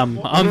 I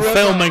am. I'm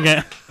filming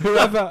it.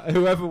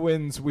 Whoever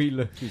wins, we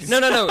lose.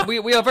 No.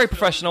 We are very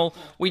professional.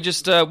 We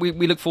just we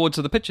look forward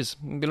to the pictures.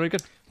 It'll be really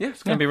good. Yeah,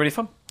 it's going to be really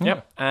fun.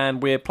 Yep.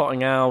 And we're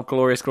plotting our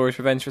Glorious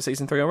Revenge for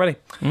season 3 already.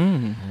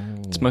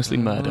 It's mostly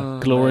murder.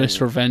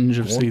 Glorious revenge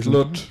of season.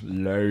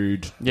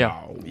 Load.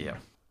 Yeah. Yeah.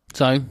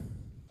 So,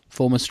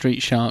 former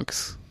Street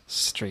Sharks.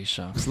 Street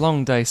Sharks.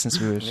 Long day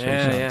since we were Street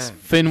Sharks.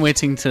 Finn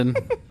Whittington.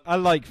 I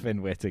like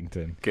Finn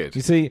Whittington. Good.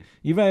 You see,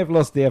 you may have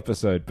lost the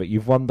episode, but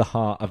you've won the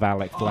heart of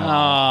Alec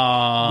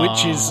Blount,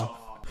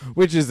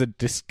 which is a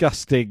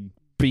disgusting,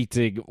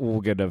 beating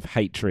organ of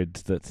hatred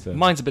that...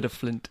 Mine's a bit of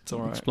flint. It's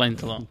all right.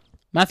 Explains a lot.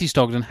 Matthew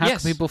Stogden, how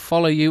Yes. can people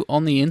follow you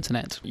on the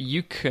internet?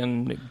 You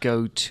can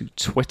go to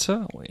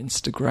Twitter or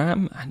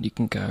Instagram, and you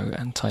can go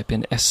and type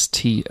in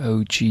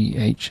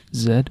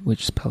STOGHZ,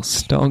 which spells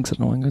Stogs. I don't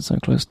know why I'm going so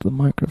close to the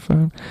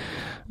microphone.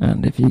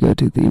 And if you go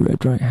to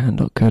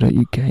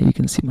theredrighthand.co.uk, you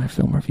can see my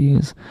film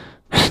reviews.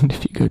 And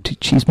if you go to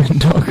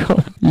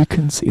cheeseman.com, you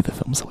can see the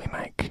films that we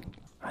make.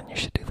 And you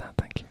should do that.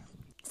 Thank you.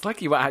 It's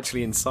like you were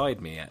actually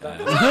inside me.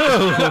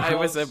 It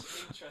was a...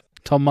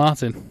 Tom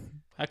Martin,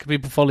 how can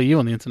people follow you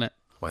on the internet?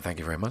 Well, thank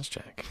you very much,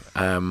 Jack.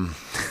 I'm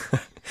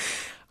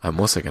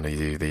also going to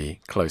do the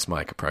close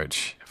mic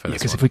approach for this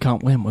Because one. if we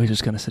can't win, we're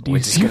just going to seduce We're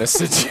just you. going to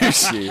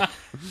seduce you.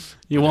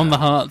 You won the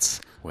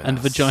hearts With and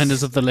us.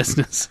 vaginas of the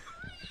listeners.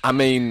 I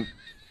mean,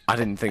 I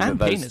didn't think And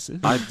that those...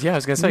 penises. I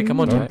was going to say, come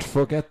on, Don't Jack.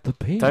 forget the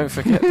penis. Don't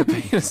forget the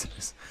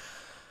penises.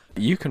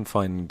 You can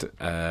find,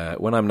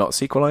 when I'm not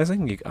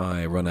sequelizing,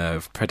 I run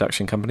a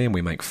production company and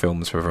we make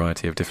films for a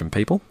variety of different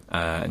people.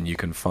 And you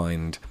can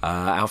find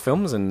our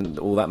films and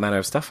all that manner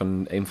of stuff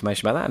and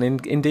information about that.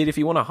 And indeed, if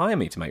you want to hire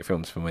me to make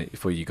films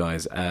for you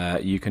guys,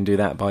 you can do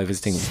that by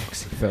visiting...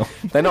 Phil.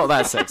 They're not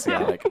that sexy,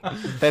 Alec.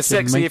 They're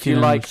sexy Make if you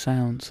them like...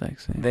 sound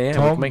sexy.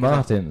 Tom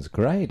Martin's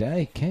grade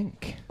A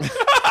kink.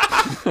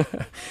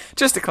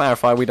 Just to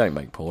clarify, we don't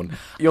make porn.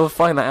 You'll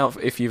find that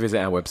out if you visit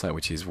our website,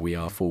 which is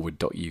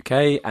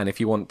weareforward.uk. And if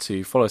you want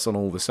to follow us on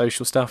all the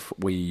social stuff,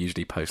 we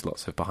usually post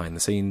lots of behind the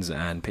scenes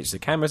and pictures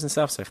of cameras and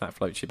stuff. So if that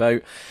floats your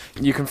boat,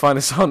 you can find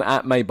us on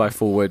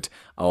 @MadeByForward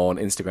on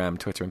Instagram,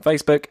 Twitter, and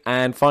Facebook.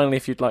 And finally,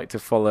 if you'd like to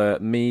follow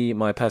me,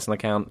 my personal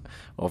account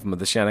of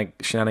the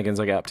shenanigans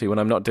I get up to when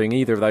I'm not doing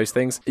either of those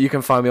things, you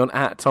can find me on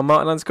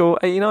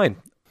 @TomMartin_89.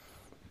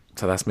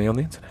 So that's me on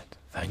the internet.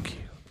 Thank you.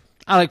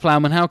 Alec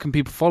Plowman, how can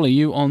people follow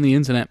you on the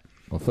internet?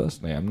 Well,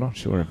 firstly, I'm not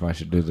sure if I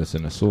should do this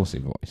in a saucy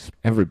voice.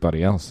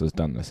 Everybody else has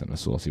done this in a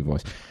saucy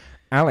voice.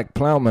 Alec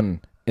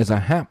Plowman is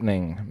a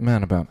happening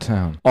man about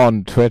town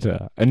on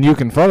Twitter, and you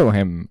can follow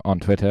him on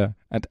Twitter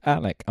at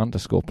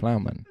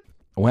Alec_Plowman.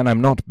 When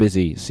I'm not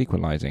busy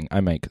sequelizing,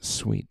 I make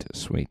sweet,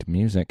 sweet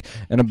music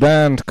in a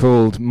band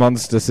called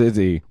Monster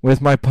City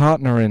with my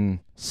partner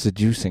in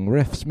seducing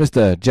riffs,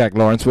 Mr. Jack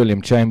Lawrence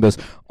William Chambers,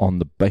 on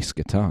the bass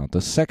guitar, the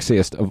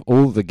sexiest of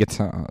all the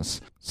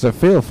guitars. So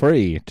feel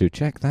free to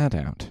check that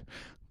out.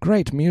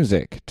 Great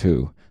music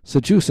to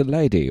seduce a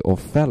lady or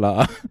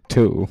fella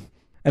too.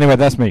 Anyway,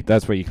 that's me.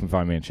 That's where you can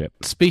find me and shit.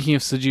 Speaking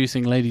of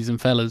seducing ladies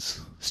and fellas,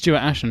 Stuart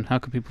Ashen, how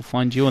can people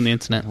find you on the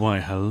internet?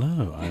 Why,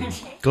 hello. I'm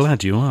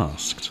glad you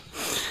asked.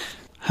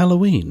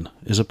 Halloween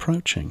is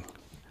approaching.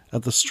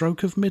 At the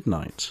stroke of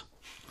midnight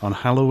on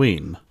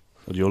Halloween,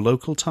 at your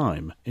local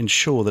time,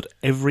 ensure that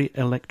every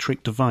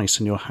electric device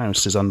in your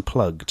house is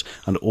unplugged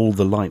and all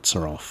the lights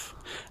are off.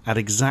 At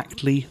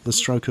exactly the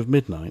stroke of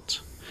midnight,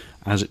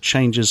 as it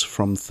changes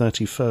from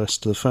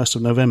 31st to the 1st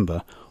of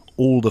November,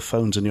 all the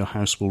phones in your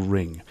house will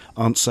ring.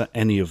 Answer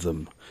any of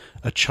them.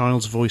 A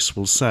child's voice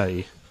will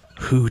say,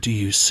 "Who do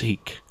you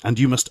seek?" And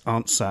you must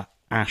answer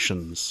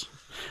Ashens.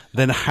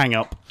 Then hang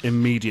up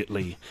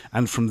immediately.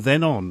 And from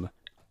then on,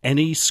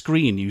 any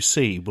screen you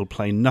see will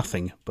play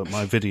nothing but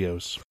my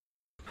videos.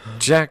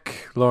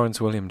 Jack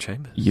Lawrence William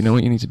Chambers. You know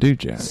what you need to do,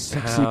 Jack?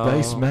 Sexy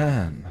bass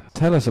man.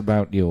 Tell us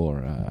about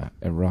your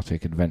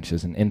erotic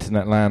adventures in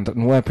internet land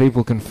and where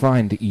people can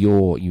find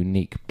your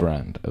unique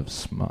brand of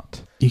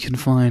smut. You can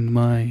find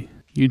my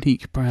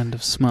unique brand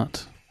of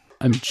smut.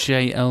 I'm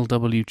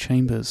JLW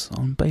Chambers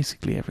on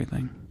basically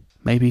everything.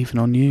 Maybe even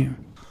on you.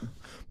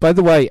 By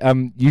the way,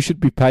 you should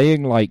be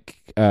paying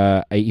like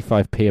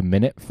 85p a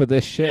minute for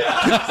this shit.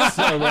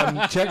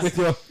 So check with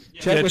your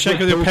Check with your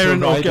daughter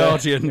parent or rider.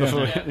 guardian Yeah.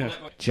 before. Yeah.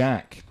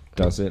 Jack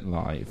does it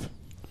live.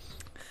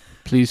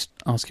 Please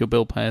ask your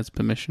bill payer's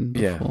permission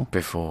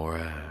Before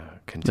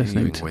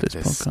continuing to with this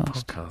this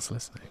podcast. podcast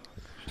listening.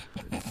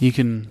 You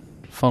can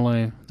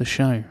follow the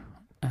show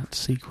at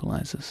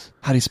Sequelizers.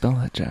 How do you spell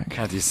that, Jack?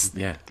 How do you...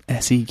 Yeah.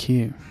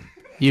 SEQUELASERS.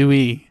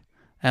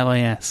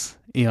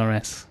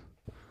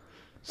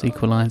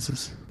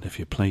 Sequelizers. If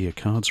you play your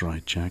cards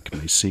right, Jack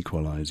may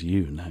sequelize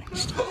you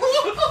next.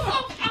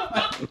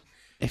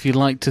 If you'd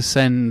like to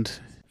send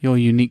your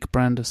unique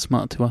brand of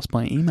smut to us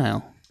by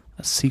email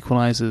at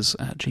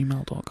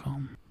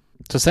sequelizers@gmail.com.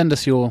 So send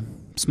us your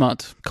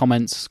smut,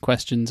 comments,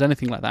 questions,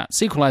 anything like that.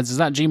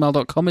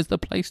 Sequelizers@gmail.com is the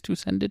place to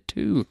send it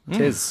to.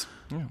 It is.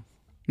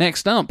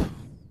 Next up,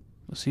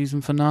 the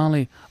season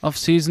finale of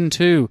Season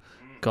 2,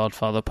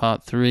 Godfather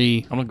Part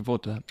 3. I'm looking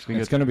forward to that.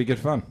 It's going to be good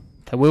fun.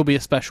 There will be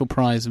a special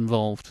prize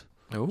involved.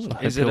 Oh, So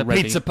I is hope it you're a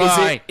ready. pizza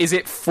pie? Is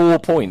it 4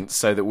 points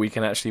so that we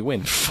can actually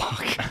win?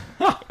 Fuck.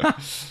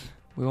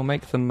 We will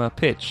make them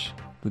pitch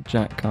that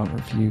Jack can't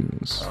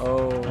refuse.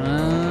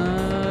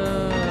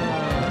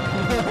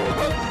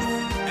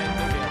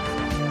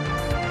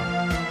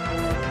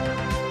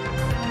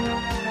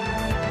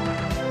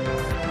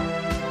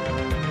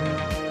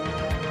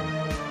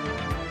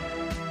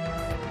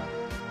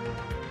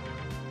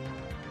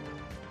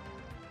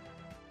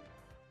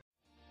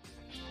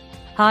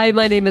 Hi,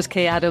 my name is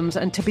Kay Adams,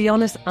 and to be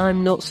honest,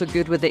 I'm not so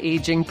good with the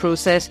ageing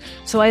process,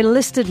 so I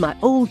enlisted my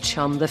old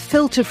chum, the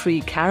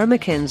filter-free Cara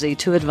McKenzie,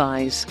 to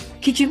advise.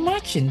 Could you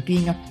imagine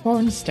being a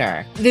porn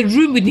star? The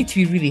room would need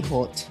to be really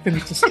hot for me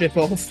to strip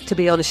off. To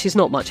be honest, she's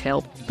not much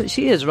help, but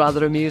she is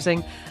rather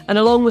amusing. And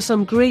along with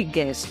some great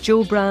guests,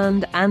 Joe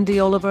Brand, Andy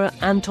Oliver,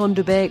 Anton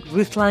Dubeck,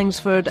 Ruth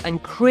Langsford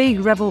and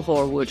Craig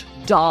Revel-Horwood,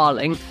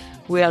 darling,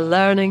 we are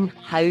learning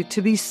how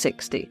to be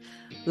 60.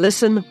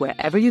 Listen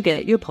wherever you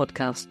get your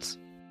podcasts.